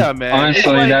opinion. Yeah, man.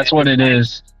 Honestly, like, that's what it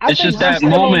is. It's just that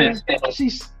moment.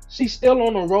 She's still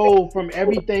on the roll from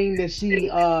everything that she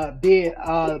did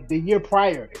the year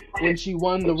prior when she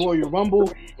won the Royal Rumble,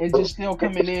 and just still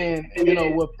coming in,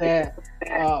 with that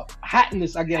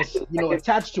hotness, I guess,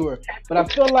 attached to her. But I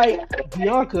feel like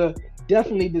Bianca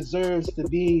definitely deserves to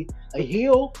be a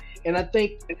heel, and I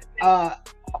think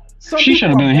she should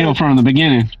have been a heel from the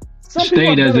beginning.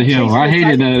 Stayed as a heel. I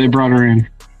hated that they brought her in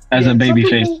as a baby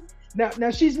face.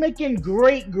 Now she's making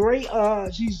great.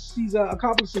 She's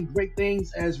accomplishing great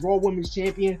things as Raw Women's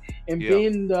Champion and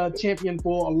being the champion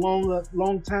for a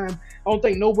long time. I don't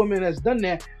think no woman has done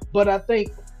that, but I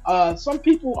think some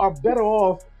people are better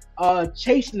off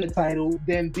chasing the title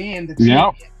than being the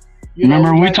champion.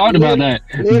 Remember, we talked about that.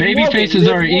 Baby faces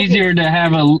are easier to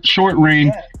have a short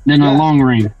reign than a long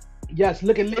reign. Yes,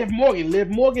 look at Liv Morgan. Liv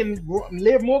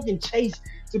Morgan chased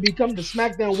to become the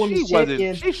SmackDown Women's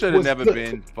Champion. She should have never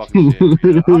been fucking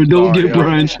champion. Don't get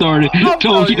Brian started.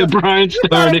 Don't get Brian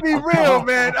started. Be real,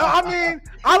 man. I mean,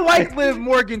 I like Liv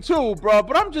Morgan too, bro.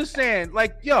 But I'm just saying,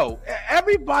 like,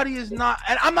 everybody is not,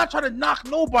 and I'm not trying to knock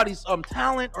nobody's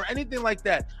talent or anything like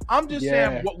that. I'm just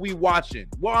saying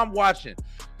what I'm watching.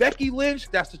 Becky Lynch,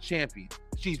 that's the champion.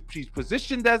 She's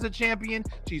positioned as a champion.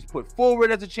 She's put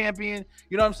forward as a champion.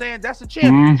 You know what I'm saying? That's a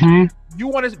champion. Mm-hmm. You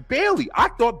want to Bailey? I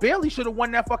thought Bailey should have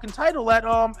won that fucking title at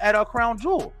Crown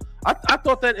Jewel. I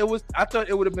thought it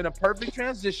would have been a perfect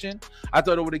transition. I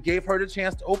thought it would have gave her the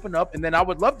chance to open up, and then I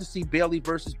would love to see Bailey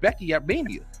versus Becky at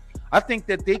Mania. I think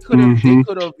that they could have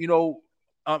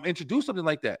introduced something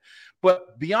like that.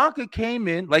 But Bianca came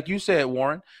in, like you said,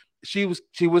 Warren. She was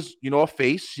a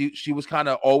face. She was kind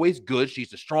of always good.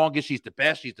 She's the strongest. She's the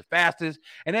best. She's the fastest.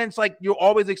 And then it's like you're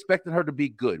always expecting her to be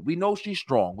good. We know she's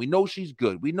strong. We know she's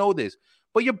good. We know this.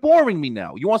 But you're boring me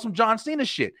now. You want some John Cena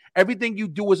shit. Everything you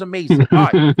do is amazing. All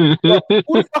right. But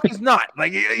who the fuck is not?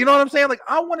 Like, you know what I'm saying? Like,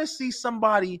 I want to see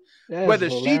somebody, whether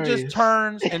hilarious. She just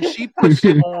turns and she puts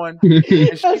it on.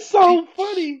 That's so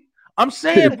funny. I'm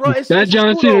saying, bro, it's that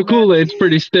John Cena Kool-Aid's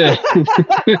pretty stiff.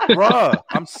 Bro,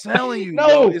 I'm telling you.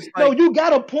 No, like, you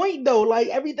got a point though. Like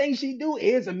everything she do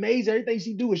is amazing. Everything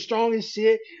she do is strong as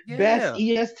shit. Best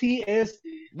ESTS.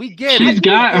 We get She's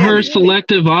got her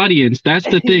selective audience. That's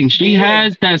the thing. She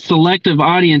has that selective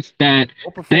audience that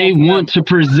they want to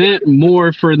present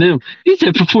more for them. He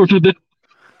said perform for them.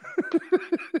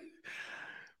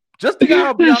 Just to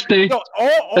get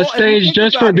a stage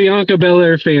just for Bianca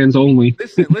Belair fans only.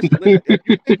 Listen. If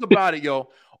you think about it,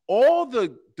 all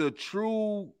the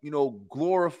true,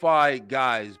 glorified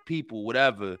guys, people,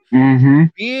 whatever,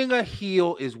 being a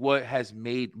heel is what has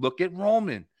made. Look at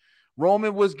Roman.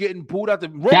 Roman was getting booed out.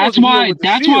 That's why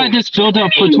this build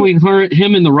up between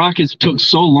him and The Rock took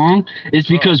so long. Is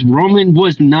because Roman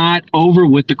was not over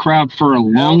with the crowd for a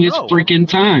longest freaking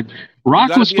time.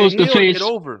 Rock was supposed to face.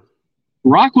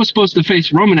 Rock was supposed to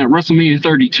face Roman at WrestleMania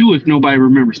 32, if nobody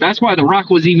remembers. That's why The Rock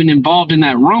was even involved in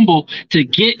that Rumble to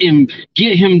get him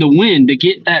to win, to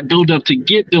get that build up, to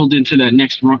get built into that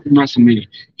next WrestleMania.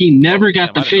 He never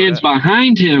got the fans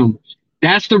behind him.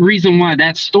 That's the reason why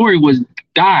that story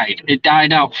died. It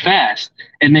died out fast,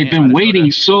 and they've been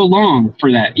waiting so long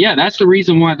for that. Yeah, that's the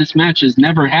reason why this match has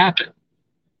never happened.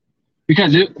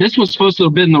 Because this was supposed to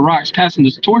have been The Rock's passing the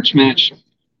torch match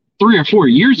 3 or 4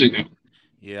 years ago.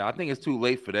 Yeah, I think it's too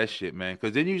late for that shit, man.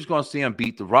 Because then you're just gonna see him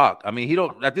beat The Rock. I mean, he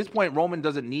don't. At this point, Roman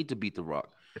doesn't need to beat The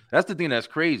Rock. That's the thing that's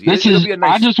crazy. I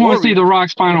just want to see The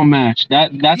Rock's final match.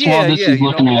 That's what this is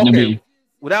looking at to be.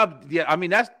 I mean,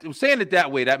 that's saying it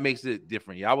that way. That makes it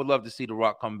different. Yeah, I would love to see The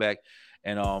Rock come back.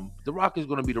 And The Rock is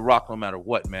going to be The Rock no matter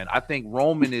what, man. I think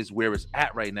Roman is where it's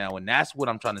at right now, and that's what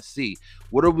I'm trying to see.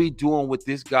 What are we doing with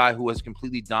this guy who has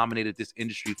completely dominated this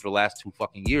industry for the last 2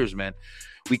 fucking years, man?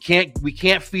 We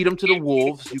can't feed him to the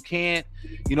wolves. You can't,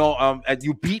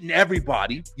 you beating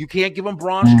everybody. You can't give him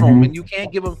Braun Strowman. You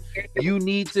can't give him. You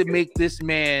need to make this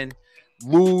man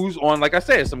lose on, like I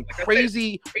said, some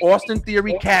crazy Austin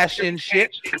Theory cash-in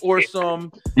shit, or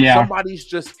somebody's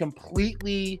just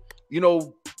completely,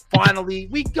 finally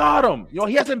we got him.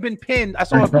 He hasn't been pinned. I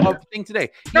saw a thing today.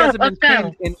 He hasn't been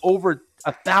pinned in over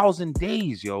 1,000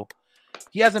 days, yo.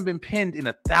 He hasn't been pinned in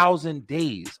 1,000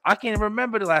 days. I can't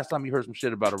remember the last time you heard some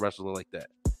shit about a wrestler like that.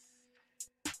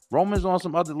 Roman's on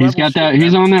some other level. He's got that.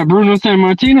 He's on that Bruno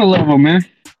Sammartino level, man.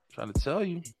 Trying to tell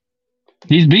you.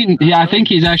 He's beaten. Yeah, I think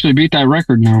he's actually beat that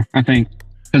record now. I think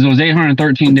because it was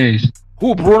 813 days.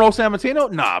 Who? Bruno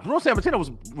Sammartino? Nah, Bruno Sammartino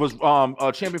was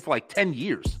champion for like 10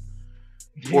 years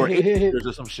or 8 years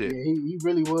or some shit. Yeah, he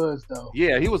really was though.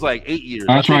 Yeah, he was like 8 years.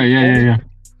 That's right. Yeah.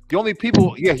 The only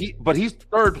people, but he's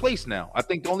third place now. I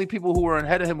think the only people who were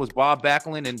ahead of him was Bob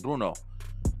Backlund and Bruno.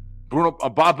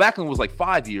 Bob Backlund was like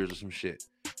 5 years or some shit.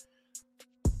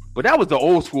 But that was the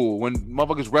old school when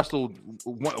motherfuckers wrestled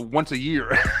once a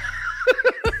year.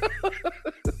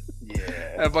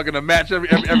 Yeah, and fucking a match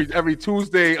every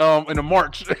Tuesday in a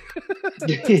March.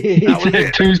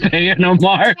 Tuesday in a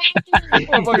March.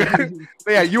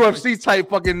 They had UFC type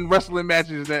fucking wrestling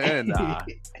matches. Nah.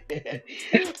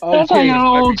 That's like an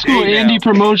old school indie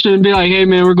promotion and be like, hey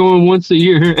man, we're going once a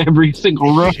year every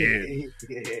single row.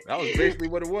 That was basically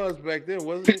what it was back then,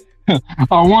 wasn't it?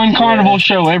 One carnival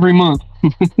show every month.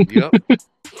 Yep.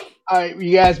 All right,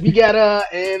 you guys, we got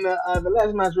the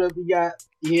last matchup we got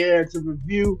here to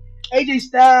review AJ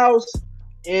Styles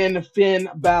and the Finn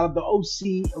battle, the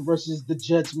OC versus the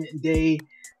Judgment Day.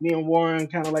 Me and Warren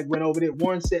kind of like went over it.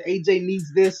 Warren said AJ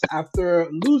needs this after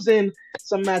losing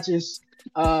some matches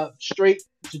straight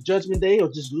to Judgment Day, or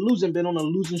just been on a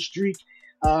losing streak.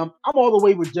 I'm all the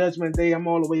way with Judgment Day. I'm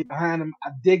all the way behind him.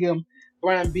 I dig him.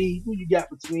 Brian B, who you got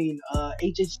between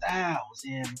AJ Styles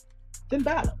and Finn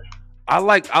Balor? I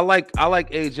like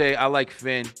AJ. I like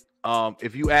Finn.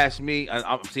 If you ask me,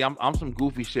 I'm some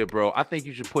goofy shit, bro. I think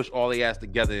you should push all the ass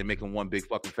together and make them one big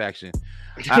fucking faction.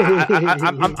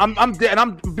 I'm dead, and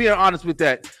I'm being honest with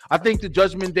that. I think the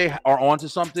Judgment Day are onto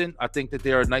something. I think that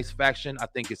they're a nice faction. I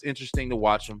think it's interesting to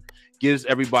watch them. Gives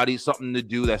everybody something to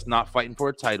do that's not fighting for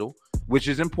a title, which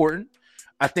is important.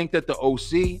 I think that the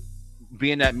OC,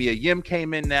 being that Mia Yim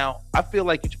came in now, I feel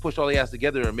like you should push all the ass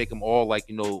together and make them all like,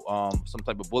 some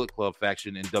type of Bullet Club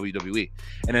faction in WWE,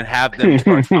 and then have them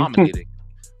start dominating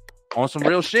on some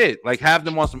real shit. Like have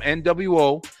them on some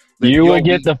NWO. You would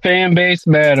get the fan base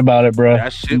mad about it, bro.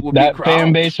 That shit would be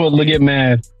fan base would get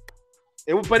mad.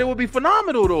 But it would be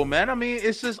phenomenal though, man. I mean,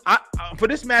 it's just for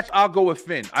this match, I'll go with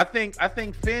Finn. I think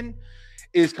Finn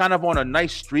is kind of on a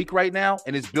nice streak right now,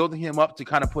 and is building him up to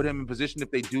kind of put him in position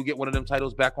if they do get one of them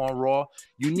titles back on Raw.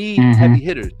 You need heavy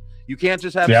hitters. You can't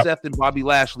just have Seth and Bobby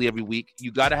Lashley every week.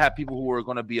 You got to have people who are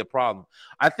going to be a problem.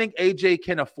 I think AJ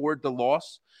can afford the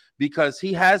loss because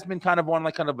he has been kind of on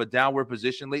like kind of a downward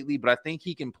position lately, but I think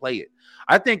he can play it.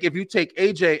 I think if you take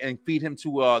AJ and feed him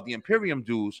to the Imperium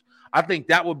dudes, I think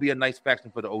that would be a nice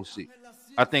faction for the OC.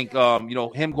 I think,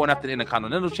 him going after the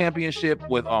Intercontinental Championship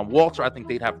with Walter, I think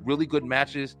they'd have really good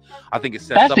matches. I think it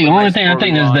sets That's up the only thing I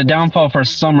think is the downfall for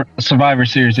Survivor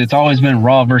Series. It's always been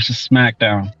Raw versus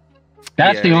SmackDown.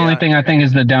 That's the only thing I think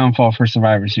is the downfall for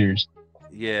Survivor Series.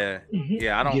 I'm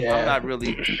not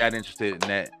really that interested in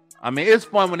that. I mean, it's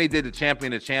fun when they did the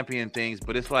champion things,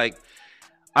 but it's like,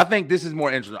 I think this is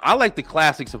more interesting. I like the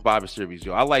classic Survivor Series,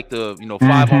 yo. I like the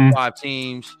 5-on-5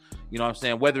 teams. You know what I'm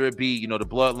saying? Whether it be, the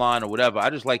bloodline or whatever. I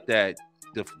just like that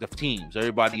the teams.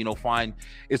 Everybody, find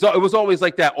it was always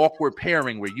like that awkward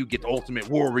pairing where you get the Ultimate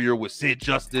Warrior with Sid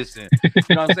Justice, and you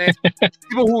know what I'm saying?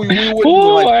 People who we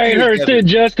wouldn't I ain't heard Sid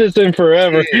Justice in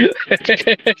forever. Yeah.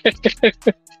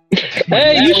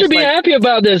 Hey, you should be happy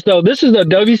about this though. This is a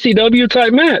WCW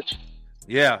type match.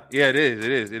 Yeah, it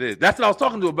is. That's what I was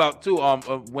talking to about too.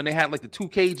 When they had like the 2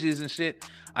 cages and shit.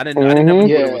 I didn't know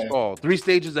what it was called. 3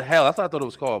 Stages of Hell. That's what I thought it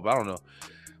was called, but I don't know.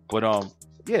 But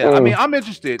I mean, I'm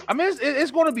interested. I mean,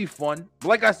 it's going to be fun. But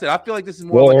like I said, I feel like this is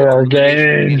more like an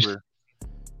elimination chamber.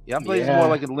 Yeah, I'm playing more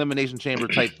like an elimination chamber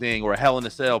type thing, or a Hell in a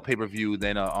Cell pay-per-view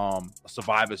than a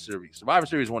Survivor Series. Survivor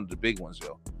Series is one of the big ones,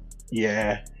 yo.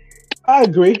 Yeah. I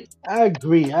agree.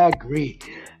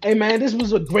 Hey, man, this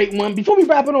was a great one. Before we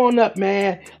wrap it on up,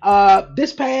 man,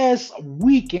 this last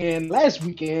weekend,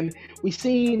 we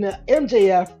seen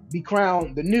MJF be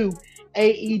crowned the new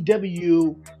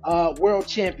AEW World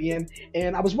Champion.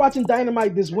 And I was watching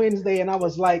Dynamite this Wednesday, and I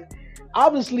was like,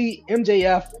 obviously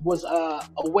MJF was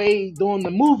away doing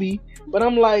the movie, but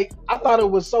I'm like, I thought it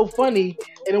was so funny,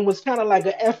 and it was kind of like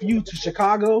a FU to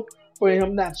Chicago for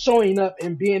him not showing up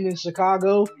and being in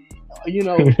Chicago.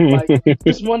 like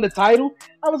just won the title.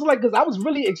 I was like, because I was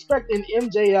really expecting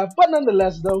MJF, but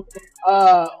nonetheless, though,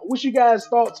 what's you guys'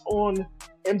 thoughts on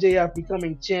MJF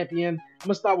becoming champion? I'm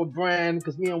gonna start with Brian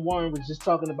because me and Warren was just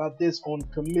talking about this on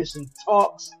Commission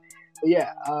Talks. But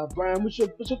yeah, Brian, what's your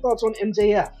thoughts on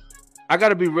MJF? I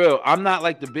gotta be real. I'm not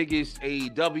like the biggest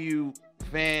AEW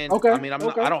fan. Okay. I mean, I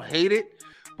don't hate it,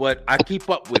 but I keep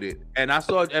up with it. And I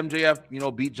saw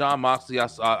MJF, beat John Moxley. I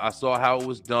saw how it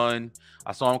was done.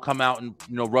 I saw him come out and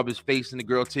rub his face in the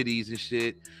girl titties and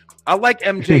shit. I like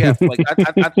MJF. Like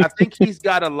I think he's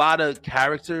got a lot of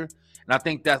character, and I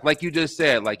think that's like you just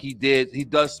said. Like he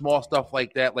does small stuff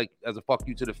like that, like as a fuck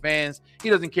you to the fans. He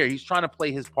doesn't care. He's trying to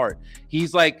play his part.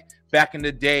 He's like back in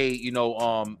the day,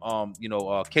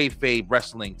 kayfabe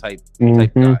wrestling type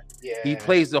guy. Yeah. He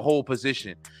plays the whole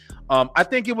position. I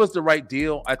think it was the right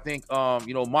deal. I think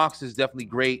Mox is definitely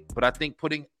great, but I think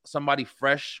putting somebody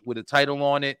fresh with a title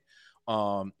on it.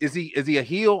 Is he a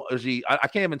heel? Or is he? I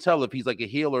can't even tell if he's like a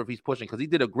heel or if he's pushing, because he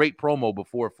did a great promo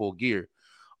before Full Gear.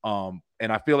 And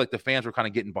I feel like the fans were kind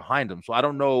of getting behind him. So I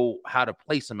don't know how to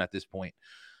place him at this point.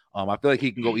 I feel like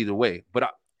he can go either way. But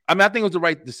I think it was the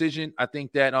right decision. I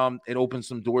think that it opens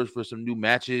some doors for some new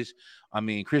matches. I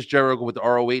mean, Chris Jericho with the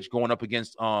ROH going up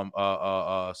against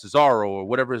Cesaro or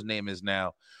whatever his name is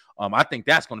now. I think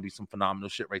that's going to be some phenomenal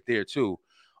shit right there too.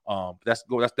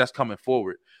 That's coming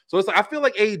forward. So it's like I feel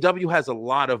like AEW has a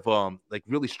lot of like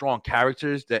really strong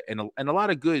characters that and a lot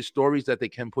of good stories that they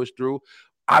can push through.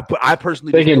 I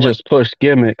personally they can just push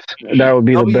gimmicks. That would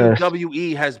be the best.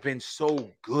 WWE has been so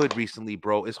good recently,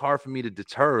 bro. It's hard for me to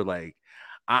deter. Like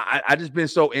I just been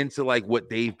so into like what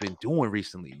they've been doing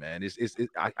recently, man.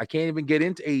 I can't even get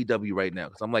into AEW right now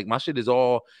because I'm like my shit is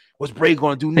all what's Bray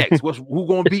gonna do next? Who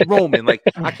gonna beat Roman? Like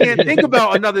I can't think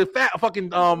about another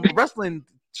fucking wrestling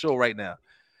show right now.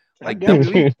 Like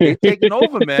WWE, they taking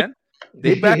over, man.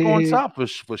 They back on top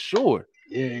for sure.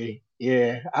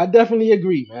 Yeah, I definitely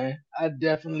agree, man. I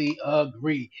definitely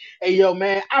agree. Hey, yo,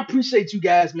 man, I appreciate you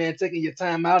guys, man, taking your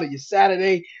time out of your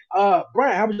Saturday.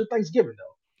 Brian, how was your Thanksgiving,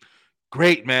 though?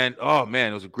 Great, man. Oh,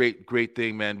 man, it was a great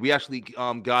thing, man. We actually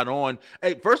got on.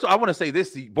 Hey, first of all, I want to say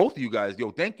this to both of you guys.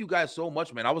 Yo, thank you guys so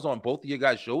much, man. I was on both of you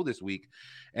guys' show this week,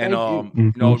 and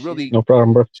really, no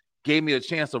problem, bro. Gave me a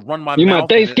chance to run my mouth. My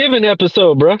Thanksgiving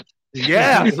episode, bro.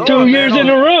 Yeah, 2 years in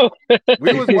a row.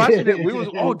 We was watching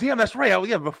it. Oh, damn, that's right.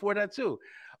 Yeah, before that too.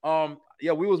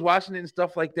 Yeah, we was watching it and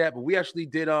stuff like that. But we actually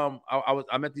did.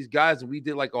 I met these guys and we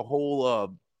did like a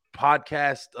whole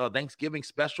podcast Thanksgiving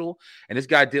special, and this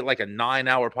guy did like a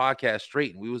 9-hour podcast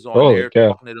straight, and we was on there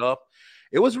talking it up.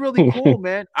 It was really cool,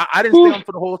 man. I didn't stay on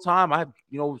for the whole time. I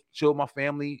chilled with my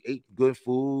family, ate good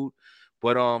food.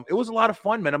 But it was a lot of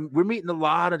fun, man. We're meeting a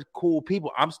lot of cool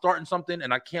people. I'm starting something,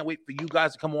 and I can't wait for you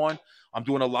guys to come on. I'm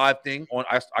doing a live thing on.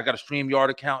 I got a StreamYard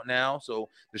account now, so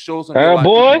the show's gonna be a lot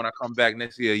different when I come back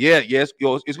next year. Yes,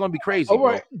 it's gonna be crazy. All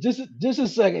right, bro. Just a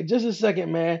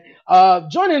second, man.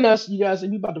 Joining us, you guys,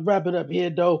 and we about to wrap it up here,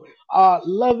 though.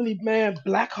 Lovely man,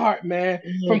 Blackheart, man,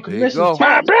 from Commission Talks.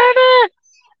 My brother.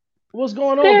 What's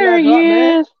going on, Blackheart,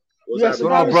 man? What's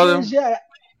going on, brother? Yeah.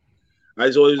 I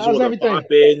just always want to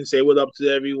pop in, say what up to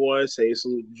everyone, say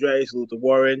salute to Dre, salute to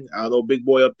Warren. I don't know, big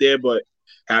boy up there, but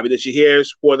happy that you're here,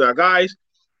 supporting our guys.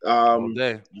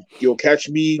 You'll catch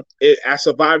me at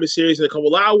Survivor Series in a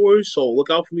couple hours, so look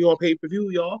out for me on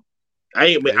pay-per-view, y'all. How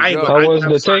was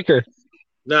the Taker?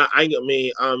 Nah, I'll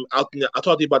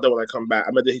talk to you about that when I come back.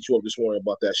 I meant to hit you up this morning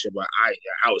about that shit, but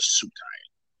I was super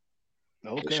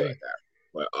tired. Okay. Shit like that.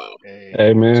 But,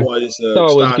 hey man, so I just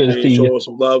stop and show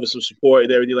some love and some support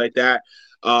and everything like that.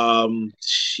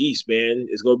 Jeez, man,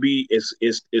 it's gonna be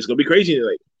crazy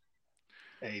tonight.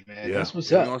 Hey man, that's what's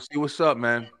up. We're gonna see what's up,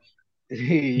 man.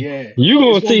 Yeah, you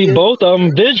gonna see both of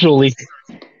them visually.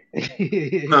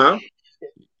 Huh?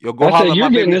 Yo, go I said you're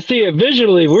getting to see it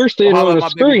visually. We're seeing it on the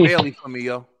screen. Bailey for me,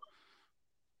 yo.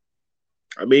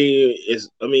 Try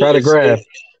to grab.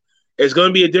 It's going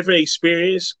to be a different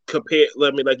experience compared,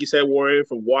 like you said, Warren,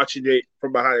 from watching it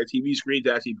from behind a TV screen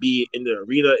to actually be in the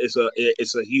arena. It's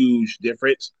a huge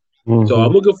difference. Mm-hmm. So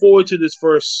I'm looking forward to this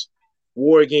first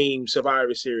War Game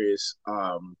Survivor Series.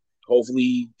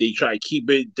 Hopefully they try to keep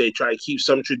it. They try to keep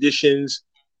some traditions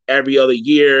every other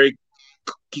year.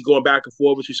 Keep going back and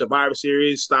forth between Survivor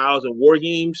Series styles and War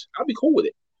Games. I'll be cool with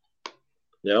it.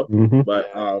 Mm-hmm.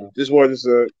 But just wanted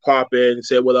to pop in and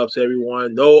say what up to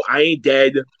everyone. No, I ain't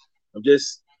dead. I'm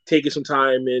just taking some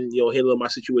time and handling my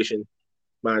situation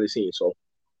behind the scenes. So,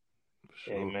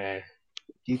 hey man,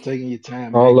 keep taking your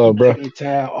time. All love, bro.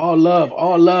 All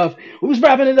love. We was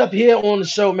wrapping it up here on the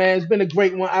show, man. It's been a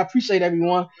great one. I appreciate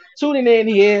everyone tuning in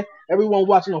here. everyone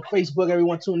watching on Facebook,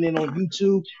 everyone tuning in on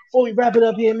YouTube. Before we wrap it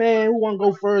up here, man, who want to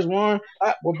go first, Warren?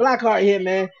 Well, Blackheart here,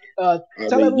 man. Tell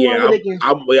everyone Yeah, where they can.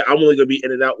 I'm only gonna be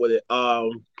in and out with it.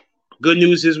 Good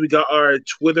news is we got our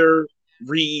Twitter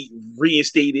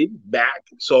reinstated back.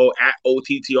 So at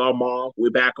OTTR Mob,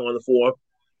 we're back on the floor.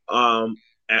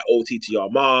 At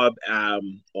OTTR Mob,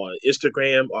 on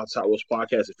Instagram, Off the Top Ropes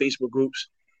Podcast and Facebook groups.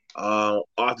 Off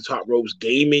the Top Ropes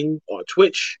Gaming on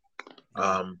Twitch.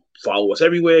 Follow us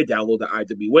everywhere. Download the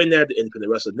IWNet, the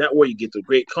Independent Wrestling Network. You get the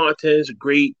great content,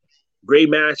 great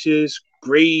matches,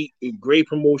 great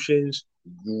promotions,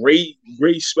 great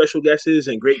special guests,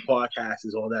 and great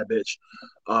podcasts on that bitch.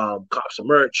 Cop some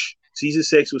merch. Season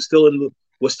 6 was still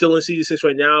in season 6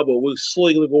 right now, but we're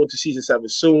slowly gonna go into season 7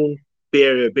 soon.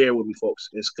 Bear with me, folks.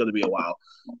 It's gonna be a while.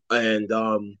 And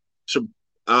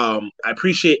I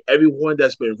appreciate everyone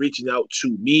that's been reaching out to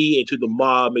me and to the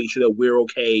mob, making sure that we're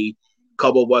okay. A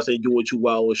couple of us ain't doing too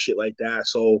well and shit like that.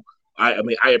 So I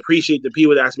appreciate the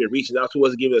people that's been reaching out to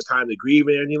us and giving us time to grieve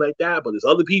and anything like that. But there's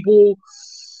other people,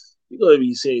 you're gonna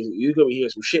be hearing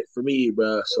some shit from me,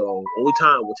 bro. So only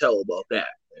time will tell about that.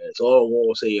 That's all I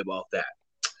want to say about that.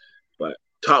 But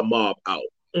Top Mob out.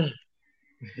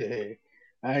 Hey,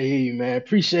 I hear you, man.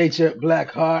 Appreciate you,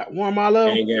 Blackheart. Warren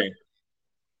Marlowe. Gang.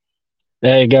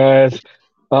 Hey guys,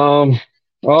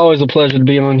 always a pleasure to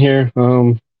be on here.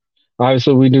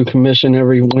 Obviously we do commission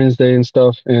every Wednesday and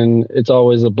stuff, and it's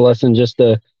always a blessing just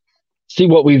to see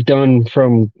what we've done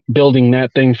from building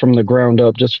that thing from the ground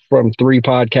up, just from 3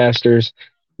 podcasters,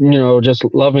 just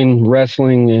loving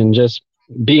wrestling and just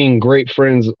being great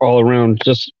friends all around.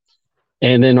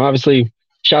 And then obviously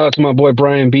shout out to my boy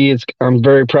Brian B. I'm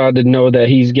very proud to know that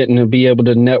he's getting to be able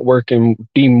to network and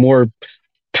be more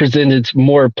presented to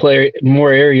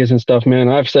more areas and stuff, man.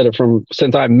 I've said it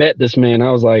since I met this man.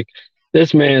 I was like,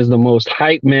 this man is the most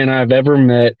hype man I've ever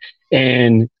met,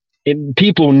 and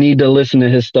people need to listen to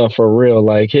his stuff for real.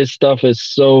 Like, his stuff is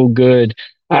so good.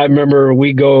 I remember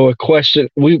we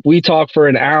talk for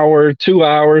an hour, 2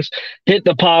 hours, hit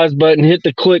the pause button, hit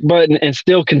the click button, and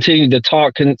still continue to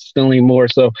talk constantly more.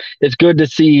 So it's good to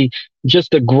see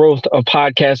just the growth of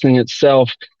podcasting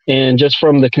itself, and just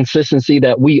from the consistency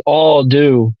that we all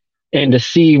do, and to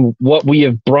see what we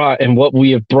have brought and what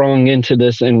we have brung into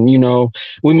this. And,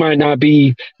 we might not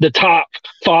be the top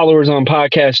followers on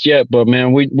podcast yet, but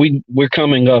man, we're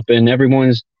coming up, and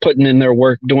everyone's putting in their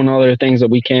work, doing all their things that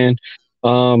we can.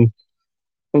 My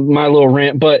little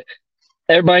rant, but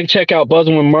everybody check out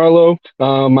Buzzing with Marlowe.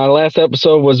 My last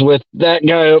episode was with that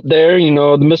guy up there, the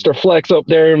Mr. Flex up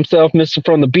there himself, Mr.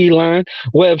 from the Beeline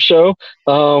web show.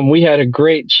 We had a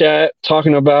great chat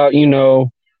talking about,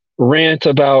 rant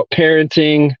about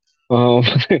parenting,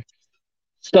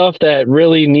 stuff that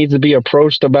really needs to be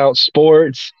approached about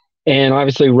sports and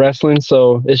obviously wrestling.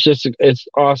 So it's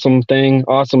awesome thing,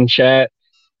 awesome chat.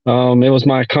 It was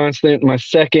my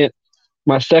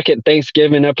second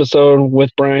Thanksgiving episode with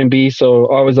Brian B. So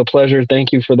always a pleasure.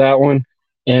 Thank you for that one.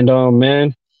 And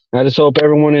man, I just hope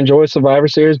everyone enjoys Survivor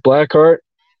Series. Blackheart,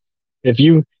 if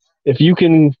you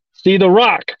can see The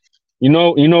Rock, you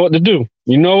know what to do.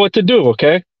 You know what to do.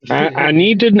 Okay. I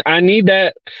need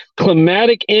that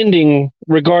climatic ending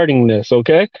regarding this.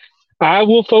 Okay. I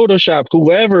will Photoshop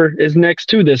whoever is next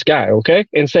to this guy. Okay.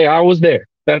 And say I was there.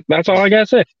 That's all I gotta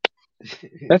say.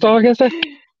 That's all I gotta say.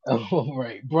 All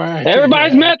right, Brian.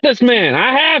 Everybody's met this man.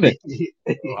 I haven't.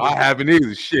 I haven't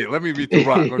either. Shit. Let me beat The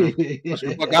Rock.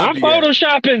 I'm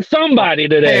photoshopping somebody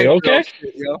today, okay?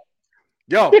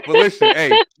 Yo, but listen,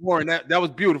 hey, Warren, that was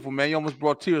beautiful, man. You almost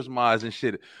brought tears to my eyes and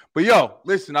shit. But yo,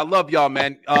 listen, I love y'all,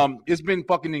 man. It's been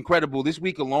fucking incredible. This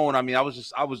week alone, I mean, I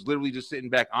was literally just sitting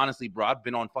back. Honestly, bro, I've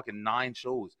been on fucking 9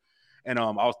 shows. And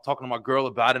I was talking to my girl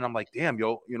about it, and I'm like, damn,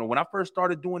 yo, when I first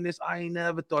started doing this, I ain't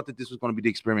never thought that this was going to be the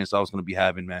experience I was going to be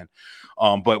having, man.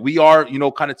 But we are,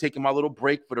 kind of taking my little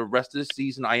break for the rest of the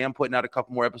season. I am putting out a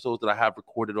couple more episodes that I have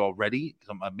recorded already.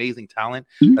 Some amazing talent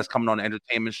that's coming on the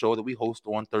entertainment show that we host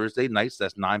on Thursday nights.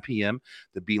 That's 9 p.m.,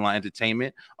 the Beeline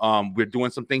Entertainment. We're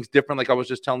doing some things different, like I was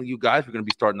just telling you guys. We're going to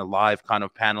be starting a live kind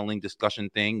of paneling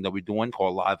discussion thing that we're doing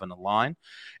called Live on the Line.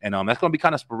 And that's going to be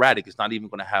kind of sporadic. It's not even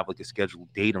going to have like a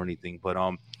scheduled date or anything. But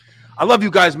I love you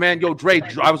guys, man. Yo, Dre,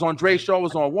 I was on Dre's show, I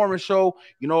was on Warren's show.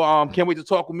 Can't wait to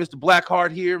talk with Mr.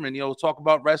 Blackheart here and talk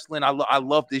about wrestling. I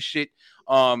love this shit.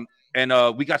 And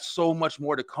we got so much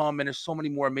more to come, and there's so many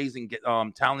more amazing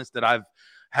talents that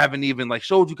haven't even like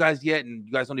showed you guys yet, and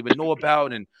you guys don't even know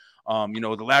about. And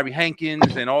the Larry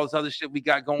Hankins and all this other shit we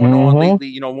got going on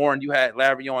lately. Warren, you had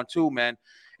Larry on too, man.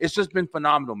 it's just been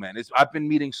phenomenal, man. I've been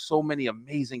meeting so many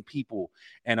amazing people,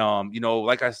 and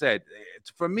like I said,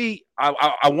 for me,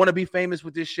 I want to be famous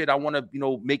with this shit. I want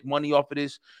to make money off of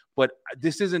this, but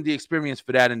this isn't the experience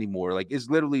for that anymore. Like it's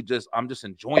literally just I'm just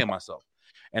enjoying myself.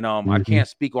 And I can't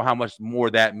speak on how much more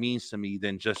that means to me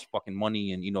than just fucking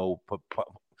money and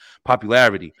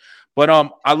popularity. But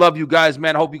I love you guys,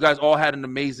 man. I hope you guys all had an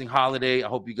amazing holiday. I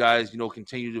hope you guys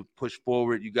continue to push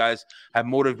forward. You guys have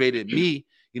motivated me.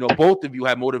 Both of you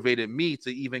have motivated me to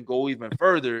even go even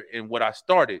further in what I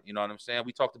started. You know what I'm saying?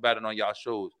 We talked about it on y'all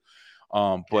shows.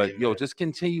 But just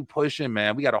continue pushing,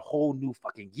 man. We got a whole new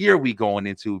fucking year we going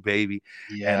into, baby.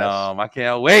 Yes. And I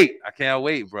can't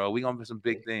wait, bro. We gonna do some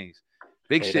big things.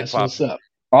 Big shit popping.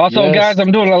 Also, guys,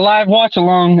 I'm doing a live watch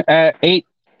along at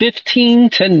 8:15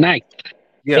 tonight.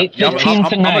 Yeah, 8:15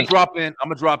 tonight. I'm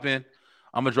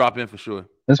gonna drop in for sure.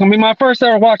 It's gonna be my first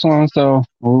ever watch along, so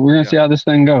we're gonna see how this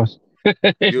thing goes.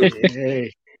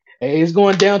 Hey, it's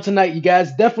going down tonight, you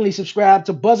guys. Definitely subscribe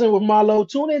to Buzzing with Marlo.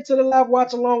 Tune into the live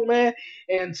watch along, man.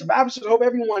 And Survivor Series, hope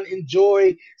everyone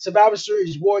enjoyed Survivor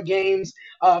Series War Games.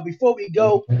 Before we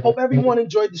go, hope everyone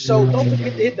enjoyed the show. Don't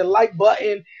forget to hit the like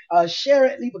button, share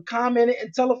it, leave a comment,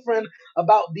 and tell a friend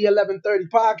about the 1130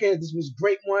 podcast. This was a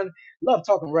great one. Love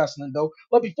talking wrestling, though.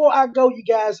 But before I go, you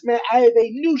guys, man, I have a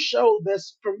new show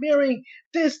that's premiering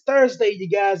this Thursday, you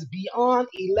guys, Beyond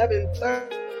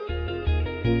 1130.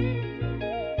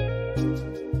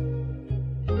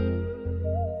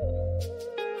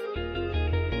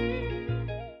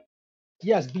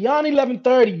 Yes, Beyond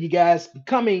 1130, you guys,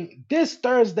 coming this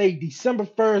Thursday, December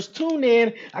 1st. Tune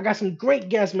in. I got some great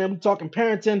guests, man. We're talking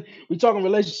parenting, we're talking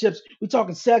relationships, we're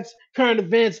talking sex, current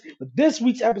events. But this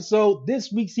week's episode,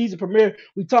 this week's season premiere,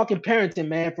 we're talking parenting,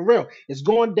 man, for real. It's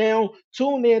going down.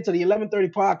 Tune in to the 1130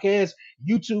 podcast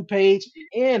YouTube page.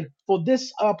 And for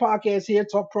this podcast here,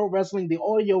 Talk Pro Wrestling, the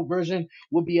audio version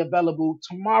will be available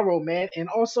tomorrow, man. And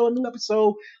also a new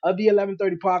episode of the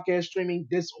 1130 podcast streaming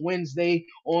this Wednesday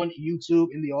on YouTube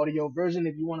in the audio version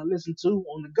if you want to listen to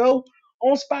on the go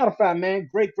on Spotify, man.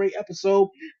 Great episode.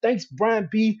 Thanks, Brian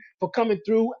B, for coming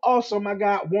through. Also, my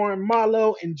guy, Warren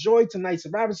Marlowe. Enjoy tonight's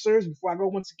Survivor Series. Before I go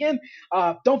once again,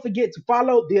 don't forget to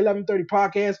follow the 1130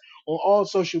 podcast on all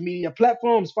social media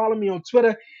platforms. Follow me on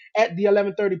Twitter at the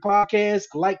 1130 podcast,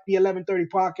 like the 1130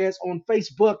 podcast on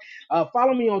Facebook.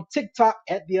 Follow me on TikTok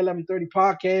at the 1130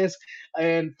 podcast,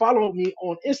 and follow me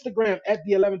on Instagram at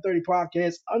the 1130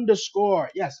 podcast _.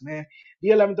 Yes, man. The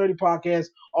 1130 podcast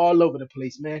all over the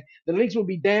place, man. The links will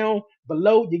be down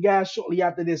below, you guys, shortly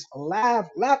after this live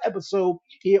episode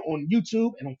here on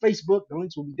YouTube and on Facebook. The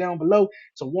links will be down below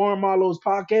to Warren Marlowe's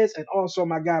podcast and also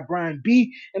my guy Brian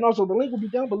B. And also the link will be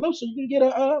down below so you can get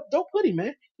a dope hoodie,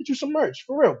 man. Get you some merch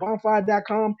for real.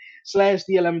 Bonfire.com/the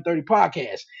 1130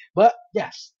 podcast. But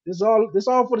yes, this all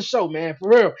for the show, man. For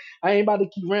real. I ain't about to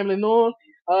keep rambling on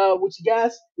with you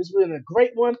guys. This has been a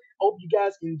great one. Hope you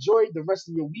guys enjoyed the rest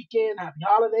of your weekend. Happy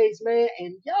holidays, man.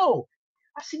 And yo,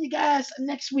 I'll see you guys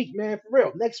next week, man. For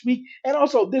real. Next week. And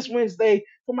also this Wednesday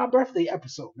for my birthday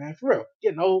episode, man. For real.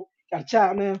 Getting old. Got a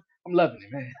child now. I'm loving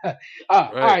it, man.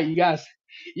 All right, you guys.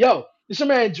 Yo, it's your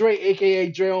man Dre, aka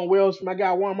Dre on Wheels. My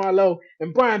guy Juan Marlowe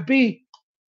and Brian B.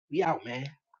 We out, man.